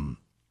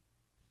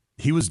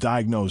 He was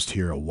diagnosed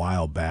here a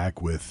while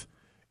back with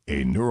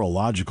a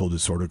neurological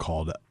disorder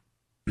called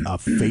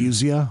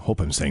aphasia.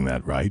 Hope I'm saying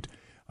that right.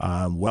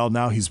 Well,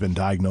 now he's been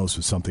diagnosed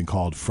with something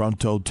called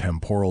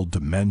frontotemporal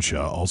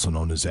dementia, also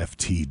known as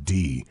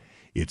FTD.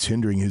 It's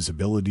hindering his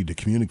ability to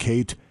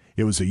communicate.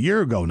 It was a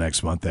year ago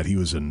next month that he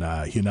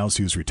announced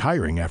he was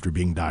retiring after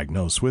being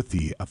diagnosed with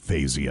the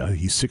aphasia.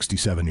 He's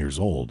 67 years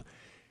old.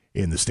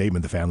 In the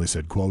statement, the family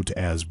said, quote,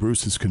 "As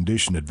Bruce's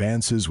condition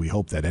advances, we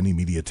hope that any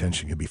media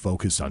attention can be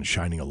focused on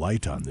shining a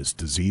light on this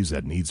disease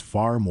that needs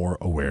far more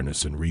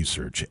awareness and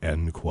research,"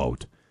 end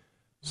quote.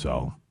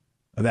 So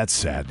that's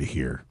sad to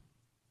hear.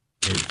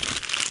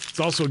 It's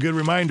also a good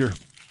reminder.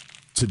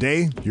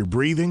 Today, you're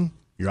breathing.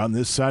 You're on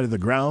this side of the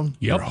ground.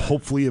 Yep. You're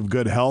hopefully of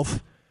good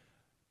health.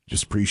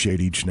 Just appreciate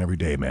each and every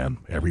day, man.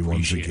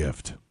 Everyone's a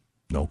gift.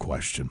 No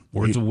question.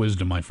 Words of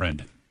wisdom, my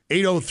friend.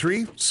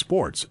 8:03,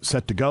 sports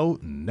set to go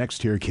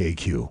next here,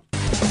 KQ.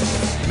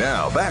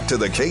 Now back to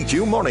the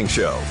KQ Morning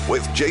Show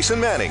with Jason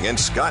Manning and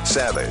Scott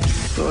Savage.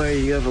 Boy,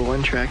 you have a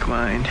one-track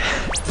mind.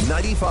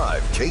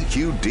 95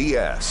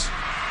 KQDS.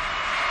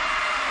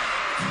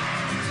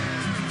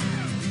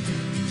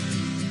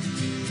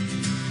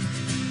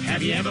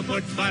 Have you ever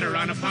put butter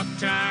on a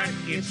Pop-Tart?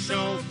 It's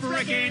so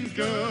frickin'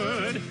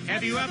 good.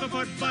 Have you ever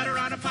put butter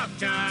on a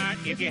Pop-Tart?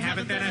 If you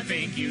haven't, then I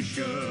think you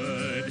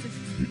should.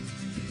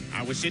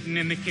 I was sitting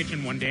in the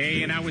kitchen one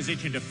day and I was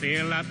itching to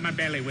fill out my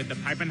belly with the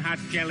piping hot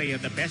jelly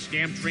of the best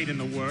damn treat in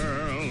the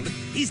world.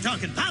 He's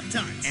talking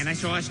Pop-Tarts. And I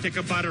saw a stick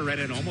of butter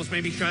and it almost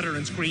made me shudder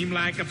and scream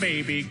like a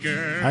baby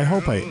girl. I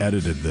hope I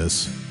edited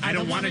this. I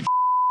don't want to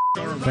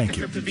or a Thank rocket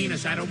you. trip to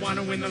Venus. I don't want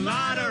to win the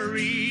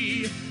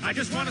lottery. I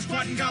just want to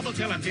squat and gobble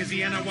till I'm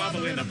dizzy and I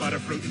wobble in a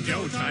Butterfruit and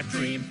Joe's hot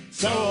dream.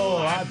 So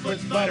I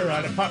put butter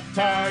on a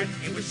Pop-Tart.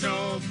 It was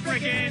so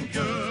freaking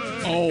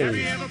good. Oh. Have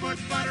you ever put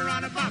butter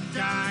on a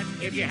Pop-Tart?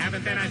 If you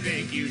haven't, then I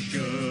think you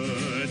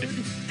should.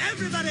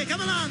 Everybody, come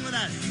along with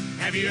us.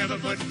 Have you ever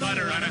put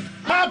butter on a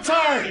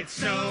Pop-Tart? It's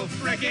so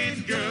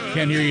freaking good.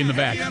 Can't hear you in the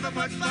back. Have you ever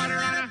put butter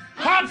on a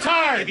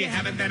Pop-Tart? If you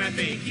haven't, then I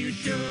think you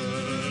should.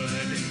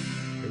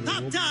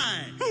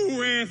 Pop-Tart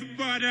with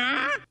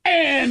butter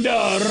and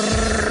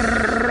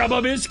a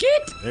rubber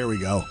biscuit. There we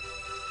go.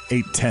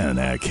 8:10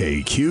 at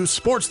KQ.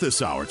 Sports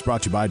this hour. It's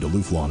brought to you by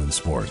Duluth Lawn and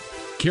Sport.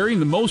 Carrying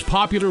the most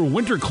popular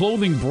winter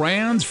clothing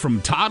brands from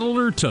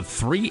toddler to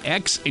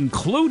 3X,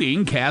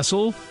 including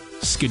Castle,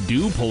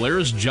 Skidoo,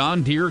 Polaris,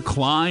 John Deere,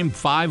 Climb,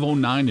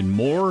 509, and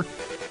more.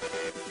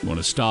 You want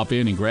to stop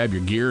in and grab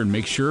your gear and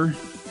make sure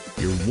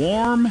you're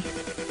warm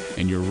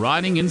and you're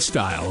riding in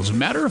style. As a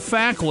matter of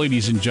fact,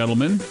 ladies and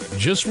gentlemen,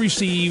 just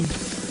received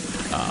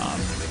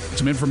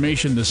some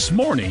information this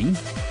morning.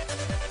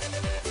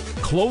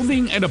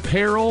 Clothing and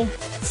apparel,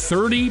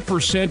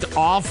 30%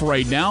 off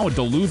right now at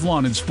Duluth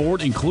Lawn and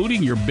Sport,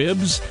 including your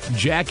bibs,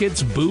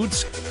 jackets,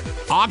 boots,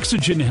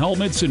 oxygen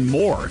helmets, and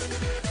more.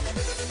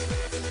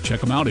 Check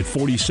them out at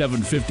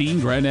 4715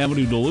 Grand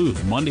Avenue,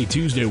 Duluth. Monday,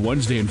 Tuesday,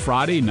 Wednesday, and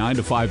Friday, 9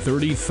 to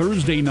 5:30.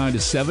 Thursday, 9 to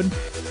 7.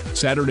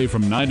 Saturday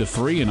from 9 to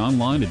 3 and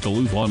online at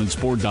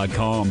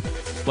DuluthLawnandSport.com.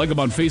 Like them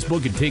on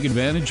Facebook and take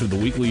advantage of the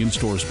weekly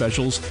in-store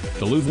specials.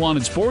 Duluth Lawn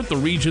and Sport, the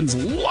region's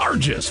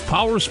largest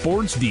power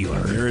sports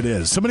dealer. There it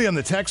is. Somebody on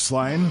the text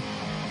line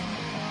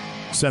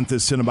sent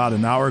this in about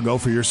an hour ago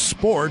for your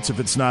sports. If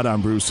it's not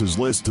on Bruce's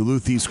list,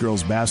 Duluth East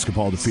girls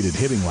basketball defeated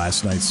Hibbing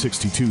last night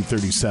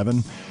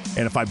 62-37.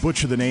 And if I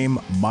butcher the name,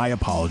 my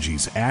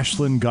apologies.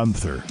 Ashlyn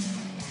Gunther.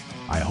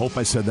 I hope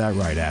I said that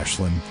right,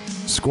 Ashlyn.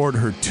 Scored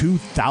her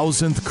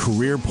 2,000th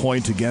career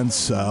point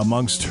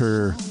amongst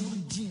her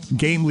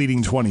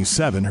game-leading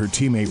 27. Her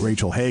teammate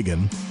Rachel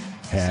Hagan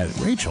had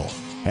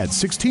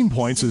 16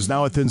 points, is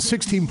now within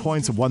 16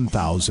 points of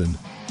 1,000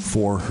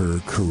 for her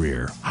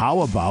career. How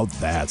about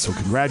that? So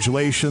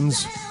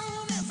congratulations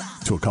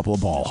to a couple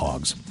of ball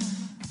hogs.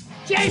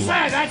 Jason,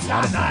 that's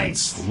not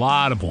nice. A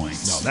lot of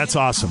points. No, that's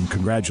awesome.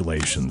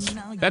 Congratulations.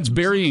 That's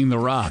burying the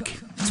rock.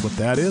 That's what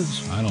that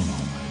is. I don't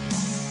know.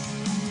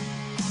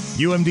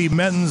 UMD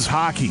men's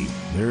hockey.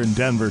 They're in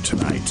Denver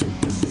tonight.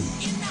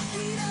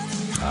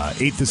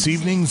 8 this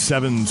evening,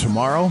 7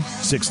 tomorrow,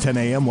 6:10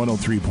 a.m.,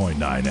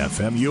 103.9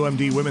 FM.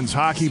 UMD women's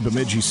hockey,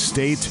 Bemidji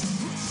State,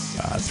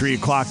 3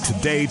 o'clock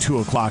today, 2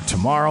 o'clock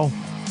tomorrow.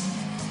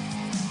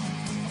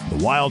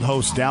 The Wild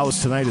host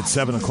Dallas tonight at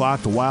 7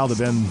 o'clock. The Wild have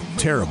been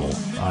terrible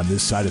on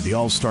this side of the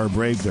All-Star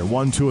break. They're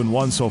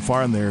 1-2-1 so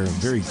far in their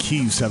very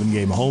key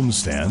 7-game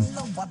homestand.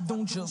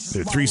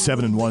 They're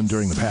 3-7-1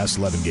 during the past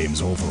 11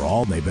 games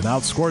overall. They've been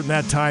outscored in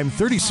that time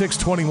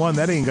 36-21.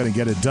 That ain't going to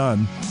get it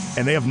done.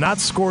 And they have not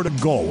scored a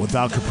goal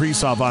without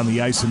Kaprizov on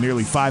the ice in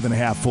nearly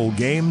 5.5 full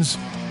games,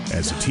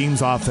 as the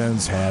team's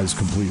offense has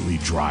completely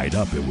dried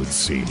up, it would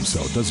seem.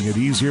 So it doesn't get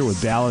easier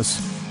with Dallas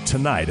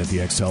tonight at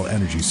the XL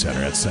Energy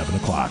Center at 7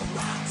 o'clock.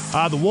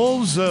 The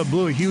Wolves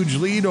blew a huge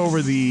lead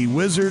over the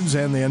Wizards,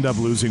 and they end up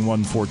losing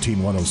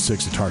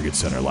 114-106 at Target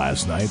Center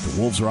last night. The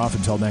Wolves are off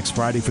until next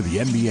Friday for the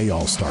NBA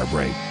All-Star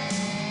break.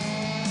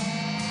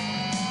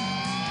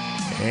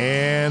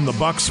 And the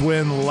Bucks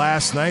win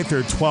last night,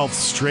 their 12th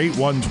straight,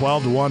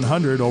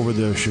 112-100 over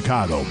the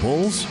Chicago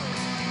Bulls.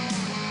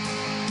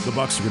 The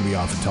Bucks are going to be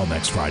off until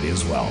next Friday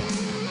as well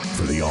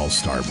for the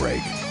All-Star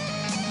break.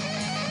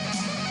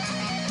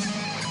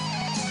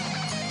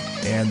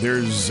 And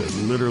there's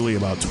literally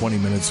about 20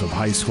 minutes of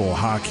high school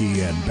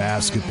hockey and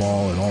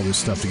basketball and all this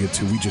stuff to get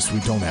to. We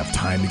don't have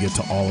time to get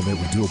to all of it.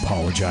 We do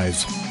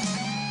apologize.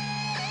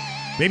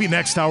 Maybe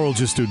next hour we'll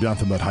just do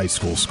nothing but high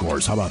school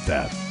scores. How about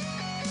that?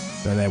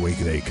 Then that way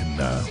they can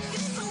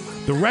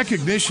the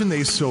recognition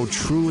they so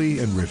truly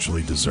and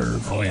richly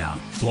deserve. Oh, yeah.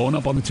 Blowing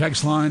up on the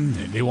text line.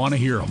 They want to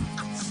hear them.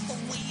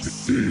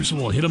 So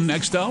we'll hit them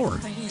next hour.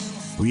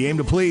 We aim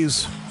to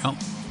please. Oh.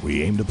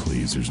 We aim to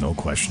please. There's no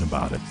question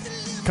about it.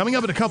 Coming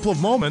up in a couple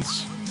of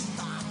moments,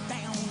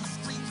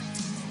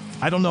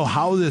 I don't know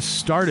how this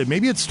started.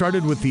 Maybe it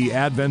started with the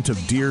advent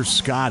of Dear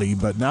Scotty,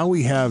 but now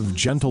we have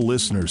gentle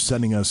listeners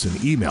sending us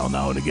an email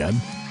now and again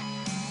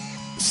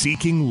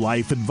seeking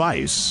life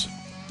advice.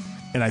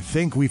 And I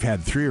think we've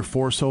had 3 or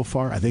 4 so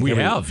far. I think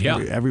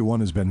everyone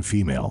has been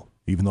female,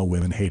 even though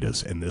women hate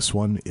us. And this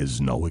one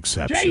is no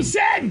exception.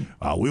 Jason!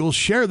 We will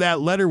share that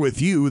letter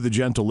with you, the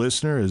gentle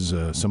listener, as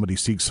somebody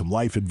seeks some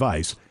life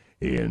advice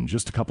in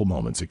just a couple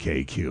moments at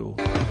KQ.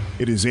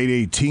 It is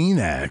 8:18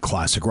 at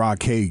Classic Rock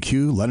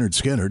KQ. Leonard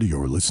Skinner,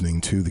 you're listening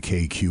to the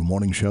KQ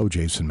Morning Show.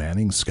 Jason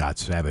Manning, Scott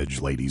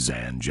Savage, ladies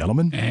and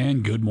gentlemen.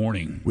 And good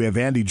morning. We have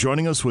Andy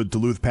joining us with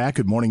Duluth Pack.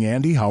 Good morning,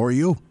 Andy. How are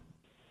you?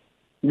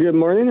 Good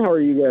morning. How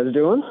are you guys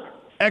doing?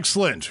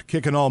 Excellent.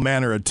 Kicking all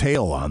manner of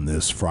tail on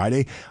this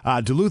Friday.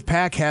 Duluth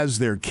Pack has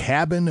their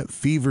Cabin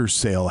Fever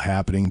sale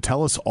happening.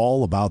 Tell us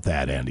all about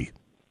that, Andy.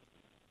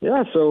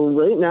 Yeah, so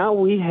right now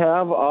we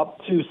have up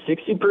to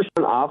 60%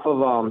 off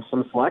of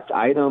some select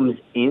items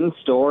in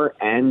store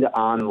and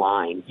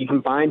online. You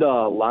can find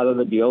a lot of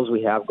the deals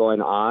we have going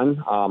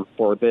on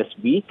for this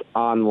week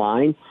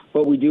online,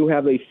 but we do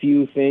have a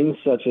few things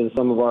such as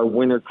some of our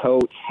winter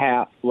coats,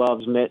 hats,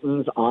 gloves,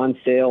 mittens on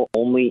sale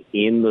only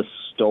in the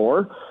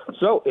store.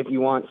 So if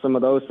you want some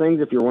of those things,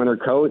 if your winter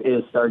coat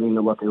is starting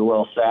to look a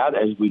little sad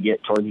as we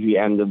get towards the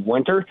end of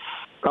winter,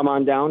 come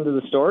on down to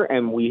the store,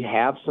 and we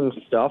have some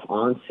stuff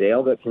on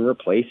sale that can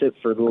replace it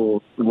for the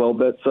little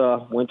bits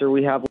winter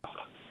we have left.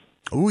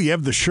 Oh, you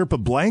have the Sherpa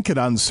blanket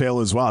on sale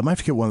as well. I might have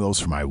to get one of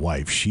those for my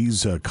wife.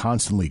 She's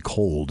constantly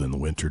cold in the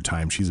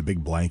wintertime. She's a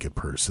big blanket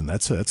person.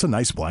 That's a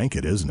nice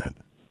blanket, isn't it?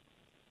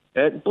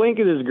 That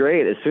blanket is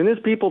great. As soon as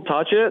people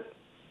touch it,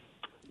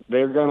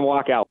 they're going to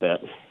walk out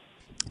with it.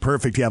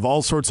 Perfect. You have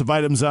all sorts of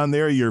items on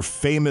there. Your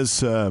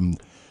famous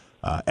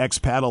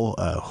X-Paddle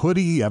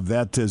hoodie, you have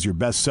that as your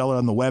best seller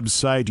on the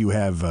website. You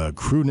have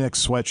crew neck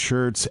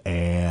sweatshirts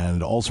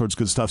and all sorts of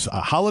good stuff.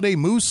 A holiday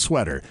moose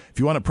sweater. If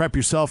you want to prep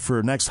yourself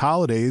for next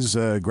holidays,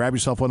 grab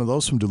yourself one of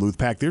those from Duluth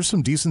Pack. There's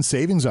some decent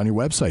savings on your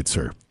website,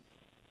 sir.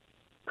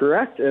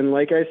 Correct. And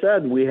like I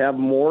said, we have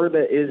more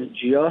that is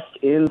just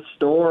in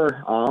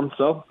store.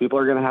 So people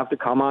are going to have to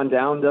come on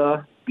down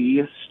to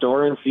the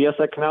store and see us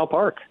at Canal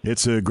Park.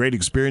 It's a great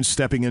experience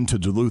stepping into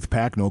Duluth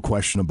Pack, no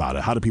question about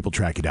it. How do people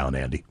track you down,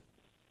 Andy?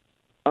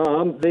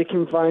 They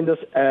can find us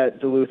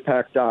at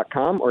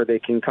DuluthPack.com, or they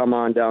can come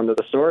on down to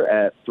the store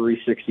at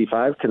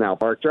 365 Canal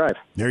Park Drive.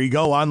 There you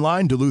go,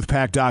 online,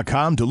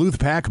 DuluthPack.com. Duluth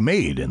Pack,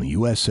 made in the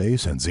USA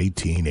since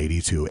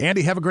 1882.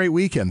 Andy, have a great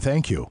weekend.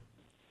 Thank you.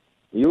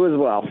 You as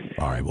well.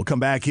 All right, we'll come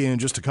back in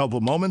just a couple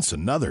of moments.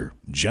 Another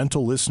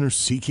gentle listener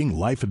seeking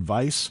life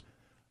advice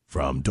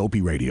from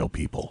Dopey Radio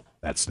people.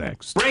 That's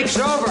next. Break's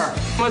over.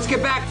 Let's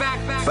get back.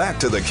 Back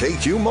to the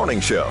KQ Morning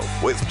Show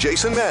with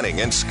Jason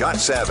Manning and Scott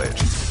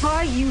Savage.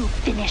 Are you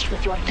finished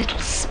with your little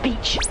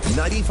speech?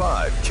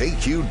 95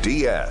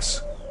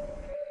 KQDS.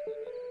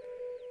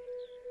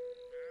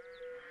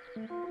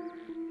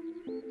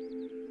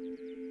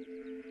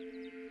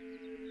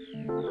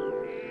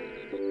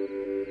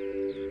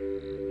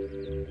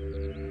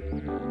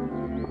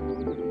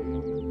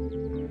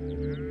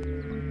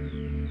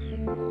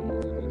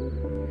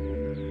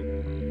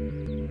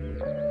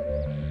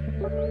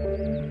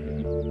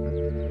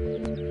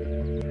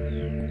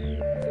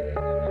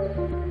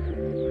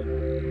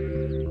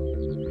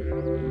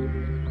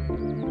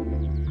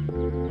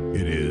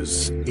 It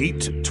is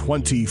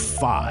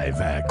 8:25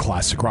 at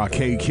Classic Rock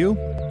KQ.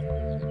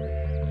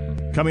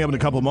 Coming up in a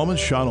couple of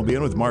moments, Sean will be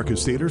in with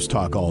Marcus Theaters,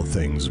 talk all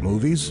things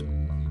movies.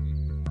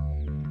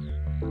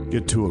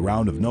 Get to a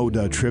round of no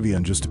duh trivia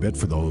in just a bit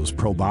for those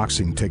pro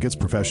boxing tickets.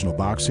 Professional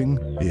boxing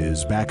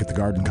is back at the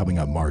Garden coming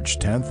up March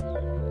 10th.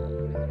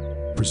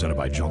 Presented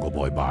by Jungle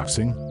Boy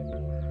Boxing.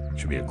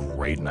 Should be a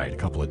great night. A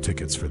couple of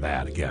tickets for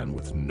that, again,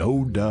 with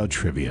no duh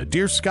trivia.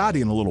 Dear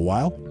Scotty in a little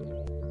while.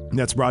 And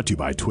that's brought to you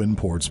by Twin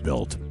Ports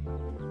Built.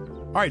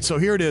 All right, so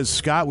here it is,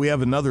 Scott. We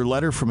have another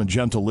letter from a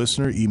gentle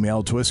listener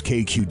emailed to us,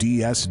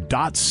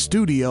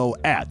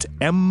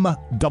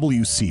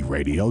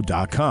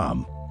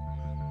 kqds.studio@mwcradio.com.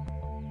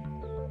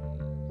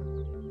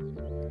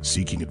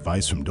 Seeking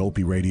advice from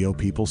Dopey Radio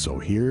people, so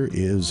here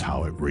is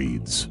how it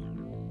reads.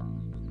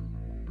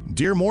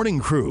 Dear morning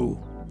crew,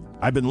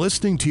 I've been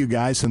listening to you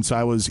guys since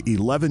I was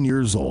 11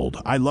 years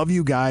old. I love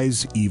you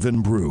guys,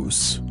 even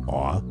Bruce.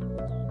 Aw.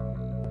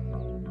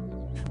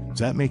 Does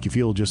that make you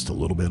feel just a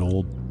little bit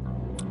old?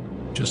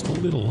 Just a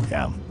little.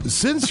 Yeah.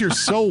 Since you're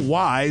so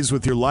wise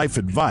with your life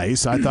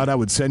advice, I thought I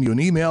would send you an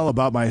email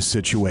about my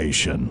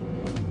situation.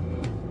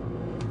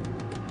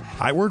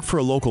 I work for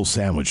a local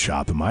sandwich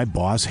shop, and my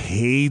boss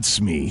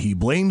hates me. He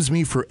blames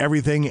me for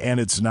everything, and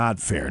it's not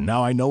fair.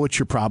 Now, I know what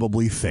you're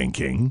probably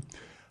thinking.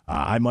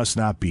 I must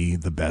not be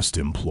the best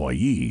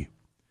employee.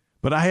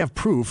 But I have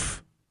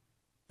proof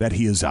that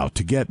he is out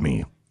to get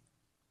me.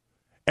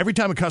 Every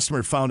time a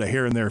customer found a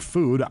hair in their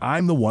food,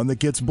 I'm the one that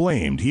gets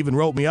blamed. He even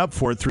wrote me up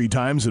for it 3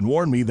 times and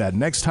warned me that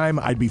next time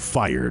I'd be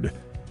fired.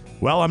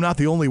 Well, I'm not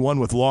the only one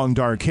with long,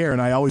 dark hair,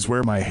 and I always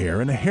wear my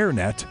hair in a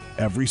hairnet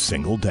every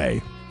single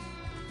day.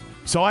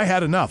 So I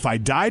had enough. I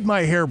dyed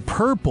my hair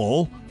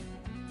purple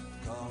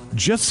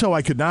just so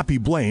I could not be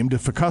blamed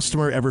if a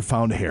customer ever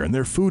found hair in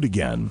their food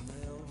again.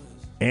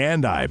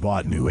 And I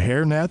bought new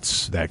hair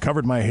nets that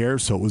covered my hair,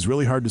 so it was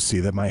really hard to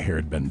see that my hair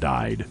had been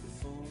dyed.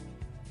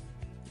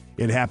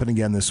 It happened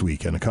again this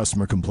week, and a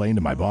customer complained,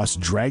 and my boss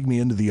dragged me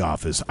into the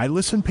office. I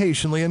listened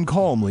patiently and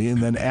calmly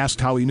and then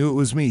asked how he knew it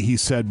was me. He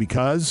said,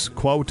 because,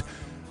 quote,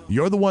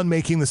 you're the one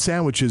making the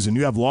sandwiches and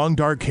you have long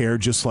dark hair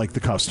just like the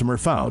customer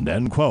found,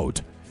 end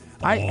quote.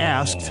 I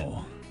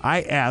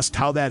asked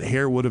how that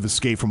hair would have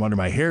escaped from under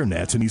my hair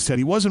nets, and he said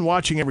he wasn't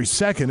watching every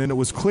second, and it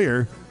was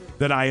clear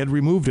that I had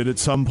removed it at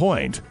some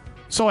point.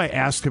 So I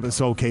asked if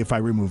it's okay if I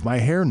remove my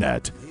hair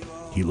net.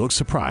 He looked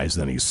surprised,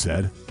 then he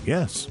said,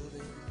 yes.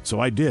 So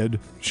I did,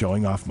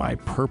 showing off my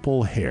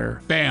purple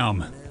hair.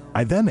 Bam.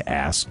 I then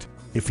asked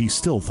if he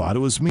still thought it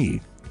was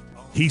me.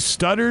 He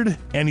stuttered,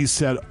 and he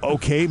said,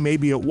 okay,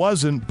 maybe it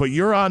wasn't, but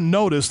you're on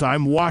notice.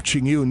 I'm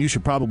watching you, and you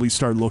should probably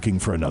start looking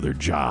for another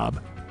job.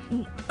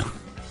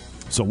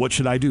 So what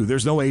should I do?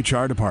 There's no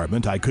HR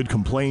department. I could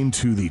complain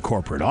to the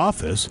corporate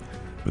office,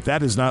 but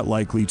that is not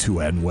likely to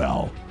end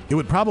well. It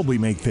would probably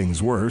make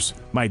things worse.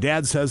 My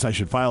dad says I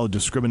should file a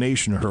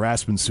discrimination or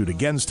harassment suit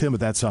against him,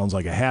 but that sounds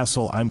like a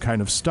hassle. I'm kind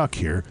of stuck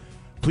here.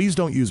 Please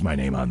don't use my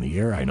name on the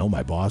air. I know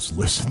my boss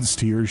listens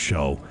to your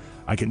show.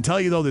 I can tell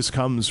you, though, this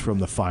comes from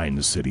the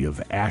fine city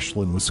of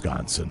Ashland,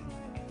 Wisconsin.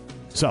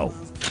 So.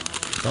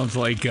 Sounds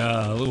like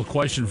a little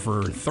question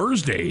for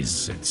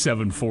Thursdays at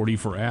 7:40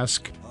 for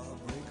Ask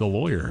the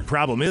Lawyer.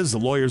 Problem is, the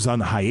lawyer's on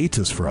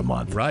hiatus for a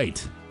month. Right.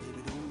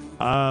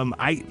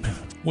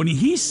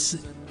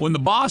 When the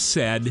boss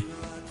said,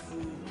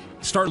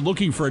 start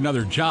looking for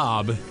another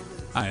job,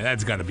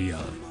 that's got to be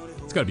a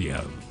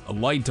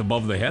light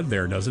above the head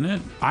there, doesn't it?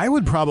 I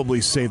would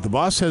probably say if the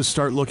boss says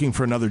start looking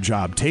for another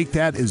job, take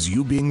that as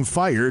you being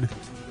fired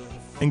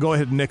and go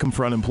ahead and nick him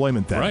for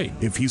unemployment then. Right.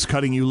 If he's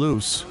cutting you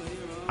loose.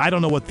 I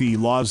don't know what the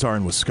laws are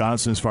in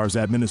Wisconsin as far as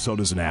that.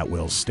 Minnesota's an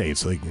at-will state,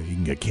 so you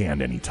can get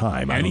canned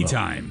anytime.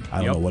 Anytime.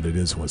 I don't know what it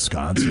is in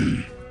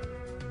Wisconsin.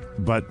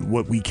 But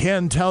what we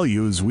can tell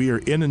you is we are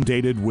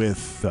inundated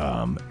with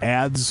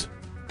ads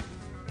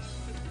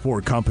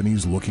for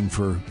companies looking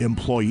for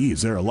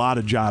employees. There are a lot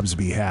of jobs to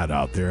be had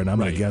out there, and I'm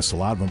going to guess a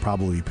lot of them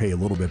probably pay a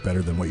little bit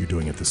better than what you're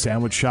doing at the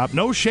sandwich shop.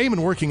 No shame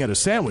in working at a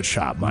sandwich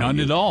shop, mind None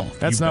you. at all.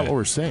 That's not what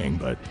we're saying,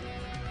 but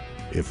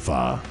if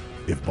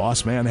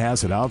Boss Man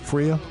has it out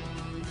for you,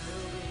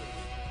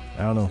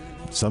 I don't know.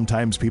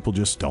 Sometimes people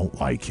just don't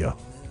like you.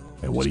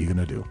 And what are you going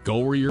to do? Go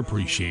where you're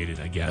appreciated,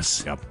 I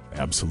guess. Yep,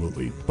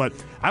 absolutely. But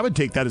I would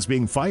take that as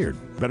being fired.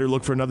 Better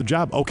look for another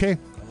job. Okay,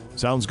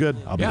 sounds good.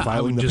 I'll be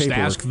filing the paperwork. I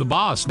would just ask the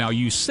boss. Now,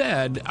 you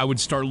said I would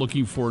start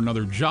looking for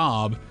another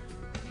job.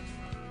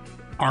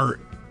 Are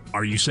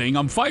you saying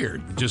I'm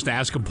fired? Just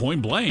ask him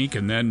point blank,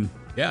 and then,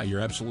 yeah,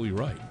 you're absolutely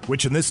right.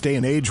 Which in this day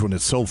and age, when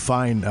it's so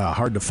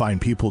hard to find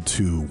people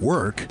to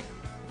work,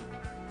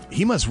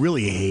 he must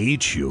really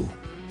hate you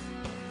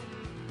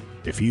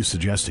if he's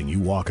suggesting you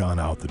walk on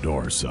out the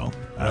door. So,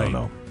 I don't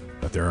know.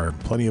 But there are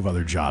plenty of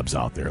other jobs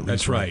out there.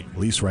 That's right. At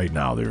least right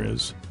now there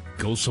is.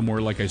 Go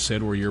somewhere, like I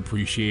said, where you're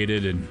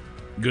appreciated, and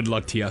good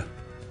luck to you.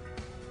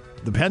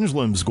 The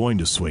pendulum's going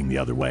to swing the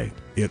other way.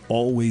 It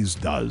always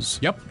does.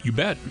 Yep, you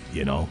bet.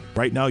 You know,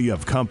 right now you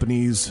have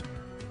companies,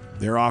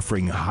 they're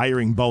offering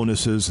hiring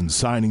bonuses and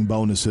signing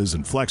bonuses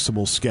and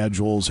flexible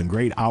schedules and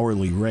great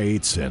hourly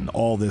rates and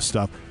all this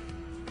stuff.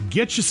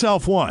 Get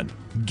yourself one.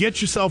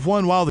 Get yourself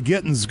one while the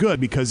getting's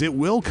good, because it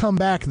will come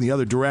back in the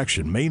other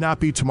direction. May not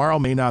be tomorrow,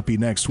 may not be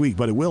next week,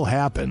 but it will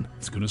happen.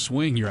 It's going to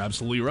swing. You're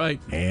absolutely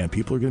right. And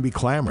people are going to be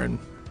clamoring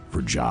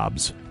for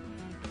jobs.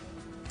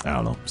 I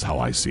don't know. It's how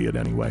I see it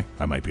anyway.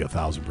 I might be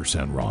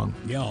 1,000% wrong.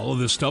 Yeah, all of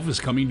this stuff is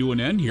coming to an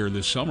end here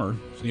this summer.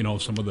 You know,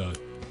 some of the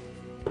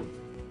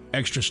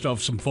extra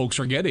stuff some folks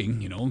are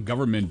getting,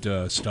 government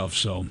stuff.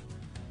 So,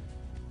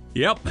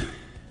 yep.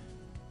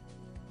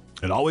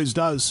 It always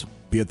does.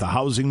 Be it the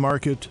housing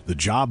market, the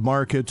job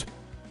market,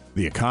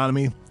 the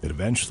economy, it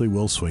eventually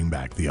will swing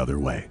back the other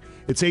way.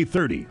 It's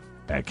 8:30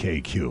 at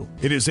KQ.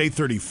 It is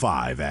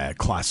 8:35 at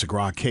Classic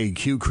Rock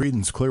KQ,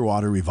 Creedence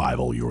Clearwater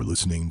Revival. You're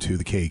listening to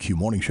the KQ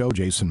Morning Show.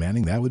 Jason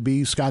Manning, that would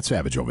be Scott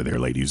Savage over there,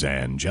 ladies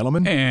and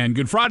gentlemen. And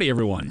good Friday,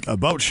 everyone. A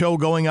boat show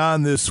going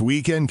on this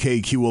weekend.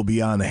 KQ will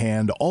be on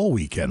hand all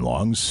weekend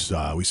long.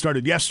 We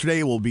started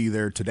yesterday. We'll be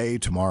there today,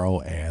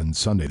 tomorrow, and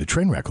Sunday. The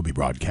Trainwreck will be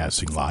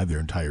broadcasting live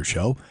their entire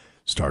show.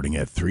 Starting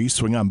at 3,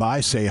 swing on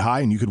by, say hi,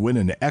 and you could win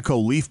an Echo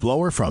leaf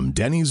blower from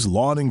Denny's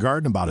Lawn and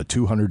Garden, about a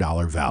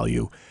 $200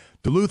 value.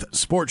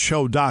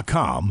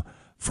 DuluthSportsShow.com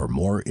for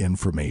more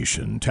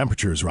information.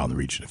 Temperatures around the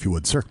region, if you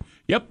would, sir.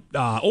 Yep.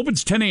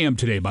 Opens 10 a.m.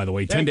 today, by the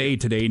way. 10 to 8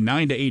 today,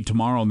 9 to 8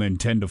 tomorrow, and then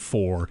 10 to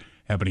 4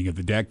 happening at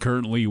the deck.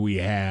 Currently, we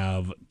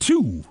have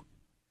 2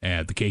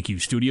 at the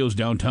KQ Studios,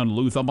 downtown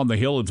Duluth. Up on the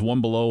hill, it's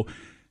 1 below.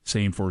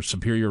 Same for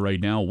Superior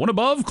right now. 1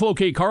 above,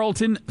 Cloquet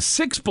Carlton.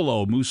 6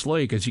 below, Moose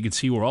Lake. As you can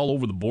see, we're all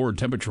over the board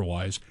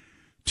temperature-wise.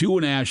 2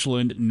 in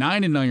Ashland,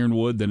 9 in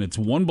Ironwood. Then it's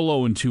 1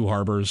 below in Two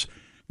Harbors.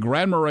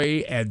 Grand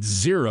Marais at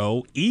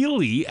 0.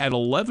 Ely at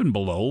 11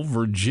 below.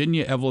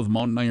 Virginia, Evelyn,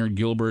 Mountain Iron,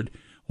 Gilbert,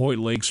 Hoyt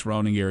Lake,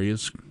 surrounding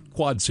areas.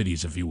 Quad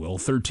cities, if you will.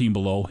 13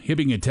 below.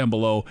 Hibbing at 10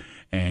 below.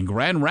 And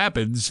Grand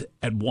Rapids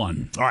at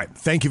 1. All right.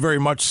 Thank you very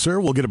much, sir.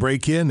 We'll get a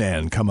break in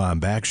and come on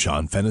back.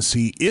 Sean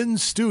Fennessy in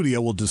studio.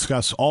 We'll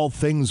discuss all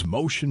things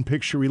motion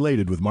picture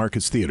related with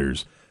Marcus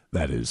Theaters.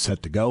 That is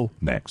set to go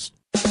next.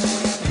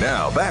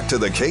 Now back to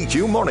the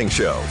KQ Morning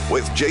Show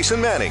with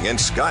Jason Manning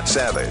and Scott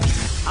Savage.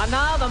 And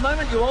now the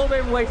moment you've all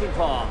been waiting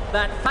for.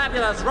 That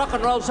fabulous rock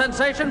and roll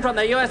sensation from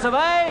the US of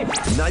A.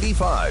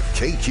 95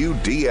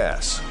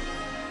 KQDS.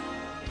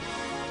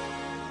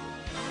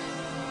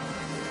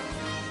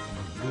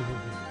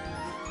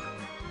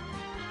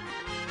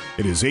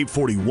 It is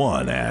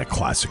 8:41 at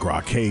Classic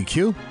Rock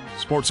KQ.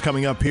 Sports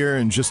coming up here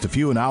in just a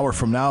few, an hour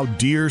from now.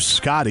 Dear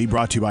Scotty,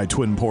 brought to you by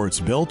Twin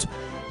Ports Built.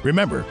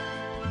 Remember,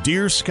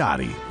 Dear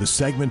Scotty, the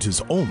segment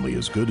is only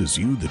as good as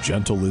you, the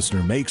gentle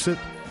listener, makes it.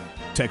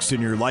 Text in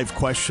your life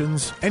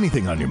questions,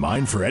 anything on your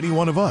mind for any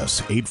one of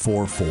us,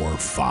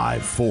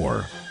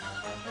 84454.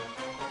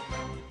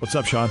 What's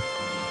up, Sean?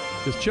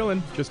 Just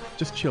chilling.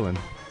 Just chilling.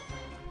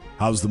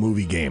 How's the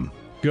movie game?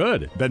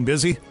 Good. Been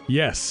busy?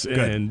 Yes. Good.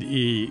 And,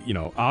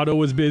 Otto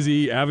was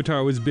busy,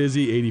 Avatar was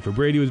busy, 80 for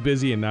Brady was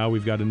busy, and now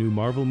we've got a new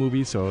Marvel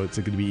movie, so it's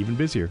going to be even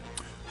busier.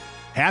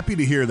 Happy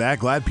to hear that.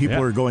 Glad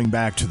people are going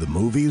back to the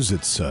movies.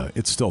 It's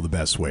still the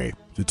best way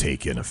to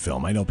take in a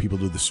film. I know people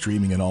do the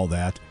streaming and all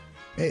that.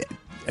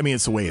 I mean,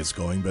 it's the way it's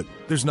going, but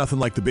there's nothing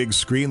like the big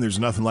screen. There's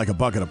nothing like a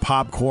bucket of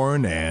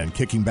popcorn and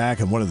kicking back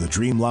in one of the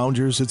dream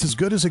loungers. It's as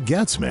good as it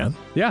gets, man.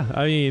 Yeah,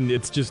 I mean,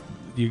 it's just...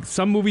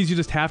 some movies you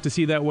just have to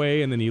see that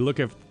way, and then you look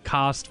at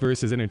cost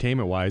versus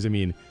entertainment-wise. I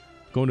mean,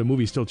 going to a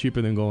movie is still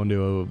cheaper than going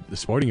to a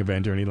sporting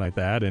event or anything like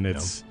that, and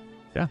it's,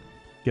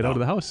 get out of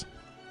the house.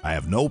 I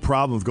have no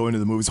problem with going to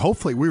the movies.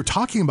 Hopefully, we were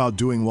talking about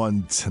doing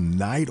one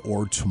tonight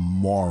or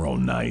tomorrow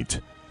night.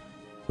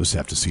 We'll just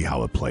have to see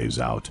how it plays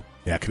out.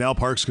 Yeah, Canal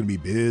Park's going to be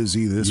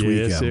busy this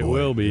weekend. Yes, it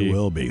will be. It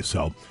will be.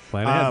 So,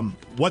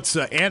 what's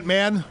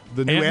Ant-Man?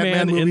 The new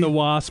Ant-Man movie? and the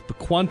Wasp,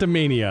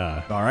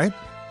 Quantumania. All right.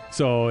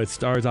 So it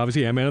stars,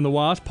 obviously, Ant-Man and the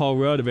Wasp, Paul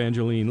Rudd,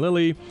 Evangeline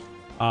Lilly,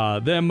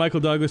 then Michael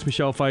Douglas,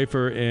 Michelle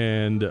Pfeiffer,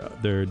 and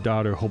their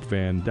daughter, Hope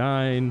Van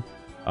Dyne,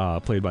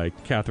 played by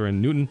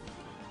Catherine Newton.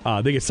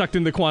 They get sucked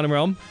into the quantum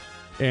realm,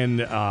 and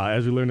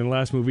as we learned in the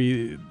last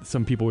movie,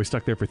 some people were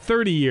stuck there for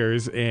 30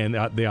 years, and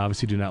they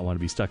obviously do not want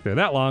to be stuck there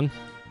that long.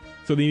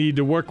 So they need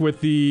to work with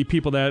the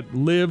people that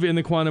live in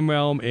the quantum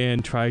realm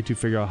and try to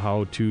figure out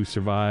how to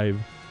survive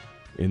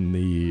in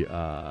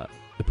the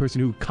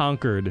person who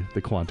conquered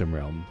the quantum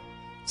realm.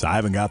 So I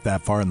haven't got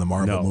that far in the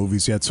Marvel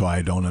movies yet, so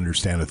I don't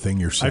understand a thing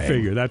you're saying. I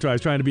figured. That's why I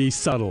was trying to be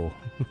subtle.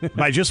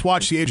 I just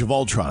watched The Age of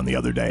Ultron the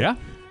other day. Yeah?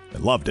 I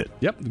loved it.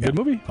 Yep, good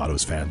movie. Thought it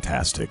was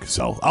fantastic.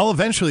 So I'll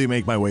eventually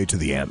make my way to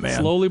the Ant-Man.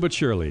 Slowly but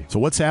surely. So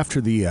what's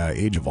after the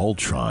Age of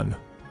Ultron?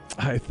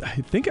 I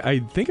think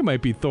it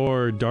might be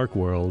Thor: Dark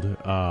World.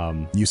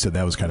 You said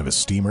that was kind of a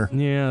steamer?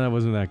 Yeah, that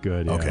wasn't that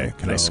good. Okay,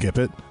 can I skip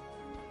it?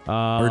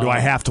 Or do I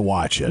have to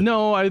watch it?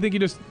 No, I think you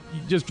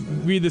just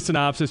read the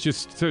synopsis.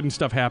 Just certain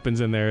stuff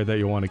happens in there that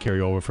you want to carry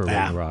over for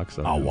Ragnarok.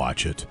 So I'll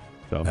watch it.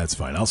 So that's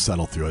fine. I'll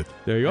settle through it.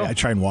 There you go. I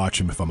try and watch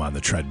them if I'm on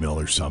the treadmill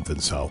or something.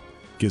 So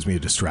it gives me a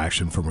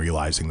distraction from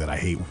realizing that I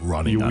hate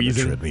running on the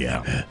treadmill.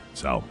 Yeah.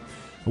 So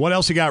what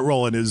else you got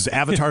rolling? Is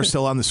Avatar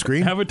still on the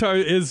screen? Avatar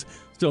is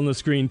still on the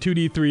screen,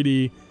 2D,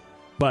 3D,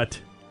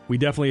 but we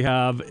definitely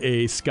have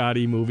a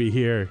Scotty movie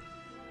here.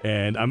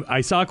 And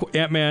I saw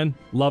Ant-Man,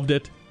 loved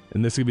it.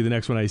 And this will be the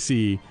next one I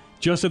see.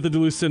 Just at the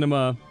Duluth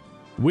Cinema,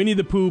 Winnie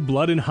the Pooh,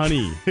 Blood and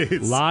Honey.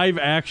 Live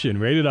action,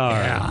 rated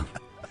R.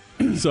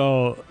 Yeah.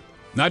 So...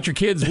 Not your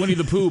kids' Winnie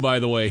the Pooh, by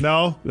the way.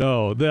 No.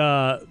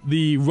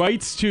 The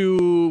rights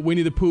to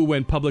Winnie the Pooh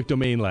went public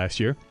domain last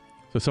year.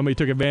 So somebody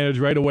took advantage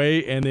right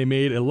away, and they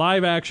made a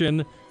live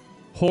action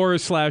horror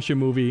slasher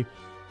movie.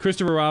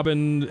 Christopher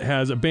Robin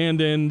has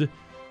abandoned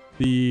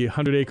the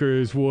 100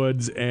 Acres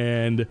Woods,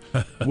 and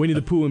Winnie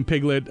the Pooh and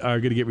Piglet are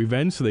going to get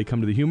revenge, so they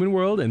come to the human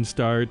world and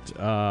start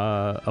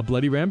a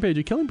bloody rampage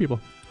of killing people.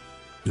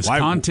 This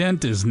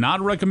content is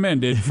not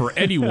recommended for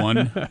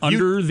anyone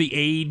under the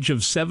age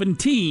of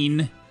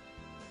 17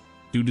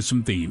 due to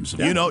some themes.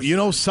 You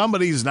know,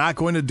 somebody's not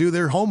going to do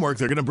their homework.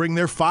 They're going to bring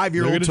their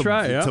 5-year-old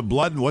to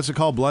Blood. What's it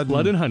called?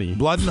 Blood and Honey.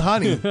 Blood and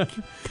Honey.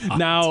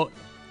 Now,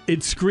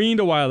 it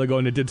screened a while ago,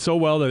 and it did so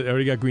well that it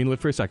already got greenlit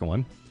for a second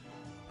one.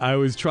 I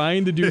was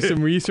trying to do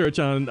some research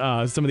on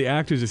some of the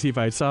actors to see if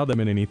I saw them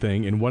in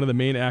anything, and one of the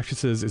main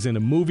actresses is in a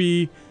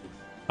movie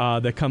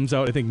that comes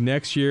out, I think,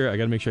 next year. I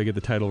got to make sure I get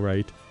the title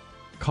right.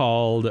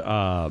 Called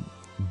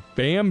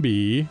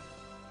Bambi: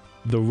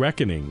 The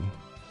Reckoning.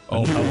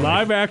 Oh, a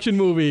live-action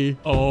movie.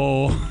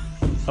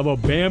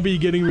 About Bambi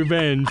getting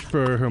revenge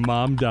for her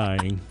mom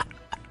dying.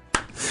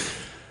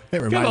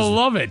 It Gotta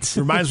love it.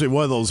 Reminds me of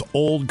one of those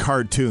old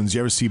cartoons.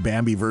 You ever see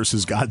Bambi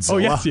versus Godzilla? Oh,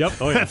 yes. Yep.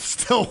 Oh, yeah. That's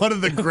still one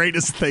of the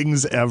greatest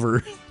things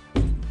ever.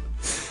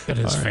 That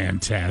is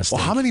fantastic.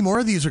 Well, how many more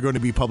of these are going to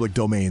be public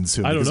domain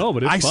soon? I don't know,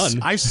 but it's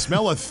fun. I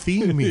smell a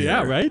theme here.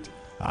 Yeah, right?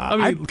 I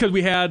mean, because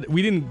we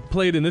didn't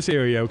play it in this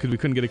area because we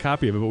couldn't get a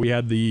copy of it, but we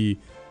had the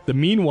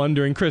mean one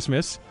during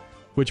Christmas,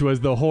 which was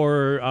the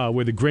horror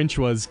where the Grinch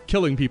was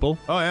killing people.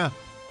 Oh, yeah.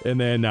 And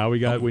then now we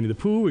got Winnie the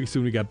Pooh.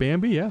 Soon we got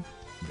Bambi, yeah.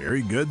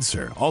 Very good,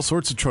 sir. All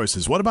sorts of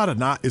choices. What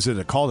about is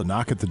it called A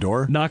Knock at the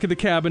Door? Knock at the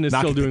Cabin is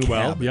still doing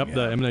well. Yep, yeah.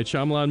 The M. Night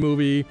Shyamalan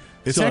movie.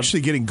 It's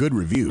actually getting good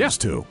reviews,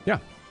 too. Yeah.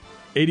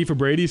 80 for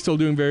Brady is still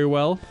doing very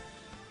well.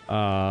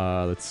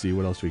 Let's see,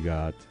 what else we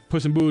got?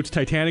 Puss in Boots,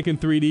 Titanic in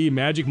 3D.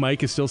 Magic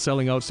Mike is still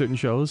selling out certain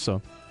shows,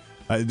 so...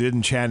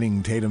 didn't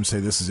Channing Tatum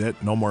say this is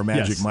it? No more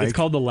Magic Mike? It's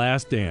called The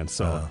Last Dance.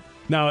 So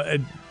now,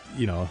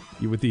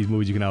 with these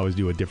movies, you can always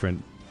do a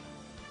different,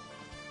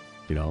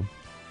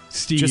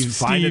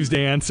 Steve's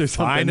dance or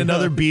something. Find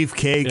another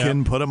beefcake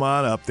and put him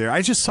on up there.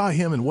 I just saw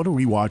him, and what did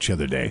we watch the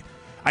other day?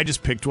 I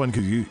just picked one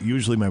because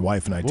usually my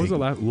wife and I take... What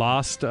was the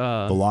Lost...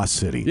 The Lost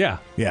City. Yeah.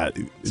 Yeah.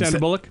 Sandra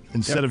Bullock?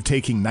 Instead of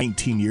taking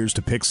 19 years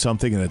to pick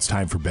something and it's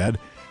time for bed,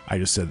 I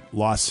just said,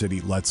 Lost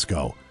City, let's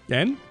go.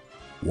 And?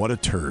 What a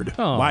turd.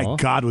 Aww. My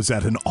God, was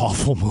that an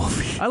awful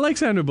movie. I like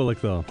Sandra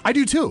Bullock, though. I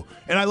do, too.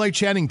 And I like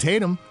Channing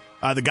Tatum.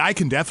 The guy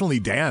can definitely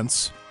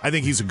dance. I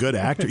think he's a good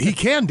actor. He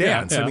can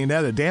dance. Yeah. I mean,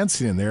 that a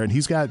dancing in there, and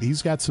he's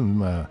got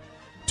some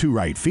two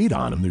right feet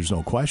on him. There's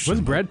no question.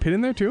 Wasn't Brad Pitt in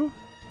there, too?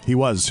 He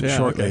was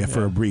shortly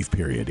for a brief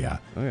period, yeah.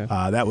 Okay.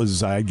 That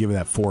was, I'd give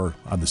that 4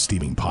 on the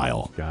steaming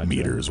pile Gotcha.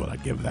 meter is what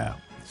I'd give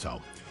that.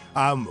 So,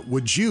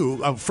 would you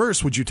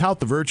tout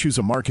the virtues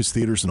of Marcus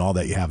Theaters and all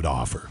that you have to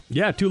offer?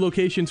 Yeah, 2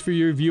 locations for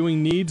your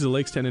viewing needs, the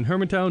Lakes 10 in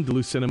Hermantown,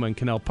 Duluth Cinema in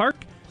Canal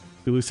Park.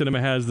 Duluth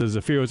Cinema has the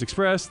Zephyros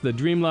Express, the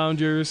Dream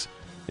Loungers,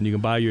 and you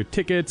can buy your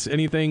tickets,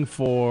 anything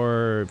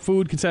for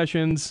food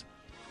concessions,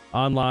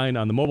 online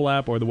on the mobile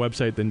app or the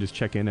website, then just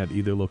check in at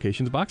either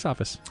location's box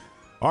office.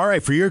 All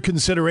right, for your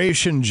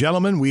consideration,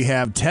 gentlemen, we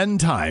have 10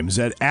 times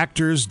that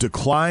actors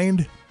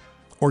declined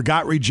or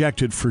got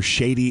rejected for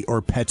shady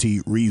or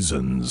petty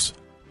reasons.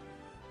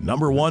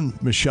 Number 1,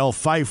 Michelle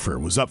Pfeiffer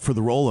was up for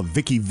the role of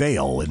Vicky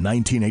Vale in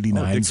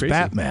 1989's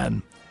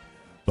Batman.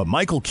 But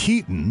Michael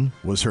Keaton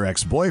was her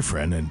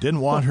ex-boyfriend and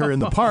didn't want her in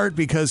the part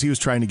because he was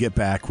trying to get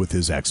back with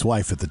his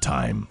ex-wife at the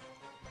time.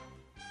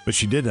 But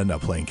she did end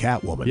up playing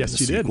Catwoman in the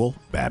sequel,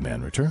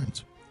 Batman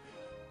Returns.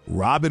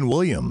 Robin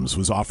Williams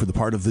was offered the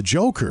part of the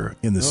Joker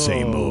in the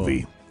same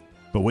movie.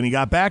 But when he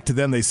got back to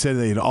them, they said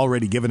they had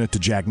already given it to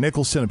Jack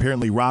Nicholson.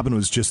 Apparently, Robin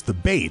was just the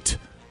bait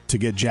to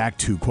get Jack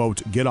to,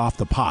 quote, get off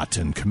the pot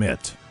and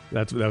commit.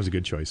 That was a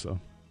good choice, though.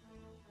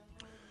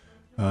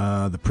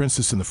 The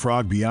Princess and the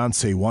Frog,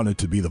 Beyonce wanted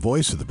to be the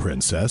voice of the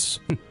princess,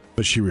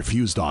 but she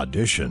refused to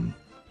audition.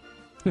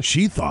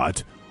 She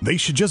thought they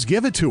should just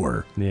give it to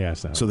her. Yeah,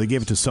 so they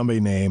gave it to somebody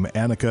named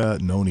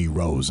Annika Noni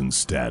Rose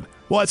instead.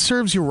 Well, it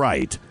serves you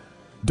right.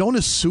 Don't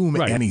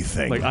assume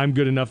anything. Like, I'm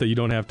good enough that you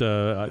don't have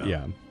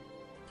to,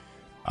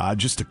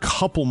 just a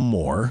couple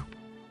more.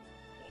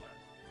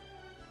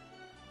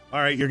 All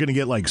right, you're going to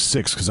get like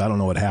 6 because I don't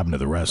know what happened to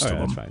the rest of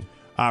them. That's fine.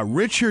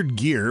 Richard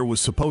Gere was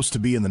supposed to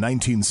be in the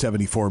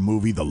 1974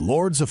 movie The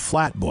Lords of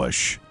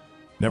Flatbush.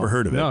 Never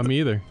heard of it. No,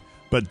 me either.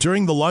 But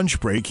during the lunch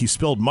break, he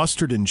spilled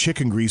mustard and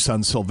chicken grease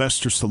on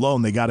Sylvester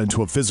Stallone. They got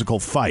into a physical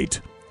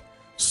fight.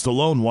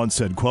 Stallone once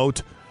said,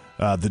 quote,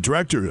 the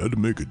director had to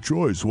make a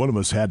choice. One of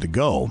us had to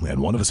go, and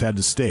one of us had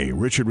to stay.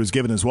 Richard was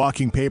given his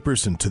walking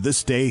papers, and to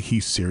this day, he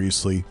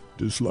seriously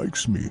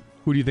dislikes me.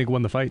 Who do you think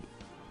won the fight?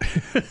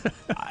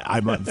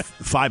 I'm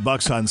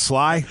 $5 on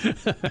Sly.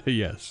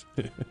 Yes.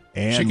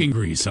 And chicken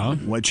grease, huh?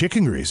 What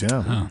chicken grease,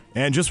 yeah. Huh.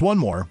 And just one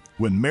more.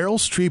 When Meryl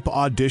Streep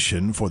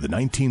auditioned for the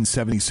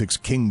 1976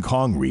 King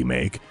Kong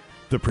remake,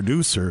 the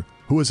producer,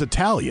 who was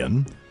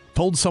Italian,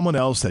 told someone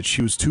else that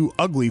she was too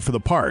ugly for the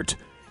part.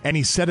 And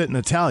he said it in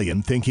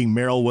Italian, thinking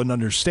Meryl wouldn't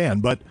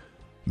understand. But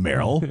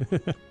Meryl,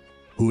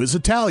 who is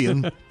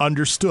Italian,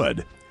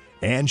 understood.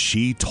 And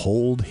she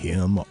told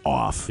him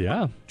off.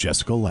 Yeah.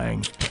 Jessica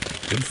Lange.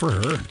 Good for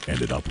her.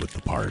 Ended up with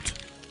the part.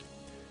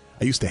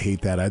 I used to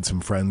hate that. I had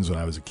some friends when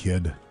I was a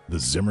kid, the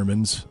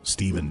Zimmermans,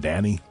 Steve and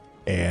Danny,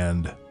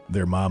 and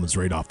their mom was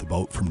right off the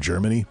boat from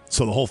Germany.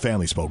 So the whole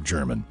family spoke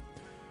German.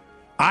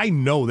 I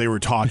know they were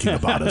talking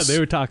about us. They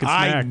were talking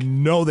smack. I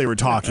know they were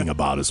talking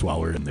about us while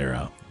we're in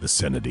their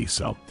vicinity.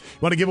 So, you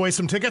want to give away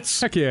some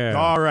tickets? Heck yeah.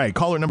 All right.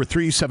 Caller number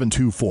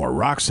 3724,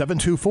 Rock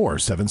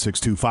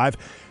 724-7625.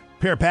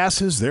 Pair of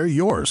passes, they're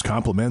yours.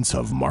 Compliments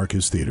of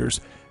Marcus Theaters.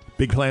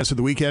 Big plans for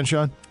the weekend,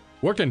 Sean?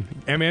 Working.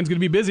 Ant-Man's going to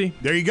be busy.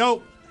 There you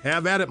go.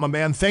 Have at it, my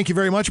man. Thank you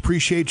very much.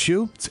 Appreciate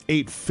you. It's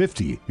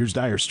 8:50. Here's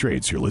Dire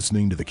Straits. You're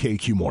listening to the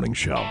KQ Morning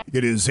Show.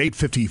 It is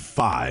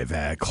 8:55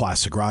 at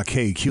Classic Rock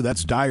KQ.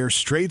 That's Dire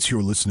Straits.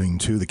 You're listening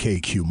to the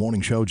KQ Morning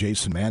Show.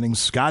 Jason Manning,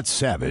 Scott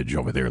Savage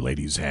over there,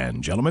 ladies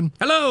and gentlemen.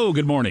 Hello.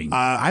 Good morning.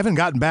 I haven't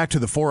gotten back to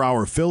the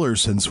 4-hour filler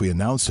since we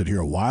announced it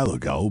here a while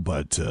ago,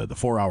 but the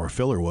 4-hour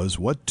filler was,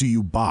 what do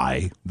you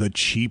buy the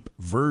cheap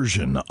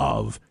version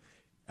of?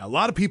 A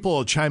lot of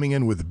people chiming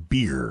in with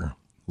beer.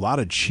 A lot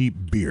of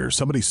cheap beer.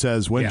 Somebody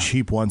says, went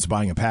cheap once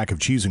buying a pack of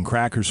cheese and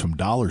crackers from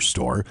Dollar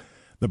Store.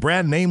 The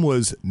brand name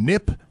was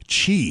Nip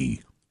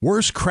Cheese.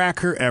 Worst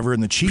cracker ever,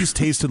 and the cheese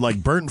tasted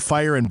like burnt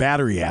fire and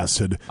battery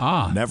acid.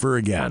 Never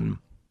again.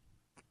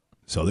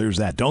 So there's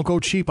that. Don't go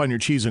cheap on your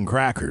cheese and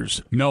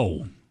crackers.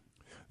 No.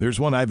 There's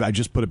one, I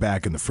just put it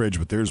back in the fridge,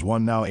 but there's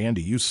one now.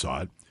 Andy, you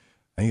saw it.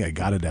 I think I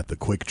got it at the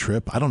Quick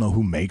Trip. I don't know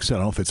who makes it. I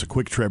don't know if it's a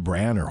Quick Trip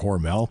brand or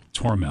Hormel. It's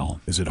Hormel.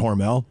 Is it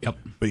Hormel? Yep.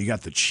 But you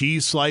got the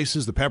cheese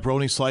slices, the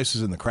pepperoni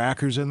slices, and the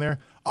crackers in there.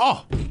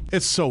 Oh,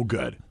 it's so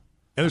good.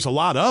 And there's a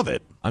lot of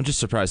it. I'm just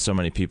surprised so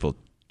many people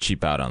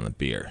cheap out on the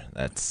beer.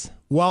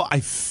 Well, I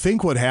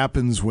think what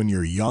happens when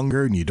you're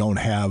younger and you don't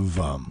have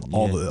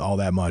all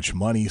that much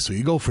money, so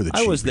you go for the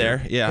cheap I was beer.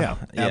 there, yeah.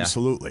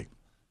 Absolutely.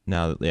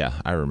 Now,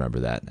 I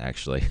remember that,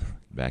 actually,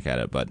 back at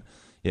it. But,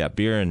 yeah,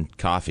 beer and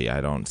coffee I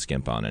don't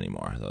skimp on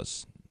anymore.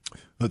 Those.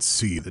 Let's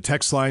see. The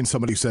text line,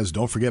 somebody says,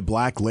 don't forget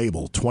Black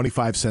Label,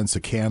 25 cents a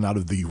can out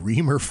of the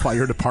Reamer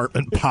Fire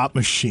Department pop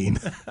machine.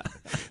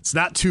 It's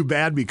not too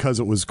bad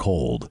because it was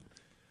cold.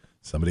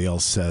 Somebody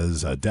else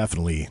says,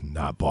 definitely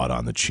not bought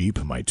on the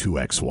cheap. My 2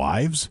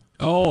 ex-wives.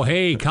 Oh,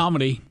 hey,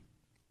 comedy.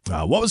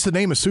 What was the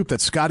name of soup that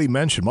Scotty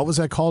mentioned? What was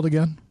that called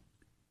again?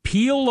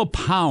 Peel a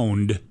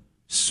Pound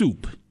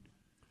soup.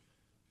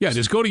 Yeah,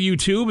 just go to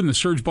YouTube and the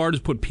search bar,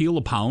 just put Peel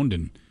a Pound,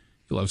 and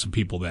you'll have some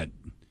people that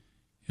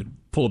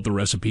pull up the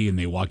recipe and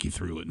they walk you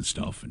through it and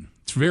stuff. And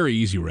it's a very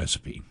easy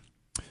recipe.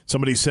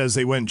 Somebody says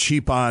they went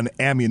cheap on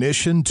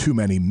ammunition, too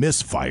many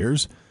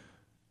misfires.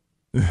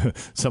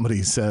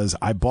 Somebody says,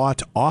 I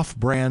bought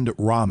off-brand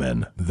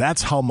ramen.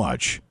 That's how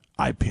much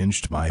I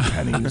pinched my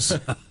pennies.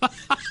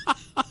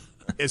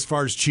 As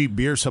far as cheap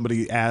beer,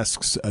 somebody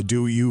asks,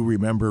 do you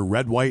remember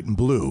Red, White, and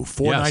Blue?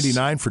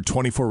 $4.99 for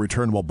 24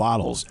 returnable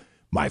bottles.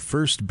 My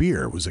first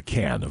beer was a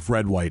can of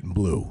Red, White, and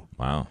Blue.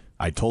 Wow.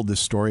 I told this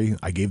story.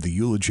 I gave the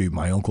eulogy at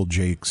my Uncle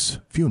Jake's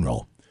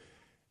funeral.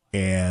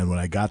 And when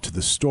I got to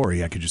the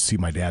story, I could just see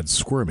my dad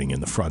squirming in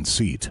the front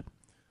seat.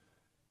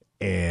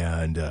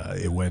 And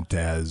it went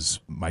as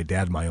my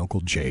dad and my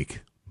Uncle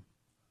Jake.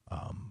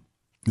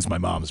 Is my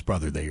mom's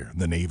brother. They're in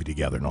the Navy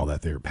together and all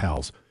that. They're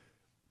pals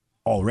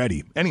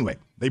already. Anyway,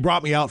 they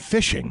brought me out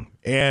fishing.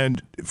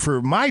 And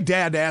for my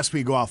dad to ask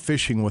me to go out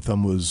fishing with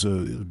them was a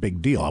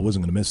big deal. I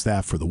wasn't going to miss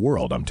that for the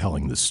world. I'm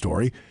telling this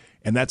story.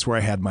 And that's where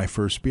I had my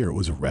first beer. It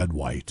was a Red,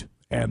 White,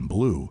 and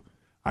Blue.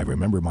 I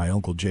remember my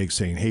Uncle Jake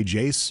saying, hey,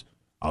 Jace,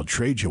 I'll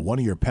trade you one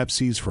of your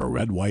Pepsis for a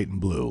Red, White, and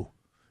Blue.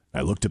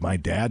 I looked at my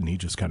dad, and he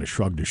just kind of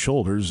shrugged his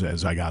shoulders.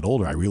 As I got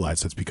older, I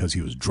realized that's because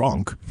he was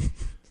drunk.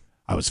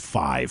 I was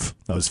 5.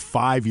 I was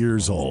 5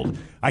 years old.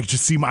 I could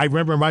just see I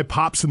remember my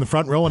pops in the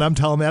front row, and I'm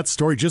telling that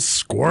story just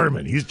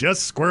squirming. He's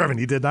just squirming.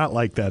 He did not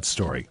like that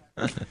story.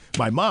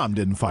 My mom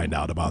didn't find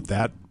out about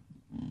that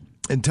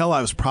until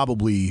I was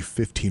probably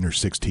 15 or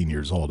 16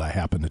 years old. I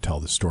happened to tell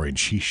the story, and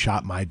she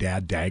shot my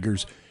dad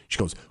daggers. She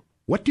goes,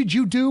 what did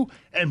you do?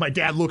 And my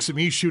dad looks at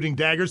me shooting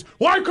daggers.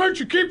 Why couldn't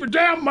you keep your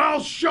damn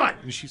mouth shut?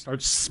 And she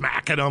starts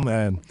smacking him,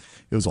 and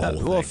it was all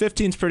well,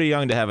 15's pretty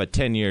young to have a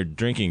 10-year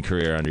drinking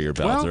career under your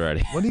belt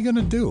already. What are you going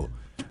to do?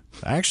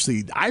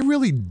 Actually, I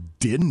really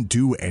didn't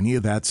do any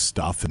of that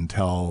stuff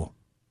until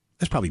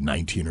I was probably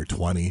 19 or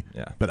 20.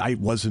 Yeah. But I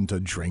wasn't a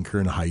drinker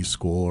in high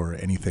school or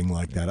anything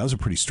like that. I was a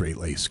pretty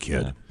straight-laced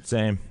kid. Yeah.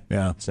 Same.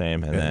 Yeah.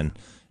 Same. And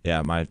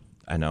then,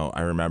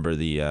 I remember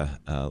the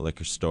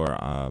liquor store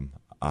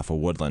off of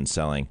Woodland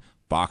selling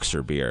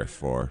Boxer beer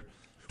for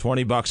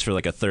 $20 for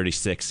like a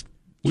 36.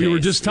 We were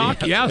just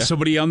talking.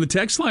 Somebody on the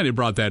text line had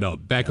brought that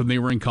up back when they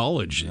were in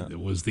college. Yeah. It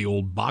was the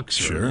old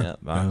Boxer. Sure. Yeah,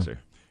 Boxer.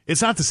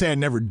 It's not to say I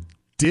never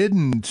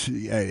didn't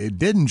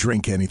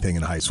drink anything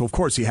in high school. Of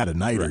course, he had a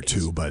night or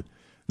two, but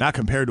not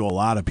compared to a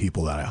lot of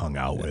people that I hung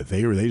out with.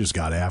 They just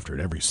got after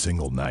it every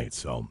single night.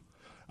 So.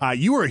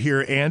 You are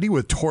here, Andy,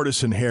 with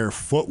Tortoise and Hare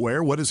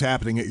Footwear. What is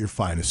happening at your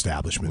fine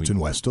establishments in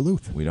West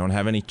Duluth? We don't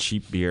have any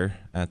cheap beer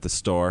at the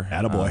store.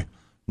 Attaboy.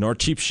 Nor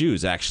cheap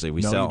shoes, actually.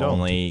 We sell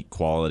only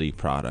quality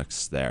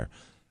products there.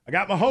 I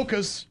got my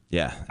Hokas.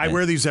 Yeah. I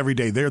wear these every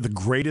day. They're the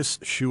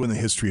greatest shoe in the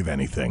history of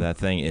anything. That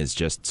thing is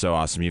just so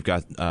awesome. You've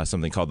got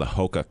something called the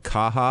Hoka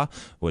Kaha,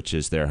 which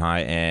is their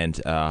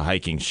high-end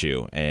hiking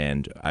shoe.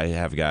 And I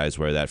have guys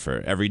wear that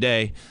for every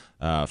day.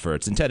 For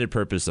its intended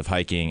purpose of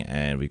hiking,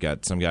 and we've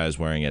got some guys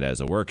wearing it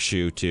as a work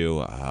shoe,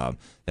 too.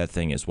 That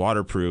thing is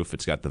waterproof.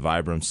 It's got the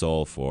Vibram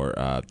sole for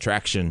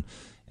traction,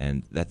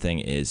 and that thing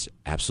is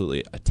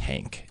absolutely a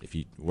tank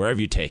wherever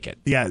you take it.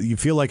 Yeah, you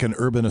feel like an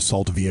urban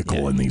assault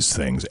vehicle in these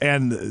things.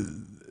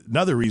 And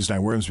another reason I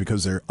wear them is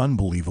because they're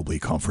unbelievably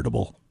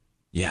comfortable.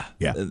 Yeah.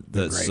 Yeah,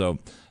 they're great. So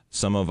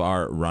some of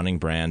our running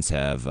brands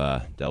have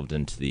delved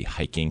into the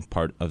hiking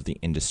part of the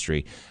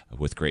industry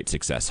with great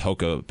success.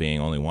 Hoka being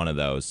only one of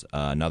those.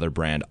 Another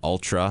brand,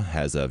 Ultra,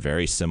 has a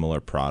very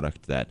similar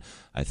product that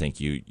I think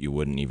you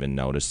wouldn't even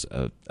notice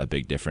a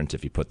big difference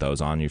if you put those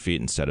on your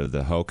feet instead of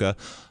the Hoka.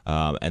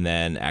 And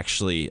then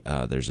actually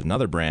there's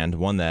another brand,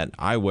 one that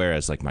I wear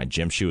as like my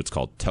gym shoe. It's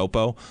called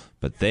Topo,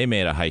 but they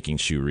made a hiking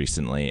shoe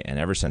recently, and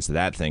ever since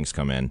that thing's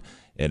come in,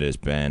 it has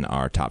been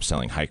our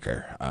top-selling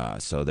hiker.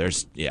 So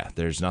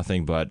there's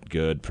nothing but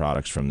good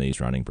products from these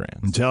running brands.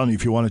 I'm telling you,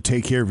 if you want to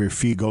take care of your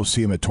feet, go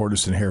see them at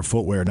Tortoise and Hare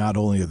Footwear. Not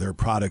only are their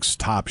products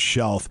top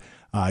shelf,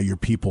 your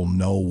people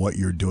know what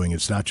you're doing.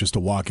 It's not just to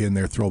walk in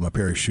there, throw them a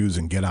pair of shoes,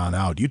 and get on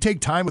out. You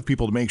take time with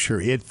people to make sure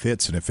it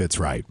fits and it fits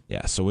right.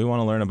 Yeah, so we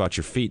want to learn about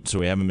your feet. So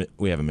we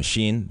have a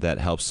machine that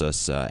helps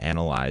us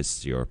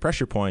analyze your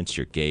pressure points,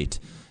 your gait,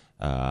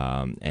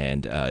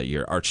 and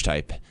your arch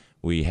type.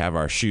 We have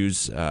our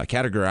shoes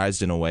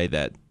categorized in a way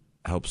that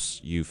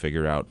helps you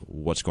figure out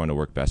what's going to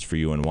work best for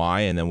you and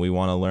why. And then we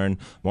want to learn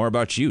more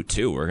about you,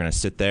 too. We're going to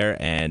sit there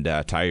and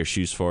tie your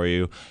shoes for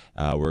you.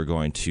 We're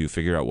going to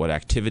figure out what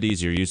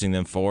activities you're using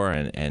them for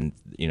and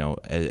you know,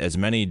 as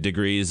many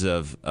degrees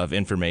of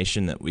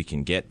information that we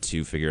can get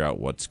to figure out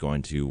what's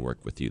going to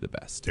work with you the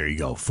best. There you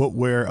go.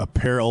 Footwear,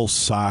 apparel,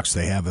 socks,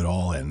 they have it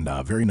all, and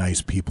very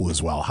nice people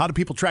as well. How do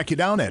people track you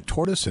down at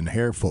Tortoise and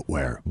Hare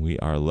Footwear? We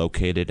are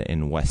located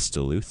in West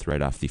Duluth,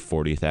 right off the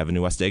 40th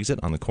Avenue West exit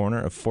on the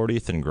corner of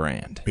 40th and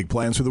Grand. Big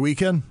plans for the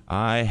weekend?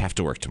 I have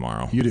to work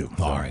tomorrow. You do?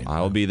 So all right.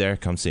 I'll be there.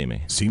 Come see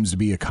me. Seems to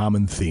be a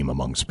common theme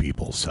amongst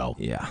people, so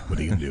yeah. What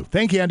are you going to do?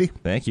 Thank you, Andy.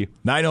 Thank you.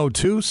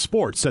 9:02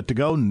 Sports set to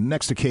go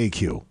next to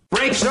KQ.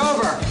 Break's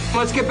over.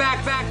 Let's get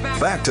back.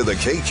 Back to the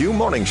KQ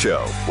Morning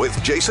Show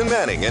with Jason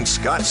Manning and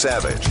Scott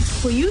Savage.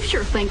 Well, you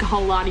sure think a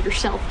whole lot of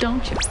yourself,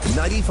 don't you?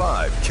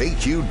 95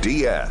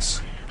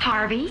 KQDS.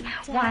 Harvey,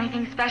 want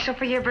anything special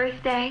for your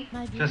birthday?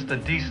 Just a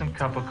decent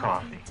cup of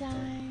coffee.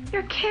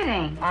 You're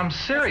kidding. I'm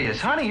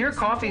serious. Honey, your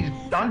coffee's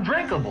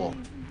undrinkable.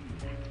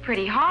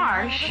 Pretty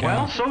harsh.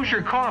 Well, so's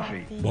your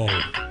coffee. Whoa.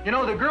 You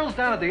know, the girls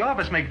down at the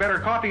office make better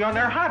coffee on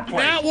their hot plate.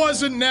 That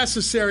wasn't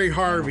necessary,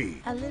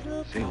 Harvey.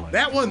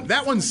 That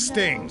one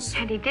stings.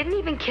 And he didn't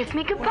even kiss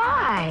me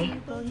goodbye.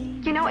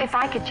 You know, if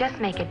I could just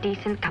make a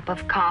decent cup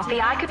of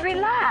coffee, I could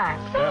relax.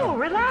 So,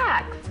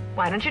 relax.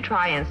 Why don't you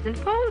try Instant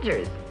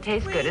Folgers?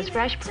 Tastes good as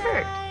fresh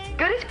pert.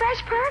 Good as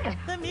fresh pert.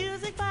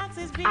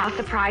 I'll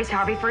surprise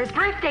Harvey for his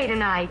birthday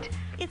tonight.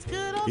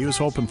 He was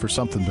hoping for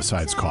something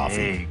besides coffee.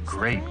 Hey,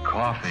 great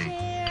coffee.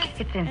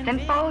 It's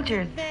Instant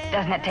Folgers.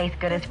 Doesn't it taste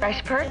good as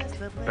fresh pert?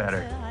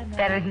 Better.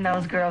 Better than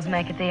those girls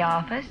make at the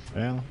office?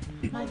 Well,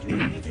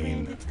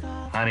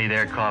 honey,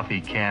 their coffee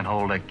can't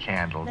hold a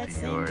candle to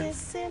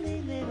yours.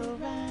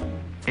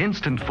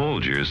 Instant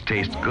Folgers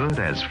taste good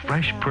as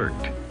fresh pert.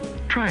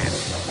 Try it.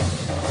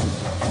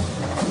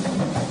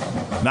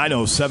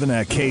 9:07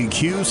 at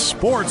KQ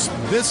Sports.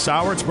 This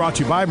hour, it's brought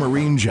to you by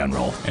Marine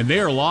General. And they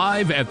are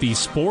live at the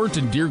Sport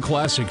and Deer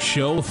Classic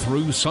Show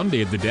through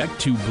Sunday at the deck.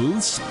 2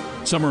 booths,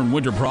 summer and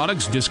winter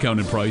products,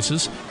 discounted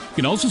prices. You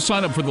can also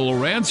sign up for the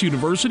Lawrence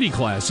University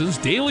classes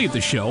daily at the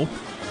show.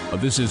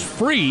 This is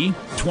free,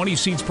 20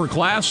 seats per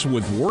class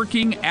with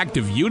working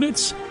active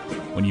units.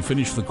 When you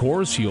finish the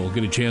course, you'll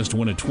get a chance to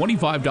win a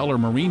 $25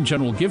 Marine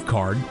General gift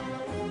card.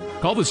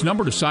 Call this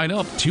number to sign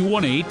up,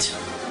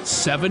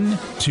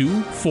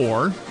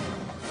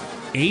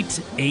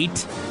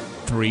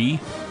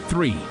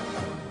 218-724-8833.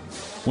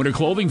 Winter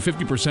clothing,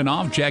 50%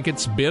 off.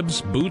 Jackets,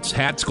 bibs, boots,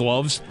 hats,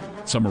 gloves.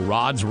 Summer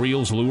rods,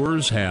 reels,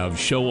 lures have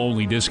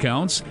show-only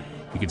discounts.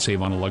 You can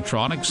save on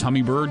electronics,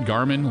 Humminbird,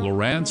 Garmin,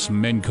 Lowrance,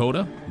 Minn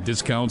Kota.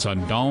 Discounts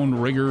on down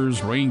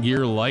riggers, rain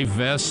gear, life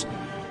vests,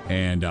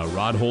 and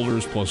rod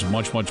holders, plus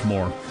much, much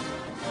more.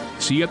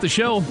 See you at the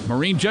show.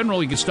 Marine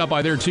General, you can stop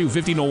by there too.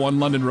 1501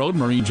 London Road,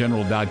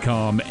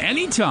 marinegeneral.com.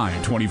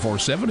 Anytime,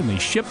 24/7, and they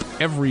ship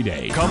every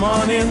day. Come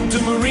on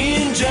into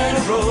Marine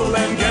General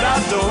and get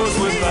outdoors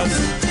with us.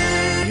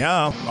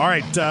 Yeah. All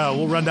right.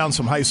 We'll run down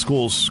some high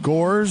school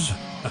scores.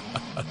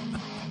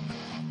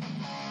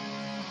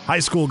 High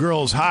school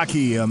girls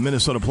hockey,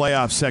 Minnesota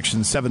playoff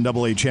section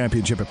 7AA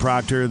championship at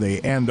Proctor. They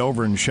end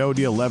over and showed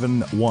you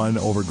 11-1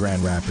 over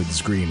Grand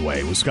Rapids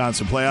Greenway.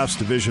 Wisconsin playoffs,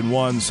 Division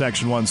I,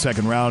 Section 1,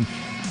 second round.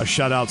 A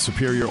shutout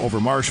Superior over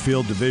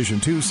Marshfield.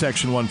 Division II,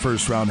 Section 1,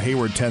 first round.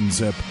 Hayward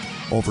 10-zip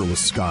over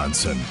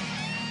Wisconsin.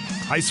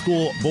 High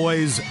school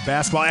boys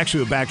basketball.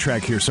 Actually, we'll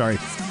backtrack here. Sorry.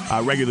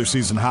 Regular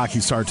season hockey,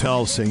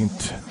 Sartell St.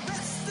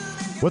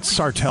 What's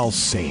Sartell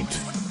St.?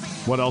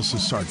 What else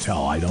is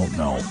Sartell? I don't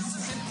know.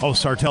 Oh,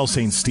 Sartell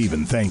St.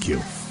 Stephen. Thank you.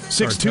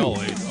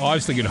 6-2. Oh, I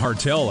was thinking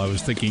Hartell. I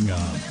was thinking...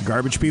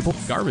 Garbage people?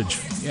 Garbage,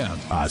 yeah.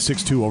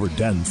 6-2 over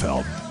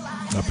Denfeld.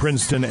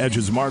 Princeton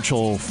edges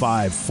Marshall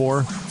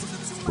 5-4.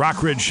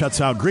 Rockridge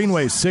shuts out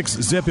Greenway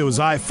 6-zip. It was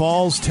I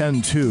Falls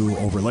 10-2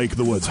 over Lake of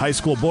the Woods. High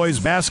school boys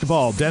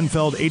basketball.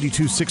 Denfeld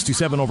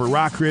 82-67 over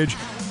Rockridge.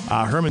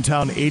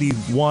 Hermantown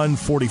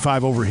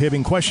 81-45 over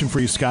Hibbing. Question for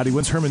you, Scotty.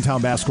 When's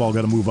Hermantown basketball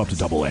going to move up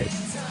to AA?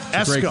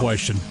 Great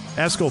question.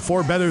 Esco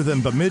 4 better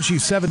than Bemidji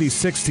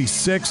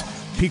 70-66.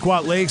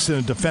 Pequot Lakes in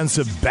a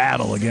defensive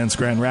battle against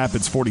Grand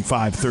Rapids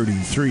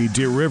 45-33.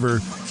 Deer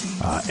River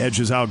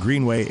edges out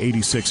Greenway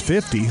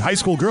 86-50. High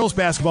school girls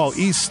basketball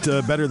East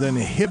better than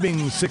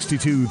Hibbing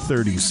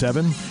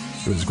 62-37.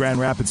 It was Grand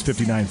Rapids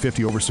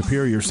 59-50 over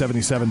Superior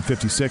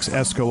 77-56.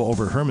 Esco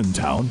over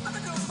Hermantown.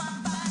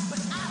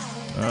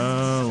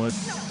 Let's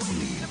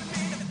see.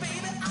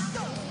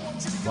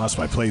 Lost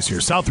my place here.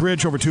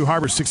 Southridge over Two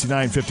Harbors,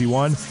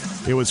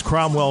 69-51. It was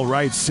Cromwell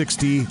Wright,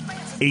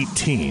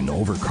 60-18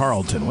 over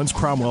Carleton. When's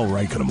Cromwell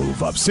Wright going to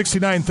move up?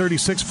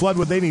 69-36.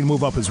 Floodwood, they need to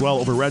move up as well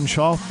over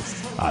Renshaw.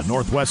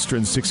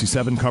 Northwestern,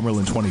 67.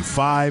 Cumberland,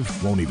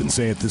 25. Won't even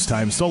say it this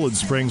time. Solid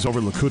Springs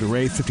over Lakota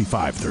Ray,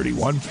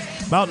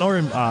 55-31.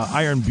 Mountain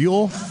Iron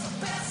Buell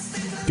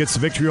gets the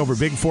victory over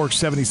Big Fork,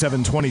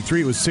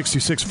 77-23. It was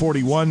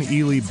 66-41.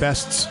 Ely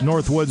bests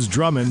Northwoods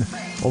Drummond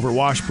over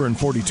Washburn,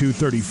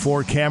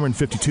 42-34. Cameron,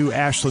 52.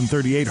 Ashland,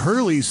 38.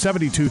 Hurley,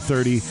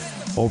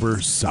 72-30 over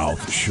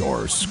South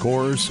Shore.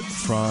 Scores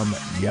from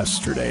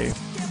yesterday.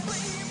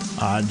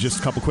 Just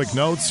a couple quick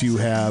notes. You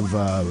have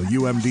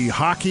UMD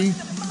hockey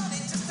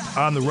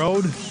on the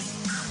road.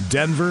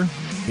 Denver,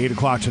 8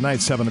 o'clock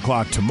tonight, 7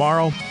 o'clock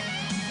tomorrow.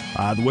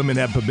 The women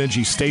have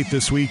Bemidji State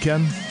this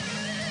weekend.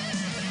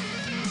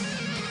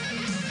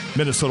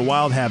 Minnesota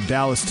Wild have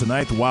Dallas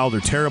tonight. The Wild are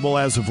terrible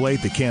as of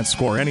late. They can't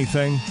score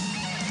anything.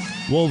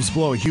 Wolves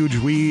blow a huge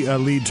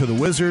lead to the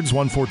Wizards.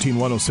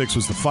 114-106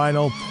 was the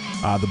final.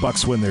 The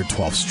Bucks win their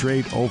 12th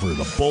straight over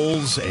the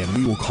Bulls, and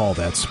we will call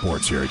that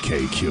sports here at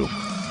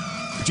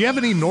KQ. Do you have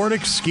any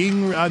Nordic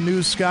skiing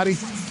news, Scotty?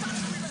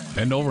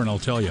 Bend over and I'll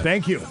tell you.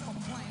 Thank you.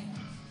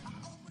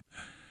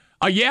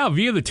 Yeah,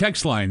 via the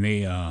text line,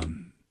 they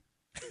want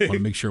to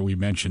make sure we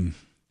mention.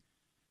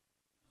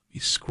 Let me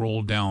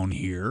scroll down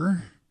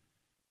here.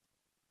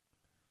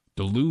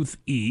 Duluth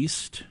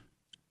East.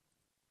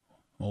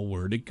 Oh,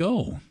 where'd it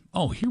go?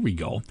 Oh, here we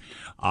go.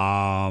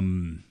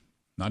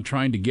 Not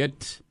trying to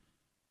get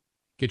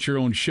your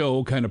own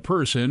show kind of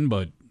person,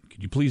 but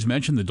could you please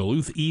mention the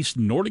Duluth East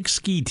Nordic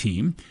ski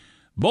team?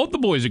 Both the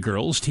boys and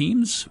girls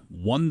teams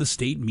won the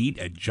state meet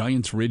at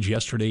Giants Ridge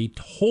yesterday.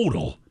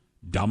 Total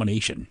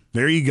domination.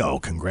 There you go.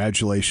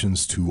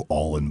 Congratulations to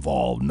all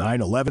involved.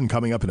 9/11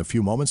 coming up in a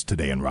few moments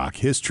today in rock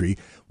history.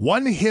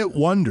 One-hit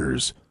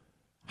wonders.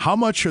 How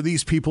much are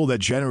these people that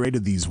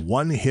generated these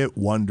one-hit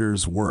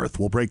wonders worth?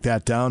 We'll break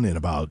that down in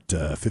about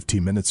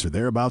 15 minutes or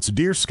thereabouts.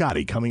 Dear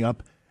Scotty, coming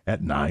up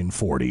at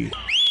 9:40.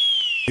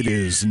 It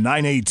is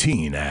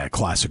 9:18 at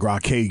Classic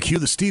Rock KQ,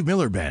 the Steve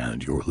Miller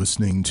Band. You're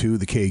listening to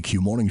the KQ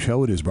Morning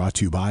Show. It is brought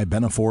to you by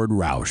Benaford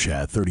Roush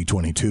at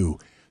 3022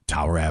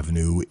 Tower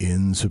Avenue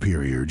in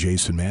Superior.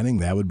 Jason Manning,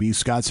 that would be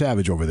Scott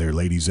Savage over there,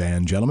 ladies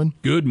and gentlemen.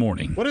 Good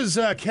morning. What does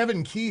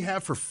Kevin Key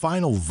have for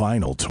final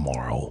vinyl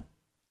tomorrow?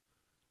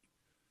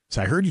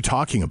 So I heard you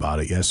talking about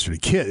it yesterday.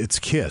 It's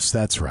Kiss,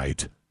 that's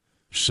right.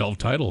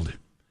 Self-titled.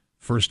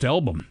 First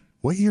album.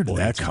 What year did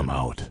that come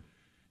out?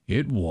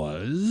 It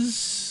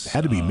was...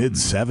 Had to be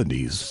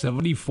mid-70s.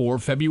 74,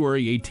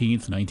 February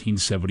 18th,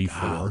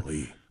 1974.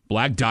 Golly.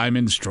 Black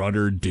Diamond,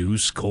 Strutter,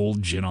 Deuce,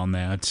 Cold Gin on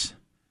that.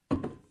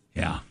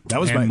 Yeah.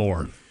 That was and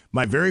more.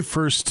 My very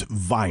first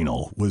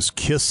vinyl was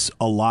Kiss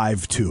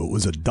Alive 2. It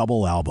was a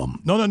double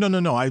album. No. I'm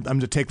going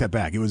to take that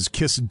back. It was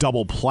Kiss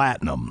Double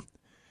Platinum.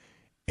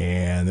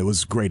 And it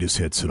was greatest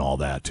hits and all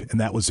that.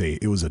 And it was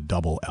a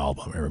double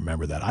album. I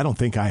remember that. I don't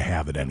think I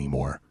have it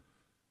anymore.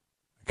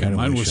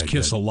 Mine was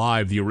Kiss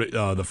Alive,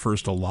 the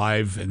first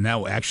Alive, and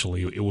now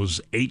actually it was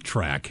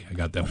 8-track. I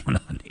got that one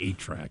on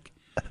 8-track.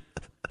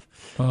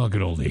 Oh,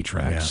 good old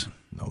 8-tracks. Yeah,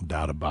 no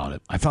doubt about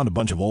it. I found a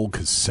bunch of old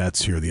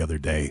cassettes here the other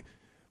day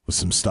with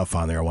some stuff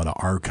on there I want to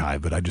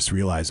archive, but I just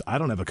realized I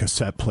don't have a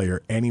cassette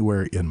player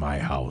anywhere in my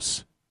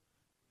house.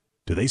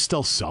 Do they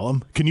still sell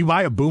them? Can you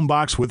buy a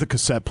boombox with a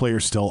cassette player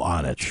still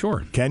on it?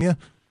 Sure. Can you? Yep.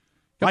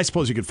 I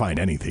suppose you could find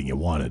anything you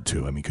wanted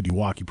to. I mean, could you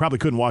walk? You probably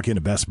couldn't walk into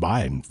Best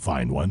Buy and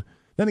find one.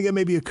 Then again,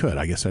 maybe you could.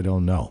 I guess I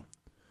don't know.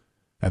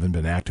 I haven't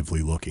been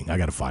actively looking. I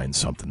got to find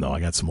something, though. I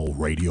got some old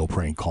radio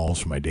prank calls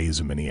from my days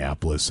in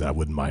Minneapolis that I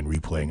wouldn't mind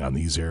replaying on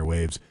these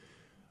airwaves.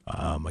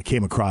 I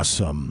came across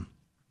a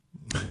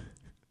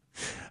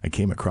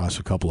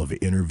couple of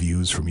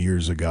interviews from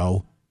years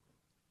ago.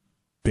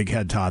 Big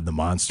Head Todd and the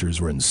Monsters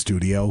were in the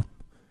studio,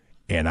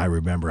 and I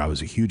remember I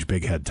was a huge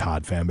Big Head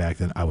Todd fan back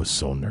then. I was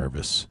so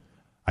nervous.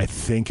 I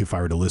think if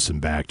I were to listen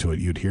back to it,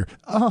 you'd hear,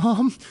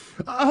 I'm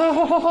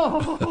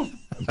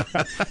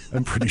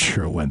pretty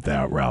sure it went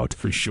that route.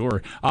 For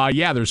sure.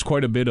 Yeah, there's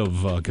quite a bit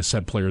of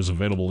cassette players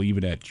available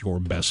even at your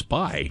Best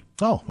Buy.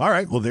 Oh, all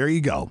right. Well, there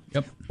you go.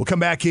 Yep. We'll come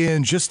back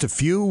in just a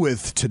few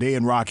with Today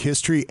in Rock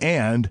History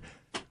and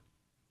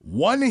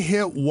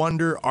one-hit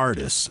wonder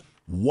artists.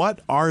 What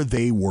are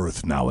they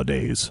worth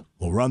nowadays?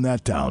 We'll run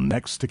that down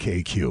next to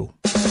KQ.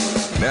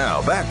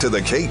 Now, back to the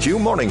KQ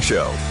Morning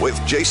Show with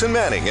Jason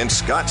Manning and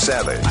Scott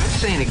Savage. I'd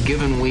say in a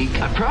given week,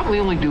 I probably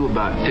only do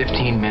about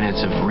 15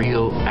 minutes of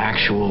real,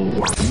 actual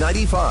work.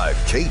 95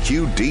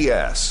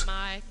 KQDS.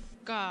 My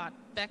God,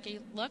 Becky,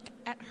 look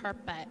at her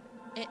butt.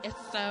 It is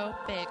so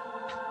big.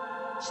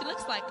 She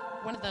looks like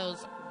one of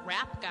those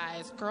rap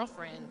guys'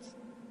 girlfriends.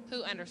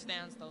 Who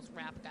understands those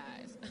rap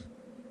guys?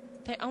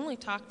 They only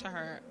talk to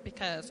her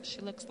because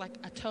she looks like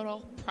a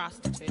total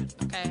prostitute,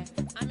 okay?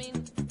 I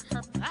mean,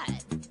 her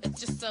butt is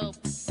just so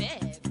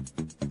big.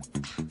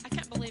 I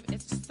can't believe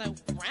it's just so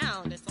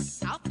round.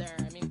 It's like out there.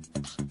 I mean,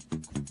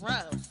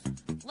 gross.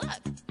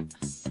 Look.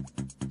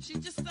 She's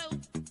just so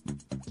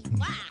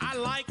black. I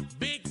like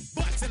big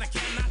butts and I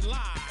cannot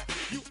lie.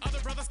 You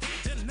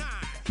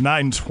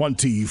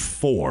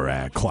 924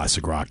 at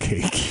Classic Rock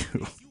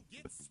KQ.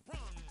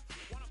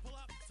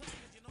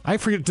 I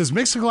forget, does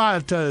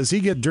Mix-a-Lot, does he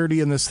get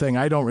dirty in this thing?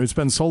 It's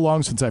been so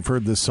long since I've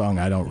heard this song,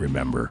 I don't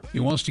remember. He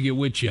wants to get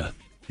with you.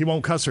 He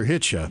won't cuss or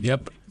hit you.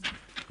 Yep.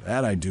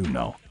 That I do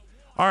know.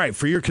 All right,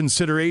 for your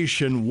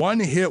consideration,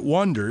 one-hit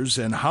wonders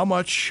and how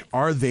much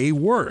are they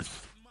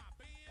worth?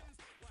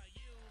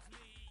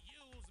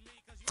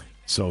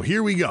 So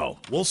here we go.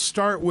 We'll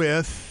start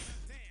with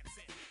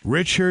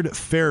Richard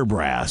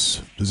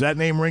Fairbrass. Does that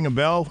name ring a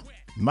bell?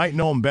 You might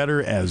know him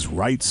better as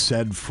Right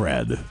Said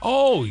Fred.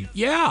 Oh,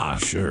 yeah.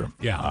 Sure.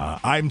 Yeah.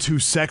 I'm Too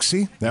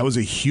Sexy. That was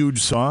a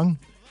huge song.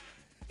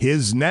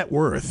 His net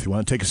worth. You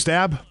want to take a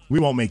stab? We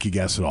won't make you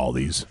guess at all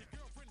these.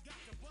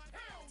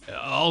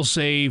 I'll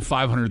say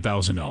 $500,000.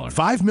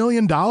 $5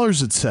 million,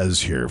 it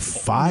says here.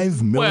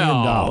 $5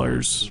 million.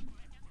 Well,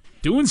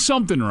 doing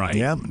something right.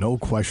 Yeah, no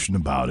question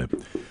about it.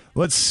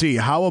 Let's see.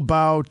 How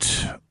about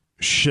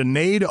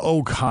Sinead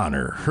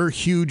O'Connor? Her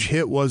huge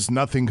hit was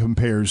Nothing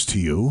Compares to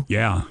You.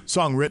 Yeah.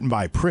 Song written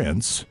by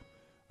Prince.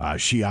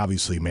 She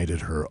obviously made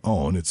it her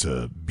own. It's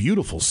a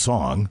beautiful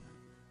song.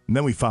 And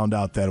then we found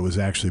out that it was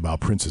actually about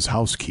Prince's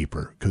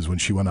housekeeper, because when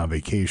she went on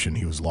vacation,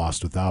 he was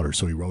lost without her,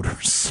 so he wrote her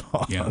a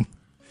song. Yeah.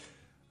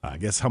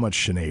 Guess how much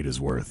Sinead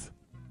is worth?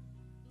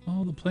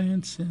 All the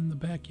plants in the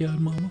backyard,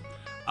 mama.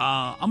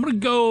 I'll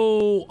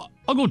go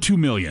 $2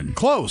 million.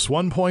 Close,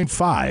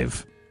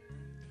 1.5.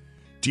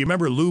 Do you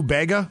remember Lou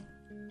Bega?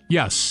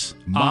 Yes.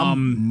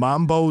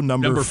 Mambo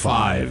number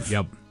 5.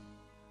 Yep.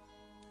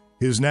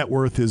 His net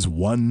worth is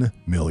 $1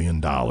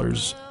 million.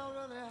 Now,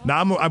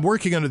 I'm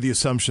working under the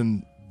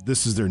assumption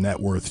this is their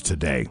net worth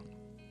today.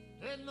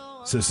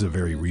 So this is a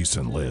very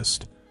recent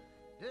list.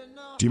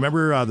 Do you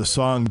remember the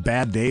song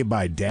Bad Day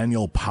by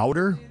Daniel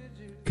Powder?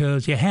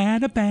 'Cause you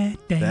had a bad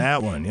day.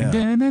 That one, yeah.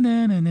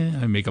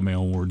 I make up my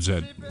own words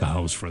at the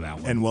house for that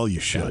one. And well, you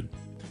should.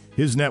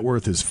 His net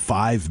worth is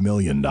 $5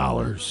 million.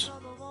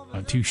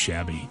 Not too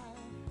shabby.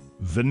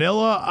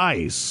 Vanilla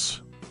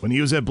Ice. When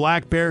he was at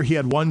Black Bear, he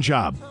had one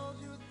job.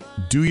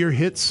 Do your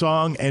hit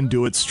song and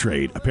do it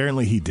straight.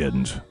 Apparently he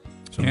didn't.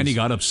 And he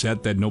got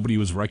upset that nobody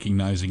was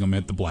recognizing him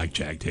at the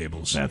blackjack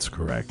tables. That's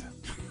correct.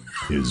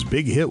 His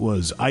big hit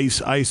was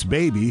Ice Ice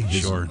Baby.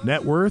 His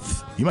net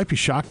worth, you might be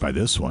shocked by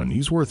this one.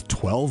 He's worth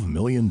 $12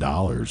 million.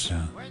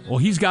 Yeah. Well,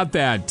 he's got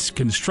that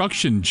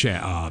construction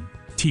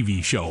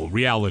TV show,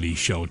 reality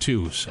show,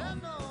 too. So,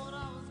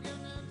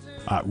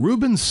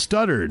 Ruben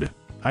Studdard.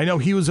 I know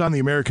he was on the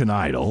American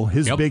Idol.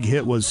 His big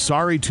hit was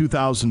Sorry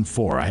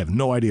 2004. I have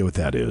no idea what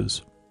that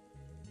is.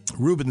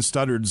 Ruben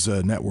Studdard's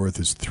net worth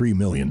is $3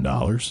 million.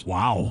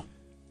 Wow.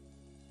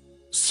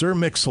 Sir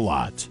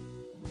Mix-a-Lot.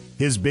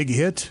 His big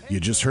hit, you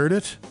just heard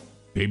it?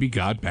 Baby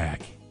Got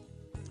Back.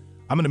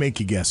 I'm going to make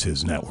you guess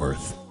his net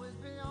worth.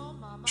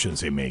 Shouldn't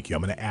say make you.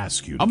 I'm going to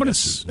ask you to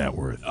guess his net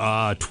worth.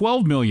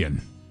 $12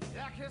 million.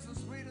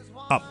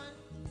 Up.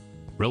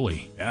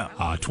 Really? Yeah.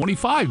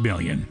 $25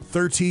 million.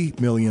 $30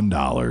 million.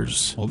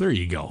 Well, there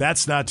you go.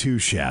 That's not too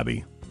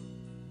shabby.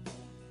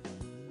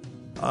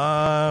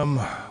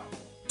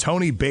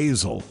 Tony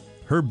Basil.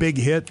 Her big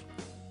hit.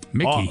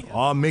 Mickey.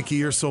 Oh, Mickey,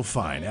 you're so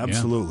fine.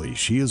 Absolutely. Yeah.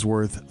 She is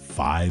worth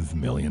 $5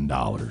 million.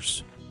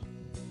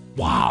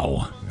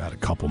 Wow. Got a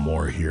couple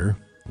more here.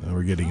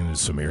 We're getting into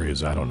some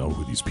areas I don't know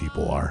who these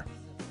people are.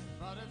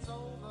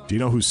 Do you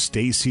know who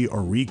Stacey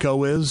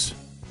Orico is?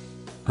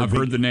 I've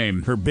heard the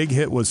name. Her big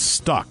hit was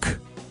Stuck.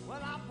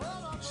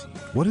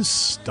 What is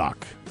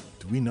Stuck?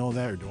 Do we know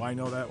that, or do I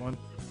know that one?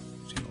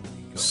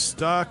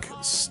 Stuck,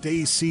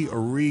 Stacey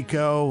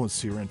Orico. Let's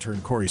see, we're going to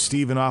turn Corey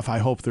Steven off. I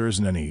hope there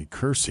isn't any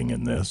cursing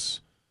in this.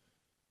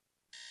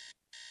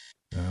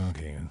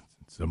 Okay,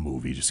 it's a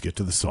movie. Just get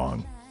to the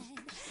song.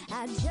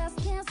 I just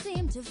can't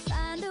seem to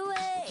find a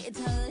way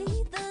to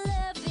leave the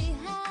love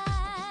behind.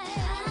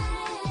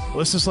 Well,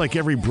 this is like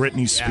every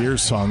Britney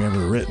Spears song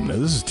ever written.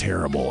 This is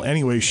terrible.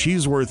 Anyway,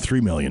 she's worth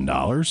 $3 million.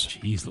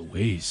 Jeez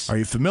Louise. Are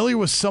you familiar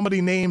with somebody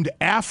named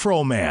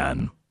Afro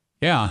Man?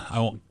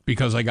 Yeah,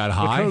 because I got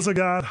high. Because I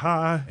got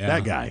high. Yeah.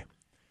 That guy.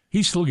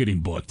 He's still getting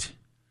booked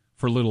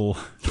for little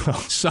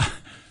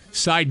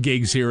side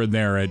gigs here and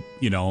there at,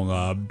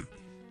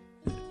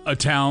 a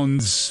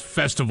town's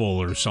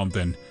festival or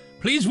something.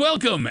 Please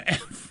welcome.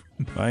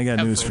 I got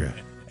news for you.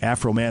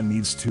 Afro Man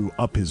needs to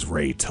up his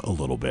rate a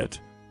little bit.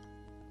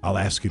 I'll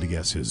ask you to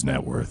guess his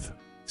net worth.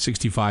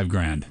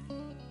 $65,000.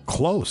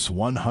 Close.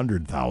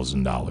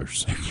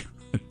 $100,000.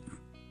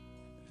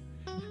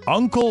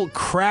 Uncle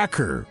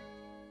Cracker.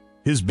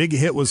 His big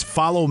hit was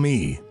Follow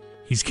Me.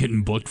 He's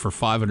getting booked for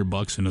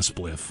 $500 in a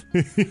spliff.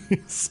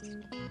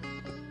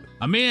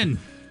 I'm in.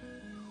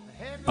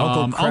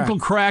 Uncle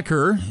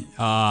Cracker,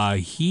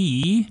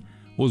 he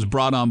was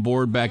brought on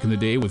board back in the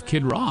day with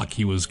Kid Rock.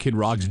 He was Kid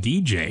Rock's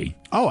DJ.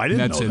 Oh, I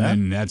didn't know that.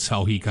 And that's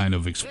how he kind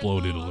of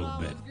exploded a little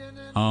bit.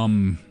 I'll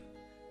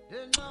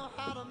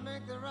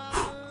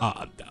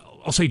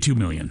say $2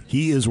 million.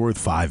 He is worth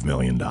 $5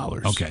 million.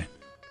 Okay.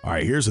 All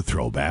right, here's a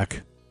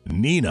throwback.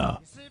 Nina.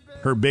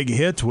 Her big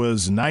hit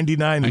was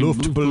 99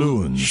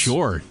 Luftballons.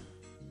 Sure.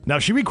 Now,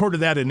 she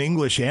recorded that in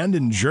English and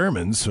in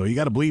German, so you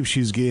got to believe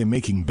she's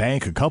making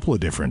bank a couple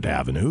of different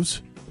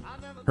avenues.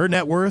 Her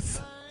net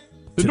worth?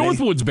 The today,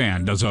 Northwoods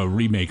Band does a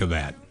remake of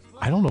that.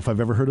 I don't know if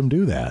I've ever heard them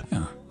do that.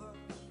 Yeah.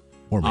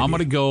 Or maybe, I'm going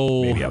to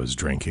go... Maybe I was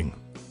drinking.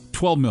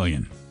 $12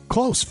 million.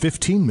 Close,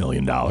 $15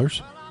 million.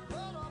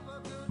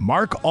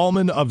 Mark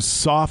Allman of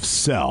Soft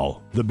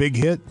Cell, the big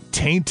hit,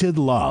 Tainted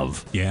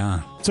Love.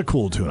 Yeah. It's a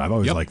cool tune. I've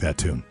always liked that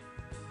tune.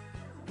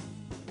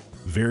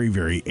 Very,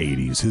 very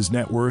 80s. His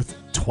net worth,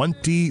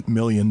 $20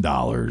 million.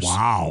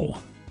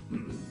 Wow.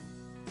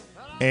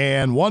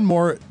 And one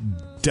more,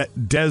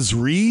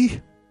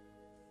 Desiree.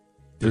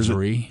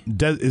 Desiree?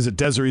 Is it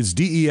Desiree? It's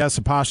DES''REE.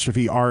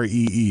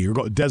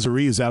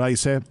 Desiree, is that how you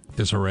say it?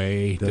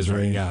 Desiree.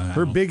 Yeah.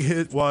 Her big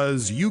hit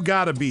was You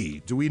Gotta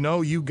Be. Do we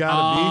know You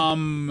Gotta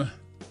Be? I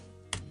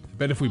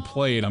bet if we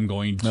play it, I'm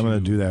going to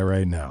do that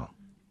right now.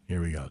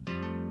 Here we go.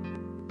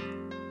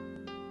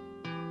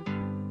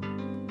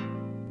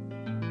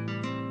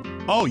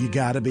 Oh, you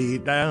gotta be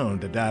down,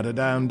 da da da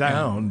down,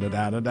 down, da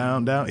da da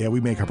down, down. Yeah,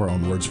 we make up our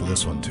own words for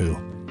this one too.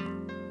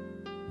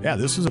 Yeah,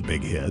 this is a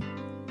big hit.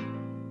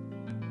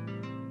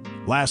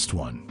 Last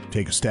one.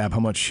 Take a stab. How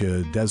much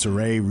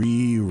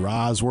Desiree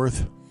Ra's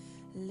worth?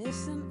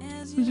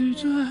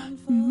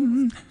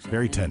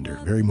 Very tender,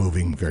 very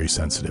moving, very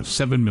sensitive.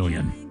 $7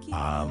 million.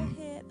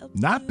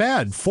 Not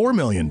bad. $4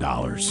 million.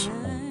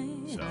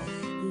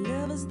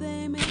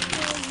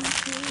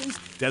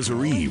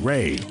 Desiree,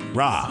 Ray,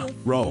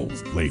 Ro,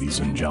 ladies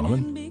and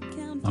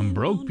gentlemen. I'm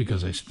broke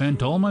because I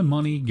spent all my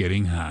money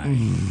getting high.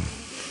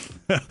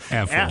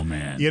 Afro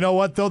man. You know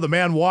what, though? The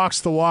man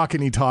walks the walk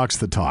and he talks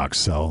the talk.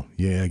 So,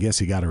 yeah, I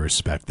guess you got to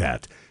respect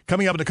that.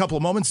 Coming up in a couple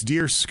of moments,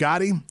 Dear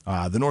Scotty,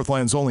 the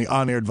Northland's only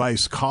on-air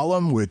advice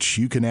column, which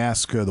you can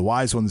ask the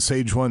wise one, the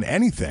sage one,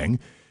 anything.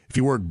 If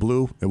you work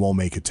blue, it won't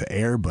make it to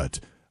air, but...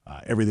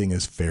 everything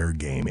is fair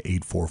game,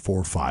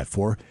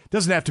 84454.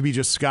 Doesn't have to be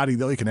just Scotty,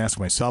 though. You can ask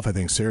myself. I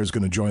think Sarah's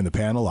going to join the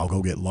panel. I'll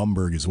go get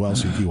Lumberg as well,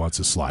 see if he wants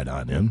to slide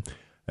on in.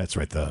 That's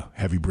right. The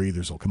heavy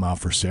breathers will come out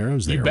for Sarah,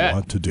 as they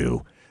want to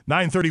do.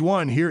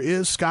 9:31, here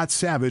is Scott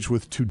Savage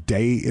with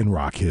Today in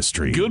Rock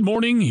History. Good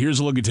morning. Here's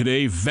a look at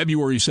today,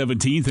 February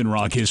 17th in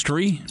rock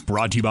history.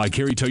 Brought to you by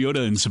Kerry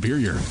Toyota in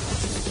Superior.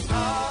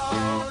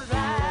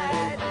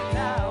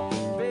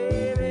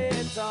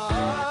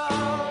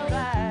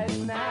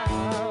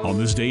 On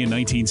this day in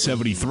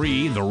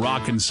 1973, the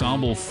rock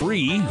ensemble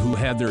Free, who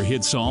had their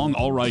hit song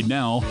All Right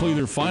Now, play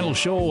their final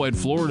show at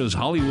Florida's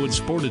Hollywood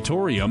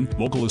Sportatorium.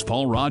 Vocalist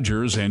Paul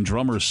Rogers and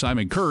drummer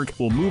Simon Kirk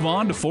will move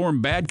on to form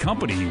Bad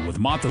Company with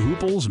Mott the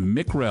Hoople's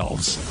Mick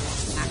Rells.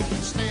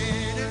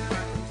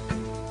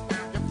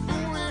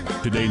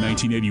 Today,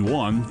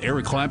 1981,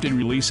 Eric Clapton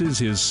releases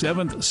his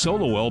 7th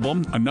solo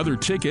album, Another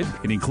Ticket.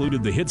 It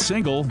included the hit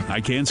single,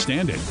 I Can't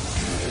Stand It.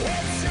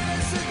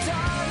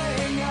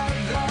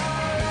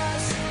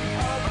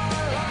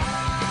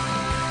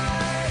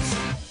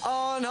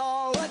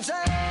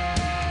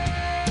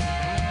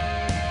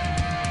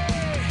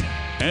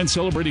 And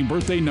celebrating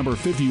birthday number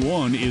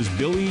 51 is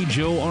Billy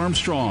Joe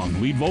Armstrong,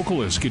 lead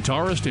vocalist,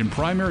 guitarist, and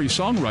primary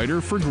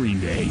songwriter for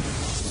Green Day.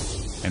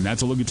 And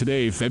that's a look at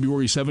today,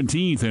 February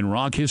 17th in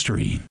rock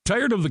history.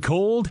 Tired of the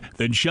cold?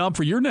 Then shop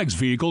for your next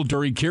vehicle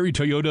during Kerry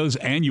Toyota's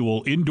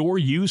annual indoor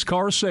used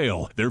car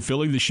sale. They're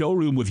filling the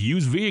showroom with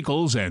used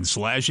vehicles and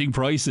slashing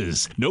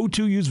prices. No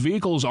two used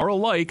vehicles are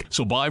alike,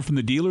 so buy from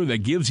the dealer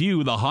that gives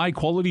you the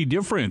high-quality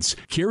difference.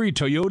 Kerry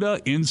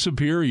Toyota in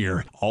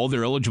Superior. All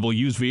their eligible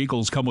used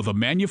vehicles come with a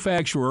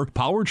manufacturer,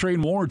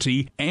 powertrain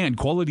warranty, and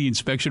quality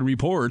inspection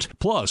report.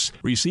 Plus,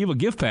 receive a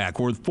gift pack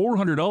worth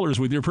 $400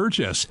 with your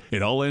purchase.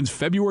 It all ends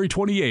February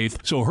 28th,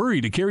 so hurry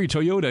to Kerry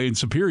Toyota in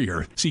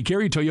Superior. See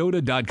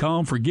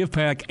KerryToyota.com for gift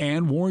pack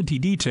and warranty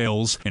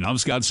details. And I'm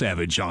Scott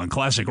Savage on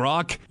Classic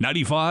Rock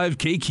 95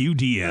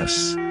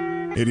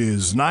 KQDS. It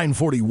is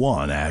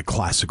 9:41 at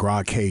Classic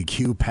Rock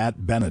KQ. Pat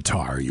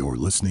Benatar, you're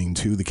listening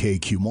to the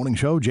KQ Morning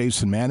Show.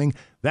 Jason Manning.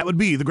 That would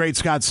be the great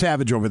Scott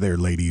Savage over there,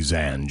 ladies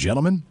and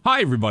gentlemen. Hi,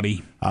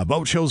 everybody.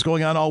 Boat shows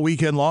going on all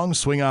weekend long.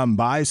 Swing on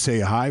by, say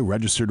hi.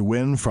 Register to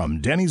win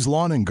from Denny's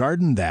Lawn and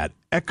Garden, that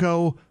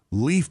Echo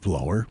leaf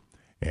blower.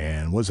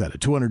 And was that a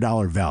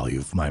 $200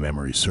 value, if my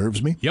memory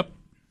serves me? Yep.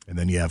 And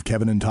then you have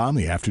Kevin and Tom,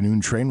 the afternoon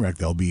train wreck.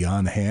 They'll be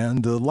on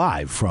hand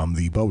live from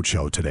the boat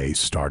show today,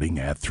 starting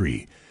at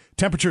 3.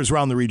 Temperatures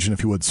around the region,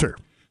 if you would, sir.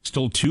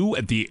 Still 2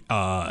 at the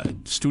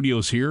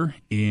studios here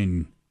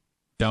in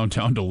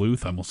downtown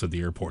Duluth. I almost said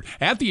the airport.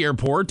 At the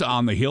airport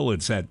on the hill,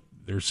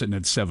 they're sitting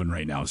at 7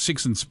 right now.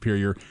 6 in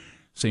Superior.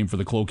 Same for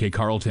the Cloquet,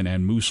 Carlton,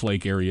 and Moose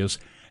Lake areas.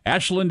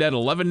 Ashland at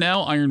 11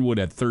 now. Ironwood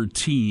at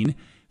 13.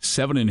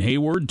 7 in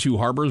Hayward. 2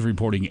 Harbors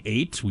reporting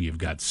 8. We have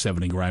got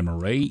 7 in Grand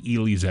Marais.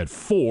 Ely's at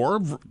 4.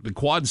 The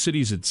Quad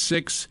Cities at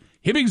 6.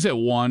 Hibbing's at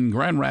 1.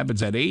 Grand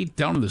Rapids at 8.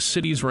 Down in the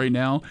cities right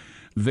now,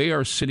 they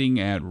are sitting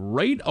at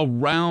right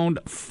around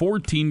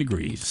 14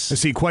 degrees. I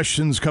see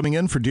questions coming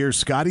in for Dear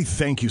Scotty.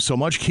 Thank you so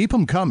much. Keep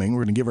them coming.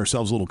 We're going to give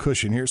ourselves a little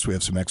cushion here so we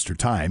have some extra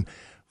time.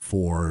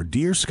 for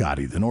Dear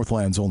Scotty, the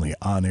Northland's only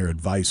on-air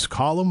advice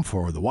column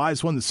for the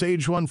wise one, the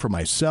sage one, for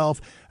myself.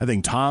 I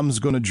think Tom's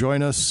going to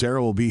join us.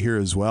 Sarah will be here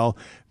as well.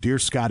 Dear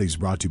Scotty's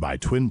brought to you by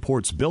Twin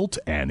Ports Built,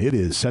 and it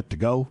is set to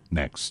go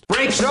next.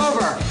 Break's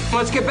over.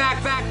 Let's get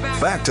back.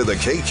 Back to the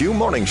KQ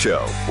Morning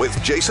Show with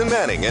Jason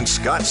Manning and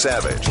Scott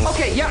Savage.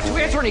 Okay, yeah, to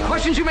answer any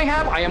questions you may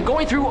have, I am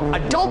going through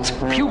adult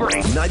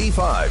puberty.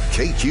 95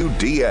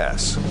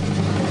 KQDS.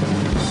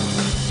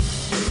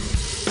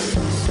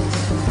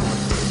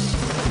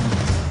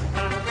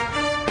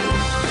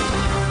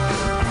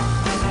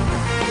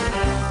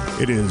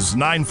 It is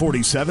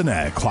 9:47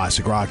 at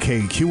Classic Rock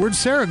KQ. Where'd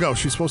Sarah go?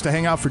 She's supposed to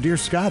hang out for Dear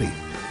Scotty.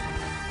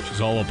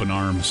 She's all up in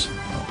arms.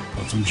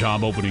 Got some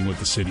job opening with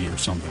the city or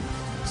something.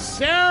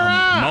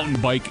 Sarah! Mountain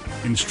bike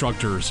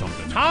instructor or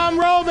something. Tom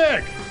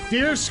Robick,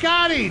 Dear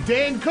Scotty,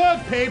 Dane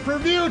Cook,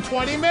 pay-per-view,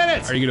 20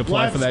 minutes. Are you going to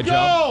apply for that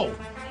job?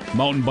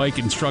 Mountain bike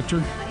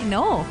instructor?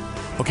 No.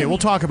 Okay, we'll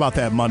talk about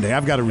that Monday.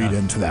 I've got to read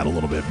into that a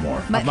little bit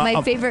more.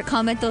 My favorite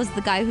comment, though, is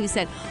the guy who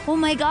said, "Oh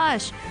my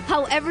gosh,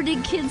 however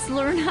did kids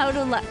learn how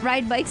to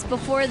ride bikes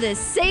before this?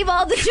 Save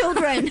all the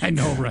children." I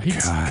know, right?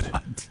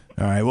 God.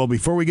 All right, well,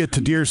 before we get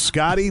to Dear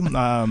Scotty,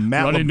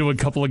 Matt into a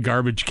couple of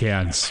garbage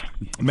cans.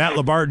 Matt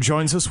Labard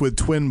joins us with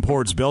Twin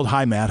Ports Built.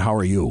 Hi, Matt. How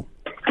are you?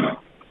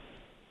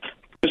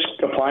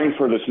 Just applying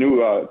for this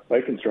new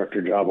bike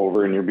instructor job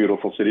over in your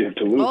beautiful city of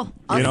Duluth. Oh,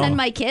 I'll send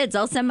my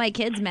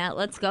kids, Matt.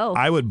 Let's go.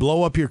 I would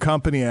blow up your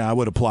company and I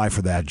would apply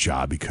for that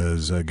job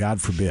because,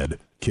 God forbid,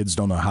 kids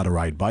don't know how to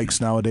ride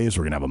bikes nowadays.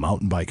 We're going to have a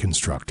mountain bike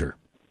instructor.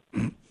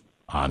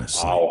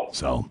 Honestly. Wow.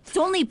 So it's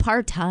only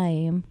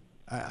part-time.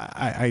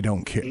 I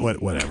don't care.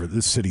 Whatever.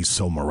 This city's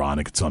so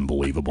moronic. It's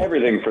unbelievable.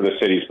 Everything for the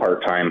city's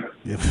part-time.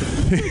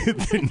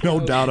 No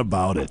doubt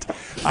about it.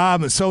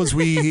 So as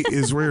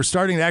we're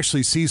starting to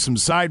actually see some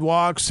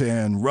sidewalks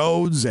and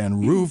roads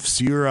and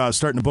roofs, you're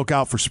starting to book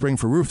out for spring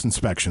for roof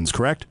inspections,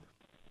 correct?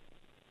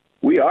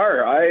 We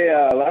are.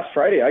 Last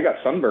Friday, I got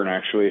sunburn,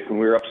 actually, when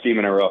we were up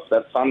steaming a roof.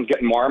 That sun's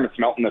getting warm. It's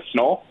melting the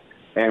snow.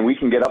 And we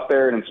can get up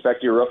there and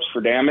inspect your roofs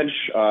for damage,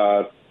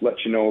 let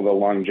you know the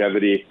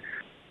longevity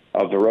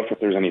of the roof, if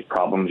there's any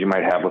problems you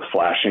might have with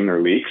flashing or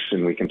leaks,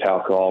 and we can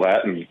tackle all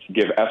that and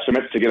give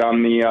estimates to get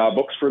on the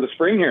books for the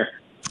spring here.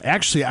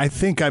 Actually, I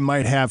think I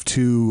might have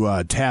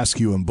to task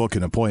you and book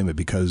an appointment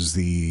because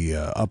the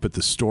up at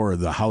the store,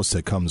 the house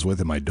that comes with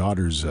it, my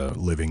daughter's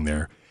living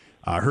there.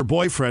 Her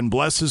boyfriend,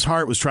 bless his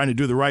heart, was trying to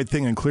do the right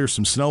thing and clear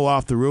some snow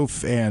off the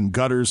roof, and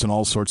gutters and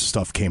all sorts of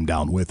stuff came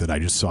down with it. I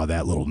just saw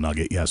that little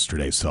nugget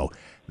yesterday, so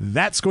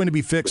that's going to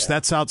be fixed.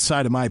 That's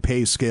outside of my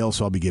pay scale,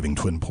 so I'll be giving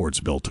Twin Ports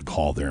Built a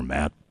call there,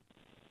 Matt.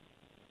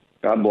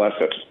 God bless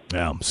it.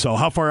 Yeah. So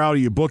how far out are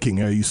you booking?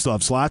 You still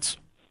have slots?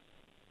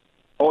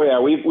 Oh, yeah.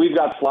 We've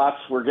got slots.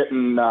 We're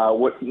getting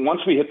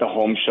once we hit the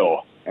home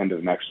show end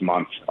of next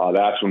month,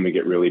 that's when we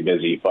get really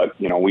busy. But,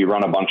 we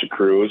run a bunch of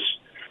crews,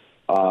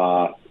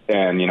 and,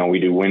 we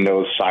do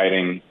windows,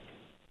 siding,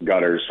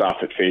 gutters,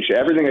 soffit fascia,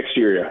 everything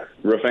exterior,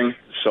 roofing.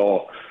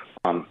 So,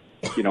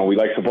 we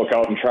like to book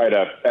out and try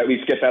to at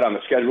least get that on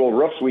the schedule.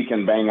 Roofs we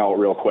can bang out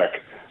real quick.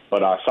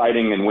 But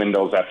siding and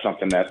windows, that's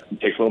something that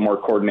takes a little more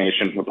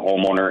coordination with the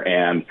homeowner,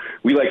 and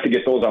we like to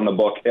get those on the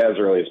book as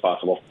early as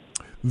possible.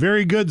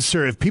 Very good,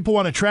 sir. If people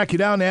want to track you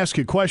down, ask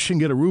you a question,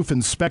 get a roof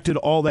inspected,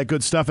 all that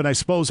good stuff, and I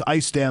suppose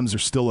ice dams are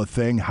still a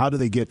thing, how do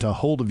they get a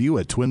hold of you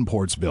at Twin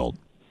Ports Built?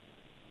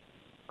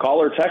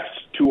 Call or text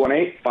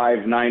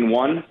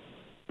 218-591-3186.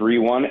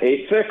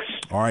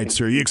 All right,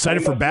 sir. You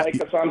excited for like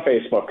us on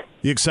Facebook.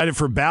 You excited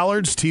for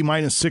Ballards?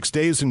 T-minus 6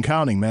 days and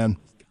counting, man.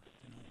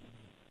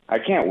 I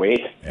can't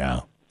wait. Yeah.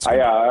 I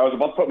was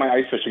about to put my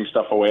ice fishing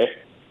stuff away.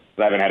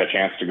 I haven't had a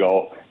chance to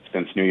go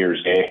since New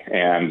Year's Day,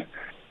 and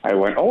I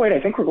went, oh, wait,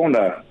 I think we're going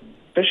to a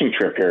fishing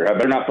trip here. I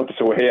better not put this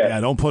away yet. Yeah,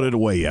 don't put it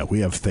away yet.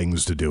 We have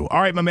things to do. All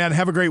right, my man,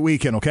 have a great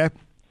weekend, okay?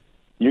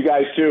 You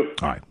guys, too.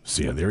 All right,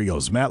 see ya. There he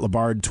goes. Matt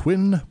Labard,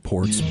 Twin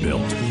Ports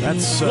Built.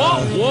 That's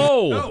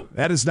Whoa!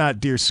 That is not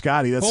Dear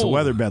Scotty. That's the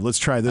weather bed. Let's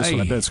try this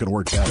one. I bet it's going to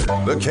work better.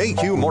 The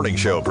KQ Morning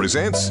Show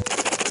presents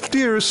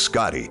Dear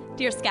Scotty.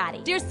 Dear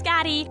Scotty. Dear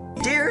Scotty.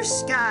 Dear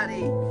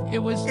Scotty. It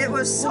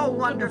was so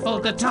wonderful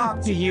to talk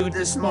to you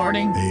this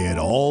morning. It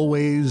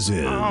always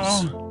is.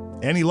 Oh.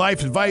 Any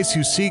life advice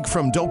you seek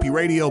from Dopey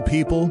Radio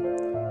people,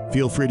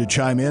 feel free to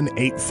chime in.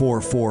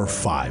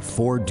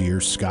 84454. Dear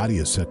Scotty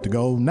is set to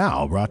go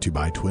now. Brought to you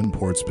by Twin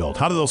Ports Built.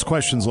 How do those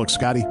questions look,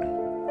 Scotty?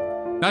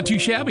 Not too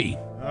shabby.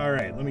 All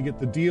right, let me get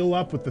the deal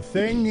up with the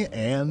thing.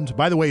 And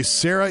by the way,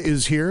 Sarah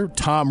is here.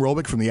 Tom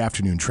Robick from the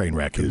Afternoon Train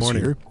Wreck is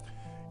here.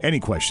 Any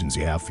questions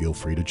you have, feel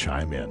free to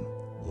chime in.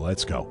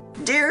 Let's go.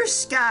 Dear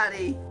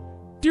Scotty.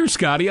 Dear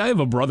Scotty, I have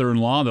a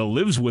brother-in-law that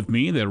lives with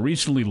me that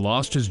recently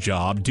lost his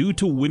job due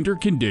to winter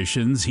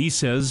conditions. He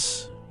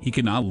says he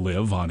cannot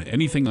live on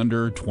anything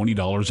under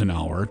 $20 an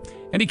hour,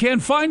 and he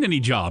can't find any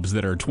jobs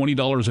that are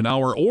 $20 an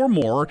hour or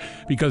more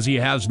because he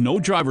has no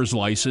driver's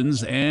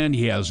license and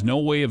he has no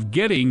way of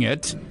getting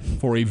it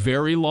for a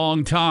very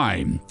long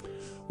time.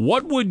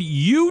 What would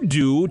you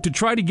do to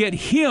try to get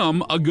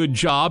him a good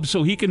job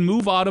so he can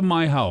move out of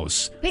my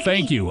house?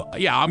 Thank you.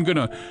 Yeah, I'm going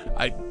to...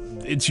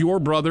 it's your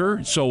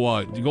brother.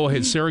 So go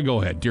ahead, Sarah.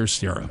 Go ahead, dear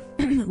Sarah.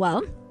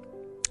 Well,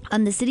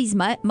 on the city's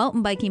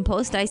mountain biking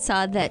post, I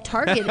saw that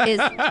Target is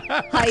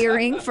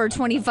hiring for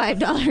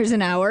 $25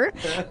 an hour.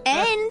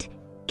 And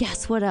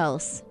guess what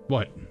else?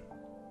 What?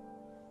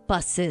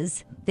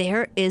 Buses.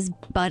 There is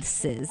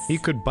buses. He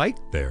could bike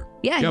there.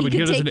 Yeah, he but could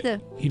doesn't. take the.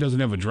 He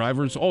doesn't have a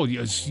driver's. Oh,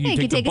 yes, you Yeah, he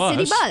take could the take bus.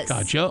 a city bus.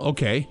 Gotcha.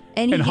 Okay.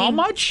 And how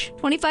much?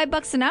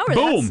 $25 an hour.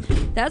 Boom.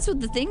 That's what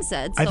the thing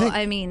said. So I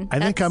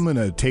think I'm going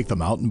to take the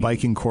mountain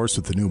biking course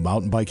with the new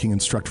mountain biking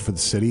instructor for the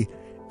city,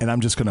 and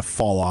I'm just going to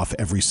fall off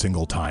every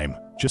single time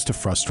just to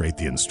frustrate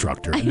the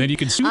instructor. And then you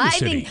can sue the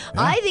city.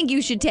 I think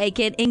you should take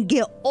it and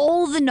get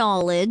all the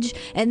knowledge,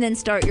 and then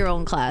start your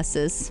own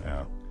classes.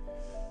 Yeah.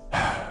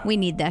 We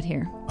need that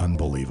here.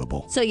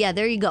 Unbelievable. So yeah,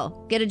 there you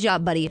go. Get a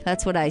job, buddy.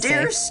 That's what I say.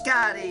 Dear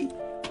Scotty.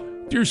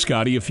 Dear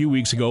Scotty, a few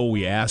weeks ago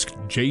we asked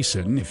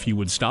Jason if he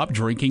would stop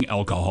drinking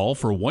alcohol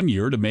for 1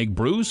 year to make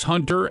Bruce,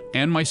 Hunter,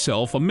 and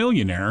myself a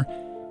millionaire.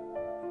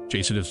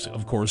 Jason,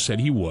 of course, said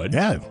he would.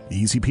 Yeah,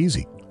 easy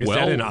peasy. Is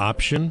that an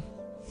option?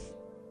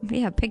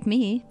 Yeah, pick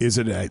me. Is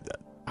it?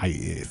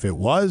 If it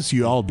was,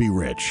 you all be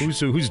rich.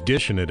 Who's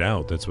dishing it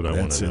out? That's what I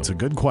want to know. It's a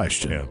good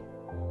question. Yeah.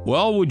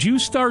 Well, would you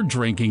start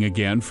drinking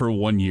again for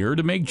 1 year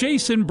to make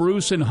Jason,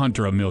 Bruce, and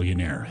Hunter a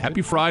millionaire?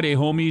 Happy Friday,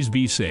 homies.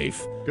 Be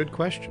safe. Good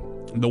question.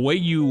 The way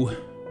you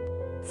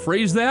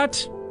phrase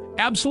that,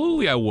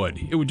 absolutely I would.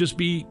 It would just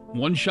be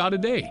one shot a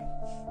day.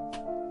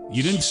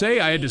 You didn't say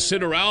I had to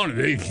sit around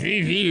and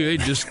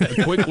just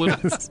a quick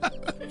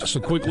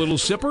little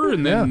sipper,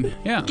 and then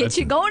Get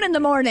you going in the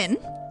morning.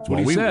 That's what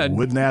he we said.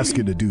 wouldn't ask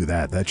you to do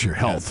that. That's your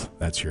health.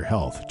 That's your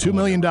health. $2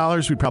 million,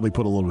 we'd probably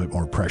put a little bit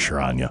more pressure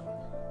on you.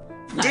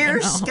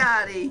 Dear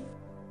Scotty.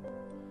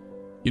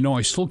 You know,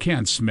 I still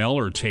can't smell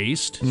or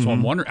taste, so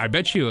I'm wondering. I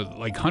bet you,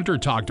 like Hunter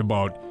talked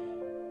about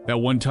that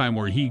one time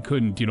where he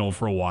couldn't,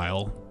 for a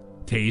while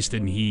taste,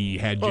 and he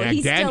had Jack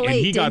Daniels, and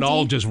he got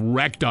all just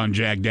wrecked on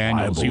Jack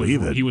Daniels. I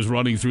believe it. He was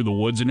running through the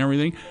woods and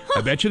everything. I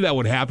bet you that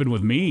would happen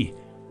with me,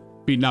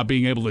 not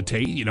being able to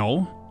taste.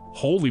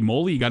 Holy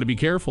moly, you got to be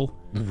careful.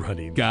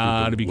 Running.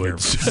 Got to be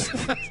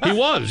careful. He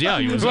was, yeah.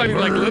 He was like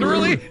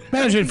literally.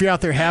 Imagine if you're out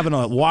there having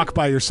a walk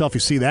by yourself, you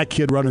see that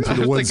kid running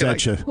through the woods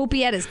at you. Hope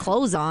he had his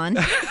clothes on.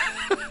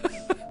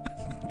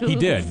 He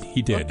did.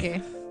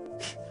 Okay.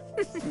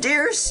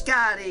 Dear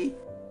Scotty.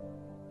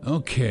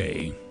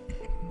 Okay.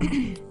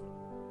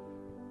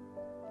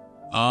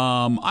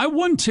 I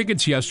won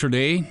tickets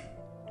yesterday.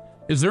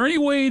 Is there any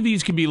way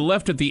these can be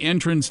left at the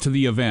entrance to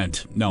the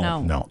event?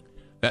 No.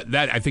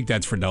 That I think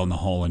that's for down the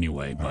hall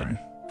anyway.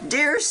 But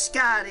Dear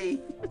Scotty.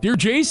 Dear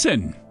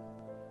Jason,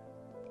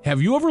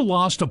 have you ever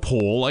lost a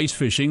pole ice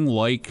fishing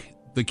like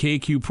the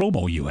KQ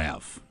promo you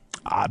have?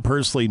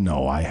 Personally,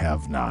 no, I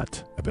have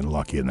not. I've been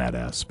lucky in that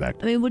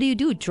aspect. I mean, what do you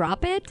do?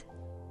 Drop it?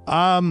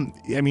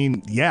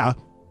 Yeah.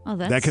 Oh,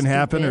 that's that can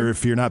happen, stupid. or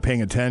if you're not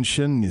paying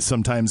attention,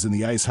 sometimes in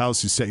the ice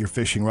house, you set your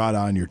fishing rod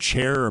on your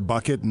chair or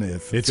bucket, and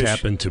if It's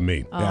happened to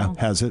me. Yeah,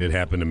 has it? It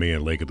happened to me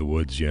at Lake of the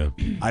Woods, yeah.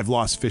 I've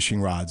lost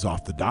fishing rods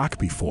off the dock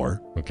before.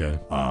 Okay.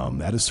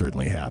 That has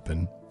certainly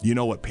happened. You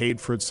know what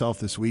paid for itself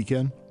this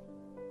weekend?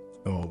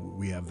 Oh,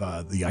 we have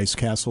the ice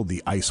castle,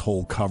 the ice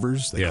hole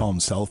covers. They call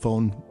them cell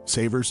phone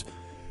savers.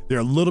 They're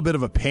a little bit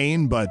of a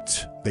pain,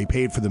 but they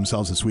paid for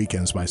themselves this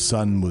weekend. So my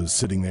son was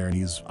sitting there, and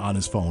he's on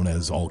his phone,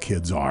 as all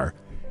kids are,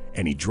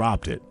 and he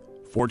dropped it.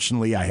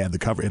 Fortunately, I had the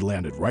cover. It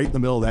landed right in the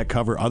middle of that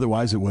cover.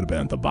 Otherwise, it would have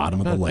been at the bottom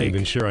of the lake. I'm not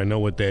even sure I know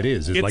what that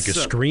is. Is it like a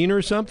screen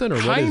or something? Or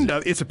what is Kind it?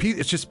 of. It's a piece.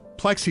 It's just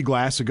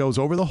plexiglass that goes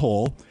over the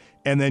hole,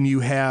 and then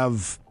you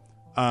have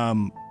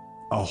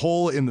a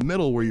hole in the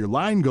middle where your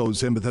line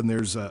goes in, but then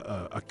there's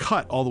a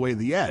cut all the way to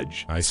the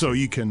edge. So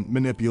you can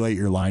manipulate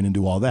your line and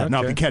do all that.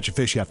 Now, if you catch a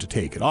fish, you have to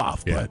take it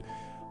off. Yeah.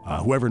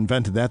 But whoever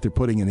invented that, they're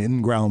putting an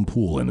in-ground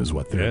pool in is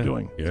what they're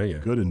doing. Yeah.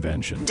 Good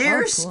invention.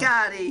 Dear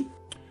Scotty.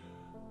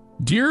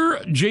 Dear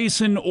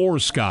Jason or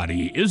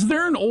Scotty, is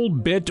there an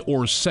old bit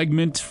or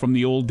segment from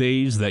the old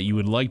days that you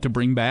would like to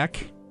bring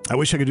back? I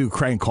wish I could do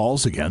crank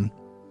calls again.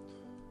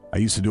 I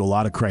used to do a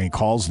lot of crank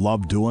calls,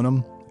 loved doing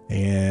them,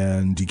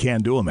 and you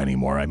can't do them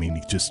anymore. I mean,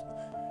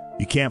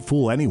 you can't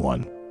fool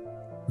anyone.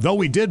 Though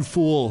we did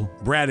fool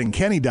Brad and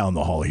Kenny down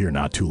the hall here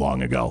not too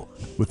long ago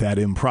with that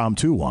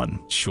impromptu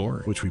one.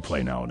 Sure. Which we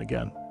play now and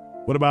again.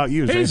 What about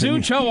you? Hey,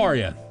 Zooch, how are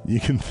you? You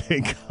can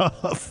think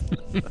of.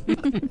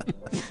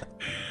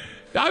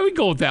 I would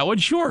go with that one,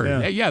 sure.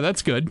 Yeah. Yeah,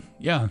 that's good.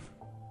 Yeah.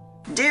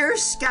 Dear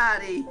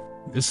Scotty.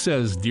 This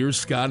says, Dear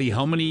Scotty,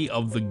 how many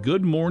of the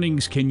good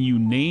mornings can you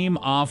name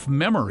off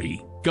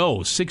memory?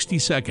 Go, 60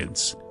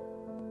 seconds.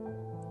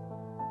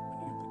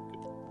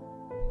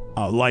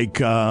 Like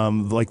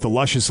the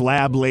Luscious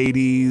Lab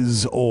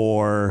ladies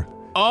or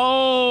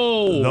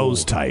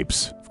those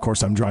types. Of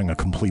course, I'm drawing a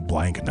complete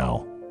blank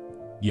now.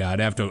 Yeah,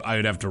 I'd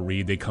have to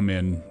read. They come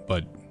in,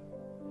 but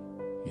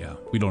yeah,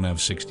 we don't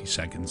have 60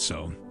 seconds,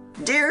 so.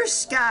 Dear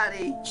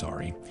Scotty.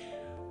 Sorry.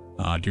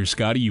 Dear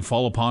Scotty, you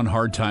fall upon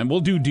hard times.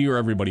 We'll do Dear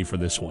Everybody for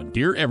this one.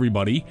 Dear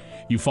everybody,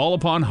 you fall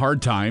upon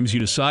hard times. You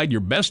decide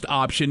your best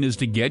option is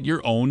to get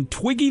your own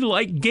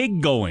Twiggy-like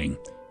gig going.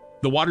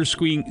 the water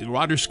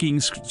skiing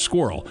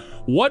squirrel.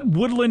 What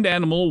woodland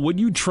animal would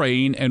you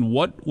train, and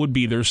what would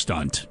be their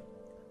stunt?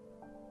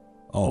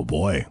 Oh,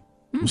 boy.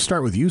 We'll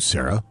start with you,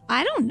 Sarah.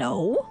 I don't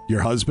know.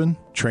 Your husband?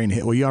 Train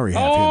him. Well, you already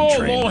have him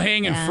trained.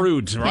 Low-hanging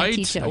fruit, Can't right?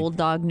 teach an old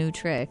dog new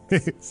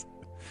tricks.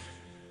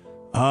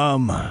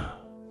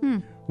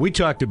 We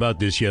talked about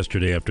this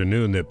yesterday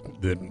afternoon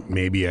that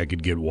maybe I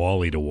could get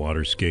Wally to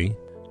water ski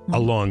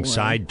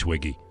alongside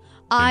Twiggy.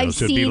 I've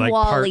so it'd seen be like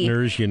Wally.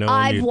 partners, and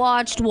I've you'd-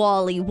 watched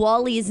Wally.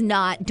 Wally is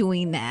not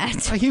doing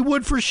that. He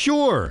would for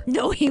sure.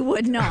 No, he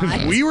would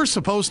not. We were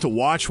supposed to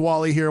watch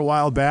Wally here a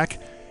while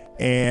back,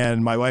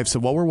 and my wife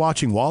said, well, we're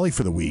watching Wally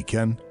for the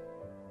weekend.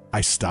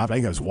 I stopped. I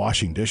think I was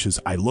washing dishes.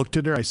 I looked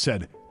at her. I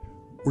said,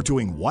 we're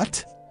doing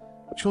what?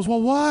 She goes,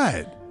 well,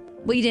 what?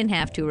 Well, you didn't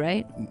have to,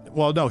 right?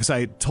 Well, no, because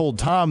I told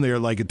Tom there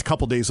like a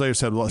couple days later,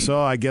 said, well, so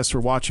I guess we're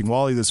watching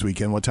Wally this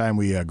weekend. What time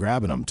we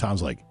grabbing him?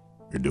 Tom's like,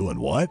 you're doing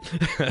what?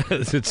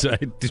 it So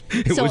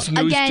was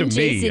news again, to me.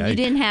 Jason, you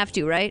didn't have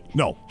to, right?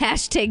 No.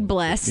 Hashtag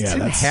blessed. They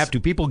didn't have to.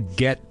 People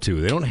get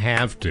to. They don't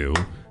have to.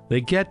 They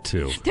get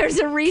to. There's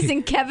a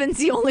reason Kevin's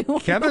the only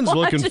one. Kevin's who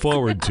looking watches.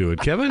 forward to it.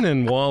 Kevin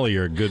and Wally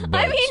are good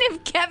buds. I mean,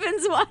 if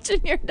Kevin's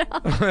watching your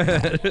dog.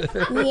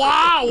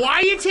 Wow, why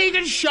are you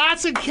taking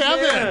shots at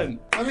Kevin?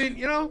 I mean,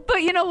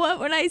 But you know what?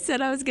 When I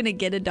said I was going to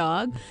get a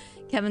dog,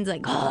 Kevin's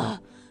like, oh,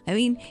 I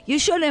mean, you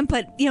shouldn't,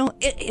 but,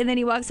 and then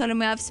he walks out of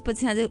my office, puts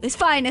his hands up. It's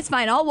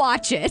fine, I'll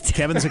watch it.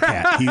 Kevin's a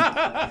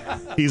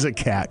cat. He's a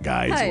cat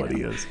guy is what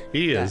he is.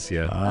 He is,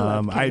 yeah.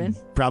 I'd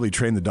probably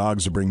train the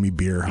dogs to bring me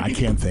beer. I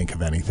can't think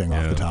of anything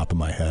off the top of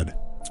my head.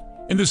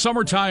 In the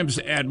summer times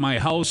at my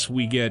house,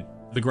 we get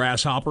the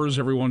grasshoppers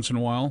every once in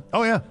a while.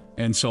 Oh, yeah.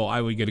 And so I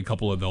would get a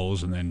couple of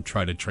those and then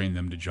try to train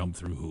them to jump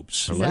through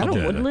hoops. Is that a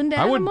woodland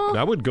animal?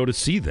 I would go to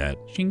see that.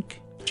 Chink.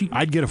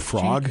 I'd get a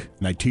frog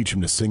and I'd teach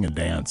him to sing and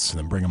dance and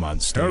then bring him on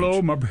stage.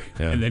 Hello, my baby.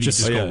 And then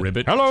just go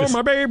ribbit. Hello,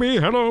 my baby.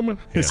 Hello, my...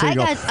 I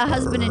got a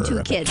husband and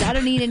 2 kids. I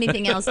don't need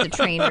anything else to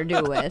train or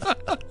do with.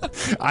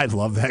 I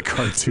love that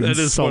cartoon That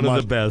is so one much.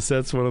 of the best.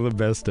 That's one of the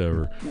best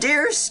ever.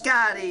 Dear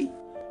Scotty,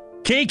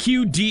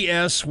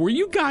 KQDS, were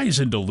you guys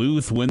in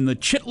Duluth when the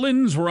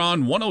Chitlins were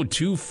on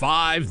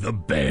 102.5 The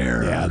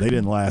Bear? Yeah, they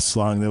didn't last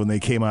long. When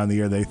they came on the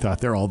air, they thought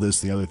they're all this,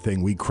 the other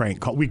thing. We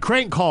crank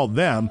called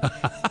them,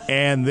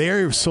 and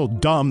they're so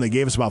dumb. They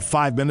gave us about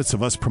 5 minutes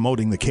of us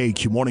promoting the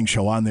KQ Morning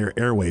Show on their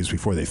airwaves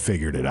before they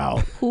figured it out.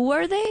 Who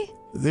are they?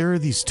 There are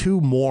these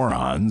 2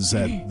 morons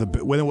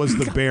that when it was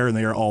the Bear and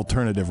their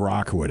alternative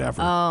rock or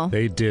whatever. Oh,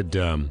 They did.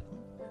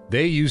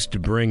 They used to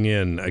bring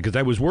in, because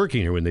I was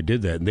working here when they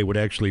did that, and they would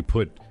actually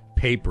put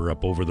paper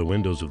up over the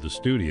windows of the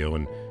studio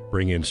and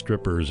bring in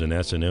strippers and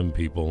S&M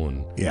people.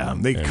 And yeah,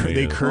 they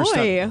cursed.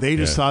 They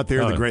just thought they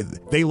were the great.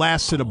 They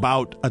lasted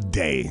about a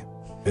day,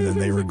 and then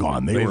they were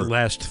gone. They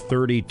last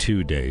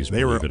 32 days.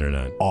 They were believe it or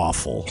not.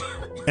 awful,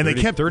 and they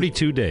kept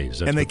 32 days.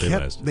 That's and what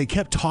lasted. they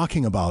kept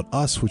talking about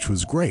us, which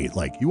was great.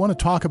 Like, you want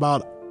to talk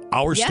about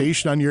our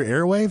station on your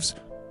airwaves?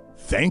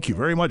 Thank you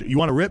very much. You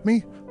want to rip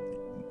me?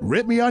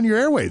 Rip me on your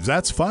airwaves.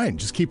 That's fine.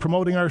 Just keep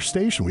promoting our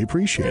station. We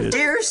appreciate it.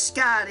 dear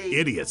Scotty,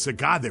 Idiots.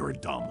 God, they were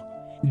dumb.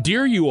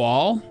 Dear you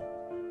all,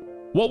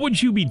 what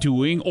would you be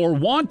doing or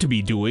want to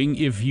be doing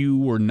if you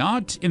were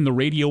not in the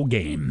radio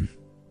game?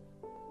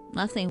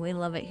 nothing. We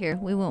love it here.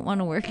 We won't want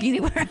to work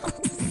anywhere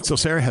else. So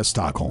Sarah has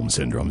Stockholm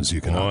syndrome, as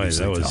you can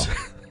obviously tell.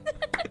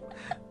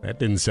 That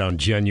didn't sound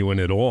genuine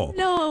at all.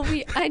 No,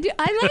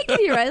 I like it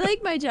here. I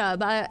like my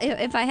job.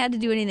 If I had to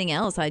do anything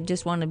else, I'd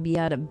just want to be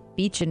at a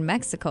beach in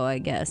Mexico, I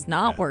guess,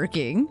 not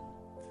working.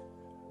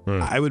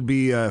 I would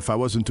be, if I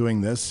wasn't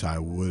doing this, I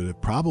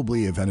would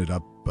probably have ended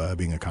up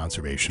being a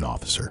conservation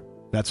officer.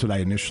 That's what I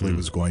initially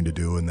was going to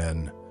do, and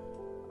then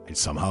I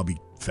somehow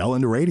fell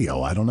into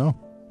radio. I don't know.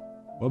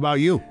 What about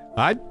you?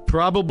 I'd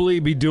probably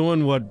be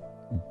doing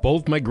what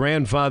both my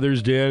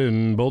grandfathers did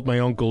and both my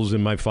uncles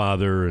and my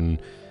father,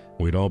 and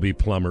we'd all be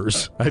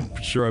plumbers. I'm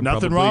sure I'd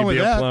Nothing probably wrong be with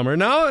a that. plumber.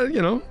 No,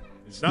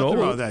 There's nothing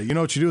wrong with that. You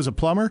know what you do as a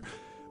plumber?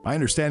 My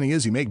understanding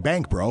is you make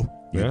bank, bro.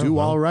 You do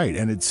all right,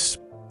 and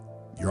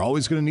you're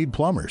always going to need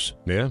plumbers.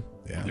 Yeah.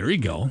 There you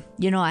go.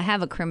 I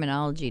have a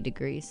criminology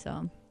degree,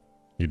 so.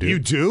 You do? You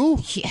do?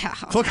 Yeah.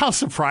 Look how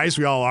surprised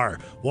we all are.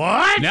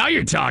 What? Now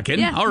you're talking.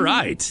 Yeah. All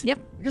right. Yep.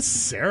 Look at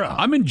Sarah.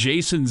 I'm in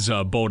Jason's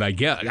boat, I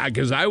guess,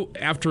 because right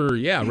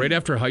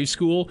after high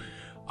school,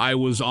 I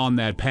was on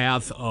that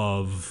path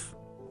of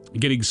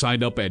getting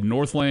signed up at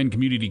Northland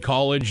Community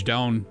College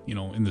down,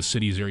 in the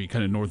cities area,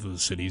 kind of north of the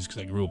cities,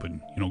 because I grew up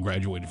and,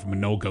 graduated from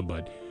Anoka,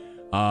 but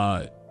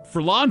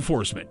for law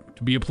enforcement,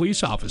 to be a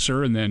police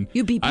officer, and then...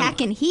 You be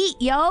packing heat,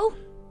 yo.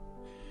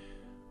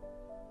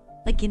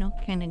 Like,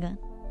 kind of gun.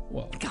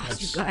 Well,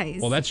 gosh, you guys.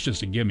 Well, that's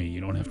just a gimme. You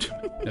don't have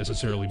to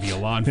necessarily be a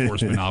law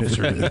enforcement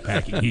officer to be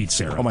packing heat,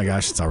 Sarah. Oh my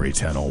gosh, it's already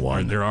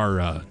 10:01. There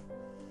are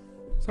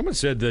Someone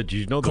said that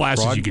the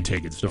classes frog, you can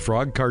take it. The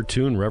frog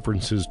cartoon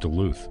references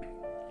Duluth.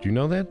 Do you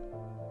know that?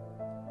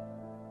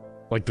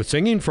 Like the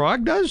singing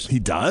frog does? He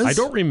does? I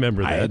don't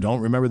remember that. I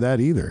don't remember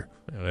that either.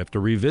 I have to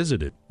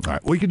revisit it. All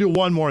right, we can do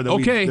one more.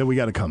 Then we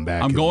got to come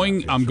back. I'm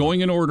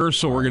going in order,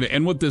 so we're going to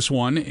end with this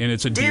one, and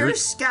it's a Dear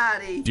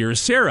Scotty. Dear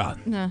Sarah.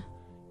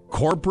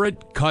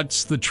 Corporate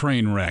cuts the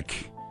train wreck.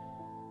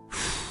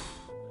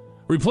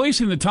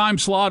 Replacing the time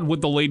slot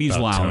with the ladies'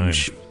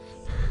 lounge.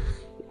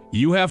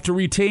 You have to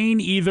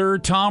retain either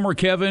Tom or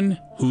Kevin.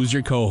 Who's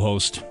your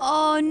co-host?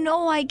 Oh,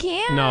 no, I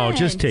can't. No,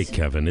 just take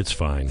Kevin. It's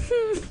fine.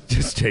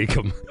 Just take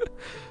him.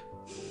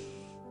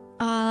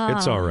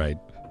 It's all right.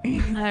 All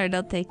right,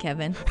 I'll take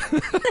Kevin.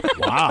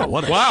 Wow,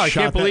 what a I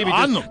shot can't believe he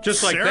that-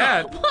 just like Sarah.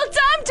 that. Well,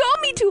 Tom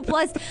told me to.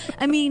 Plus,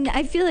 I mean,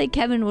 I feel like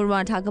Kevin would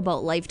want to talk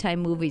about Lifetime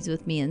movies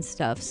with me and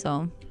stuff.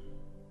 So,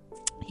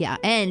 yeah.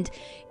 And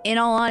in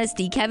all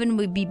honesty, Kevin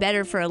would be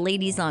better for a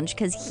ladies' lounge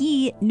because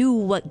he knew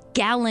what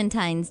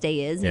Galentine's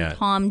Day is, and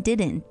Tom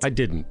didn't. I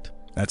didn't.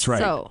 That's right,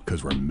 So-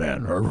 because we're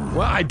men.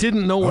 Well, I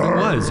didn't know what it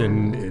was,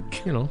 and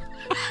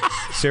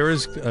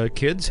Sarah's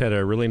kids had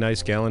a really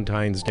nice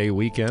Galentine's Day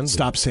weekend.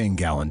 Stop saying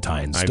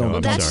Galentine's. I Don't know,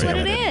 I'm That's sorry.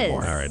 what it is. All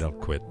right, I'll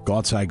quit. Go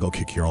outside, go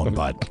kick your own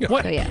butt.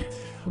 What? So, yeah.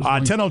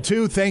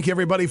 10:02. Thank you,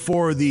 everybody,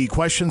 for the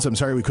questions. I'm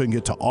sorry we couldn't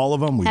get to all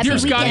of them. Dear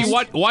Scotty,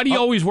 why do you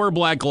always wear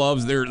black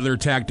gloves? They're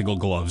tactical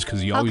gloves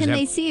because you How always can have,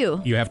 they see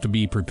you? You have to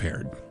be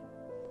prepared.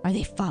 Are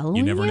they following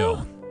You never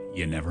know.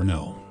 You never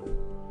know.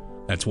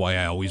 That's why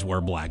I always wear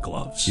black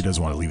gloves. He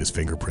doesn't want to leave his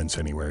fingerprints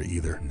anywhere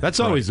either.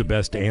 That's always the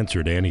best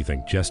answer to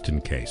anything, just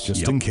in case.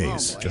 Just in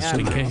case. Just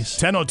in case.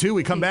 10:02.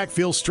 We come back,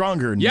 feel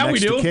stronger. Yeah,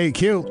 next we do. To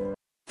KQ.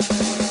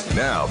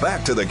 Now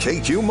back to the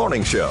KQ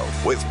Morning Show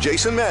with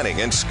Jason Manning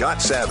and Scott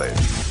Savage.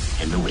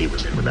 I knew he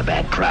was in with a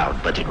bad crowd,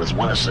 but it was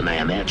worse than I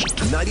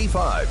imagined.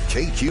 95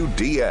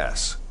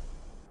 KQDS.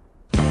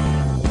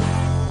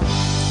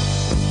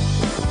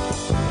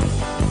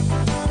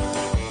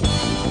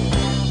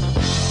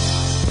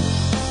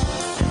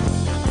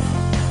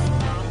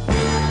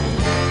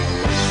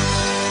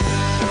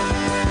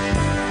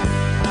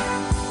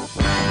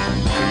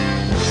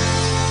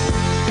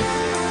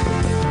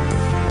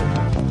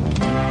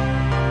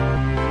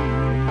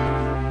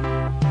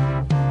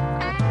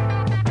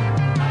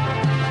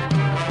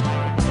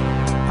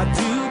 I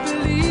do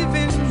believe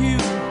in you,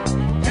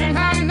 and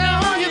I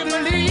know you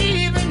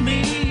believe in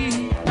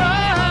me.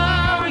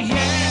 Oh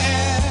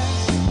yeah,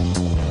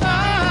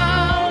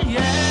 oh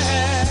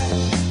yeah.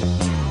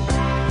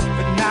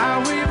 But now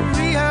we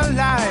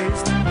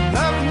realize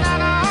love's not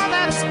all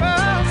that it's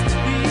supposed to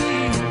be.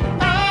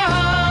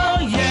 Oh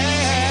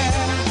yeah,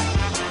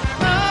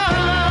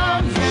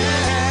 oh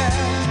yeah.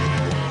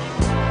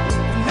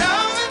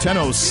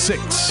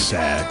 10:06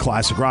 at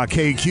Classic Rock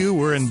KQ.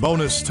 We're in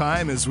bonus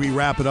time as we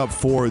wrap it up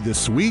for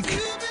this week.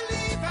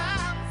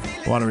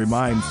 I want to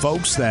remind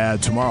folks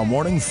that tomorrow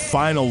morning,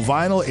 Final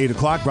Vinyl, 8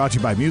 o'clock, brought to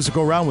you by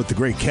Musical Round with the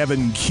great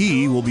Kevin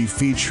Key. Will be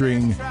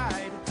featuring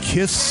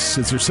Kiss.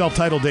 It's their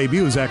self-titled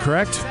debut, is that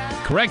correct?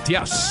 Correct,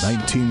 yes.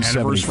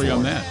 1974. Anniversary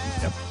on that.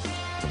 Yep.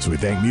 So we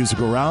thank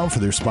Musical Round for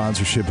their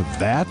sponsorship of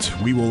that.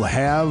 We will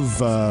have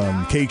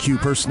KQ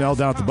personnel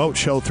down at the boat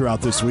show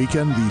throughout this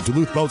weekend. The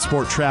Duluth Boat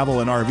Sport Travel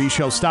and RV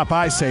Show. Stop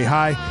by, say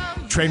hi.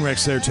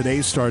 Trainwreck's there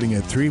today starting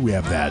at 3. We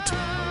have that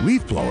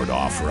leaf blower to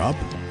offer up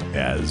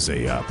as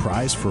a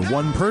prize for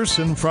one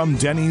person from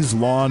Denny's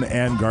Lawn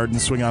and Garden.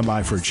 Swing on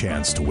by for a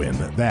chance to win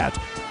that.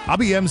 I'll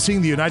be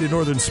emceeing the United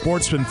Northern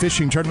Sportsman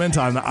Fishing Tournament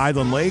on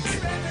Island Lake.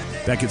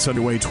 That gets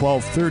underway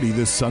 12:30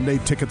 this Sunday.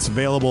 Tickets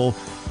available.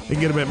 You can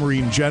get them at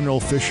Marine General,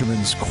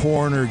 Fisherman's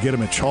Corner, get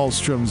them at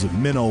Charleston's and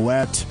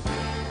Minuet.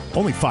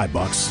 Only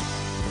 $5.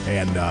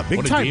 And big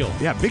What a time, deal.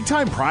 yeah, big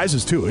time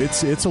prizes too.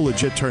 It's a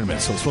legit tournament,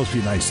 so it's supposed to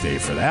be a nice day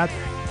for that.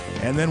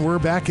 And then we're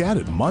back at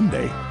it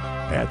Monday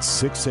at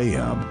 6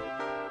 a.m.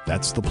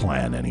 That's the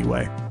plan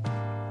anyway.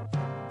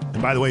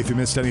 And by the way, if you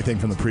missed anything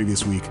from the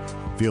previous week,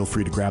 feel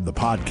free to grab the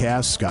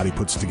podcast Scotty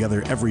puts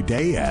together every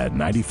day at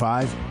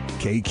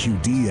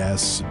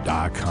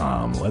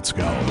 95kqds.com. Let's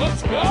go.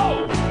 Let's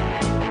go.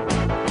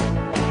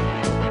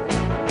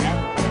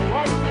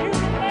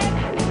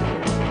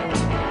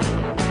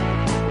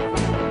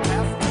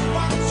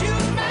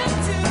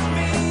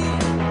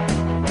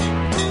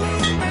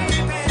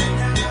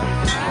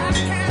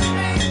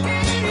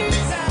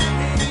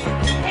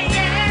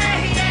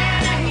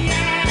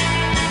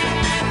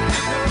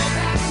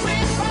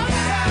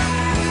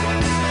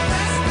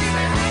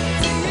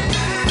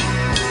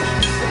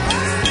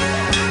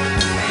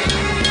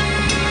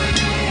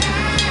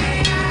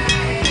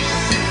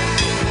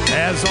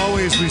 As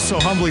always, we so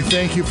humbly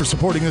thank you for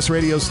supporting this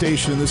radio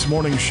station and this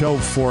morning show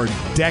for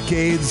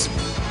decades.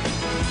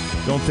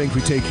 Don't think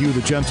we take you,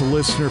 the gentle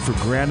listener, for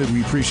granted.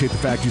 We appreciate the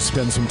fact you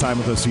spend some time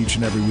with us each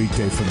and every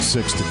weekday from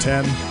 6 to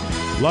 10.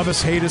 Love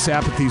us, hate us,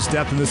 apathy's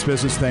death in this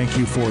business. Thank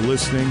you for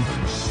listening.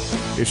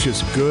 It's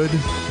just good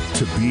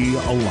to be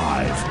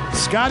alive.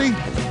 Scotty,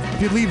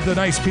 if you'd leave the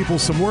nice people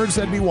some words,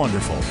 that'd be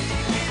wonderful.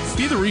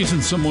 Be the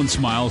reason someone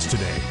smiles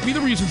today. Be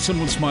the reason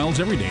someone smiles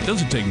every day. It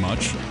doesn't take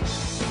much.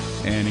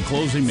 And in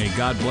closing, may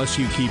God bless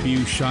you, keep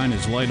you, shine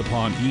his light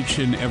upon each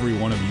and every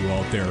one of you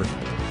out there.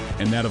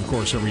 And that, of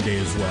course, every day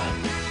as well.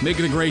 Make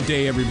it a great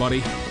day, everybody.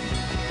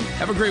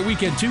 Have a great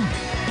weekend, too.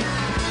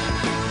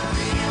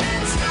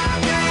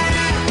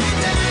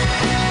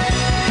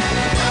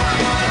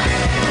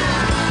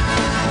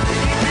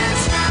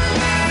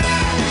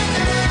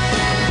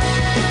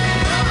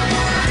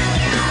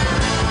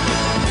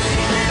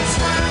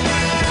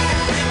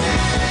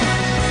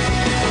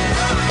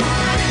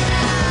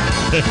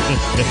 What a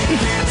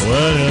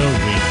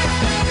week.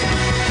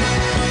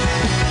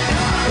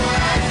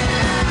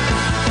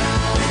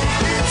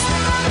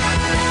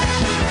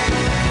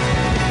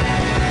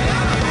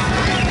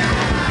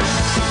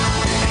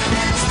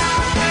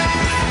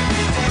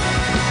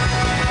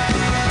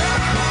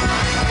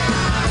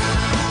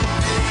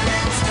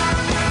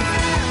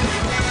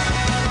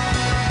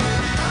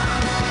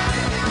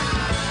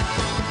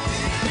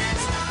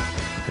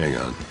 Hang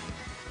on.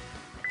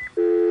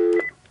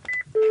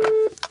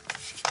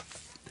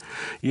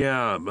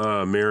 Yeah,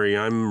 Mary,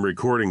 I'm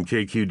recording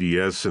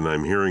KQDS and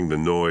I'm hearing the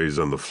noise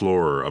on the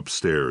floor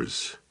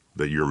upstairs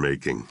that you're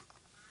making.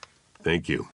 Thank you.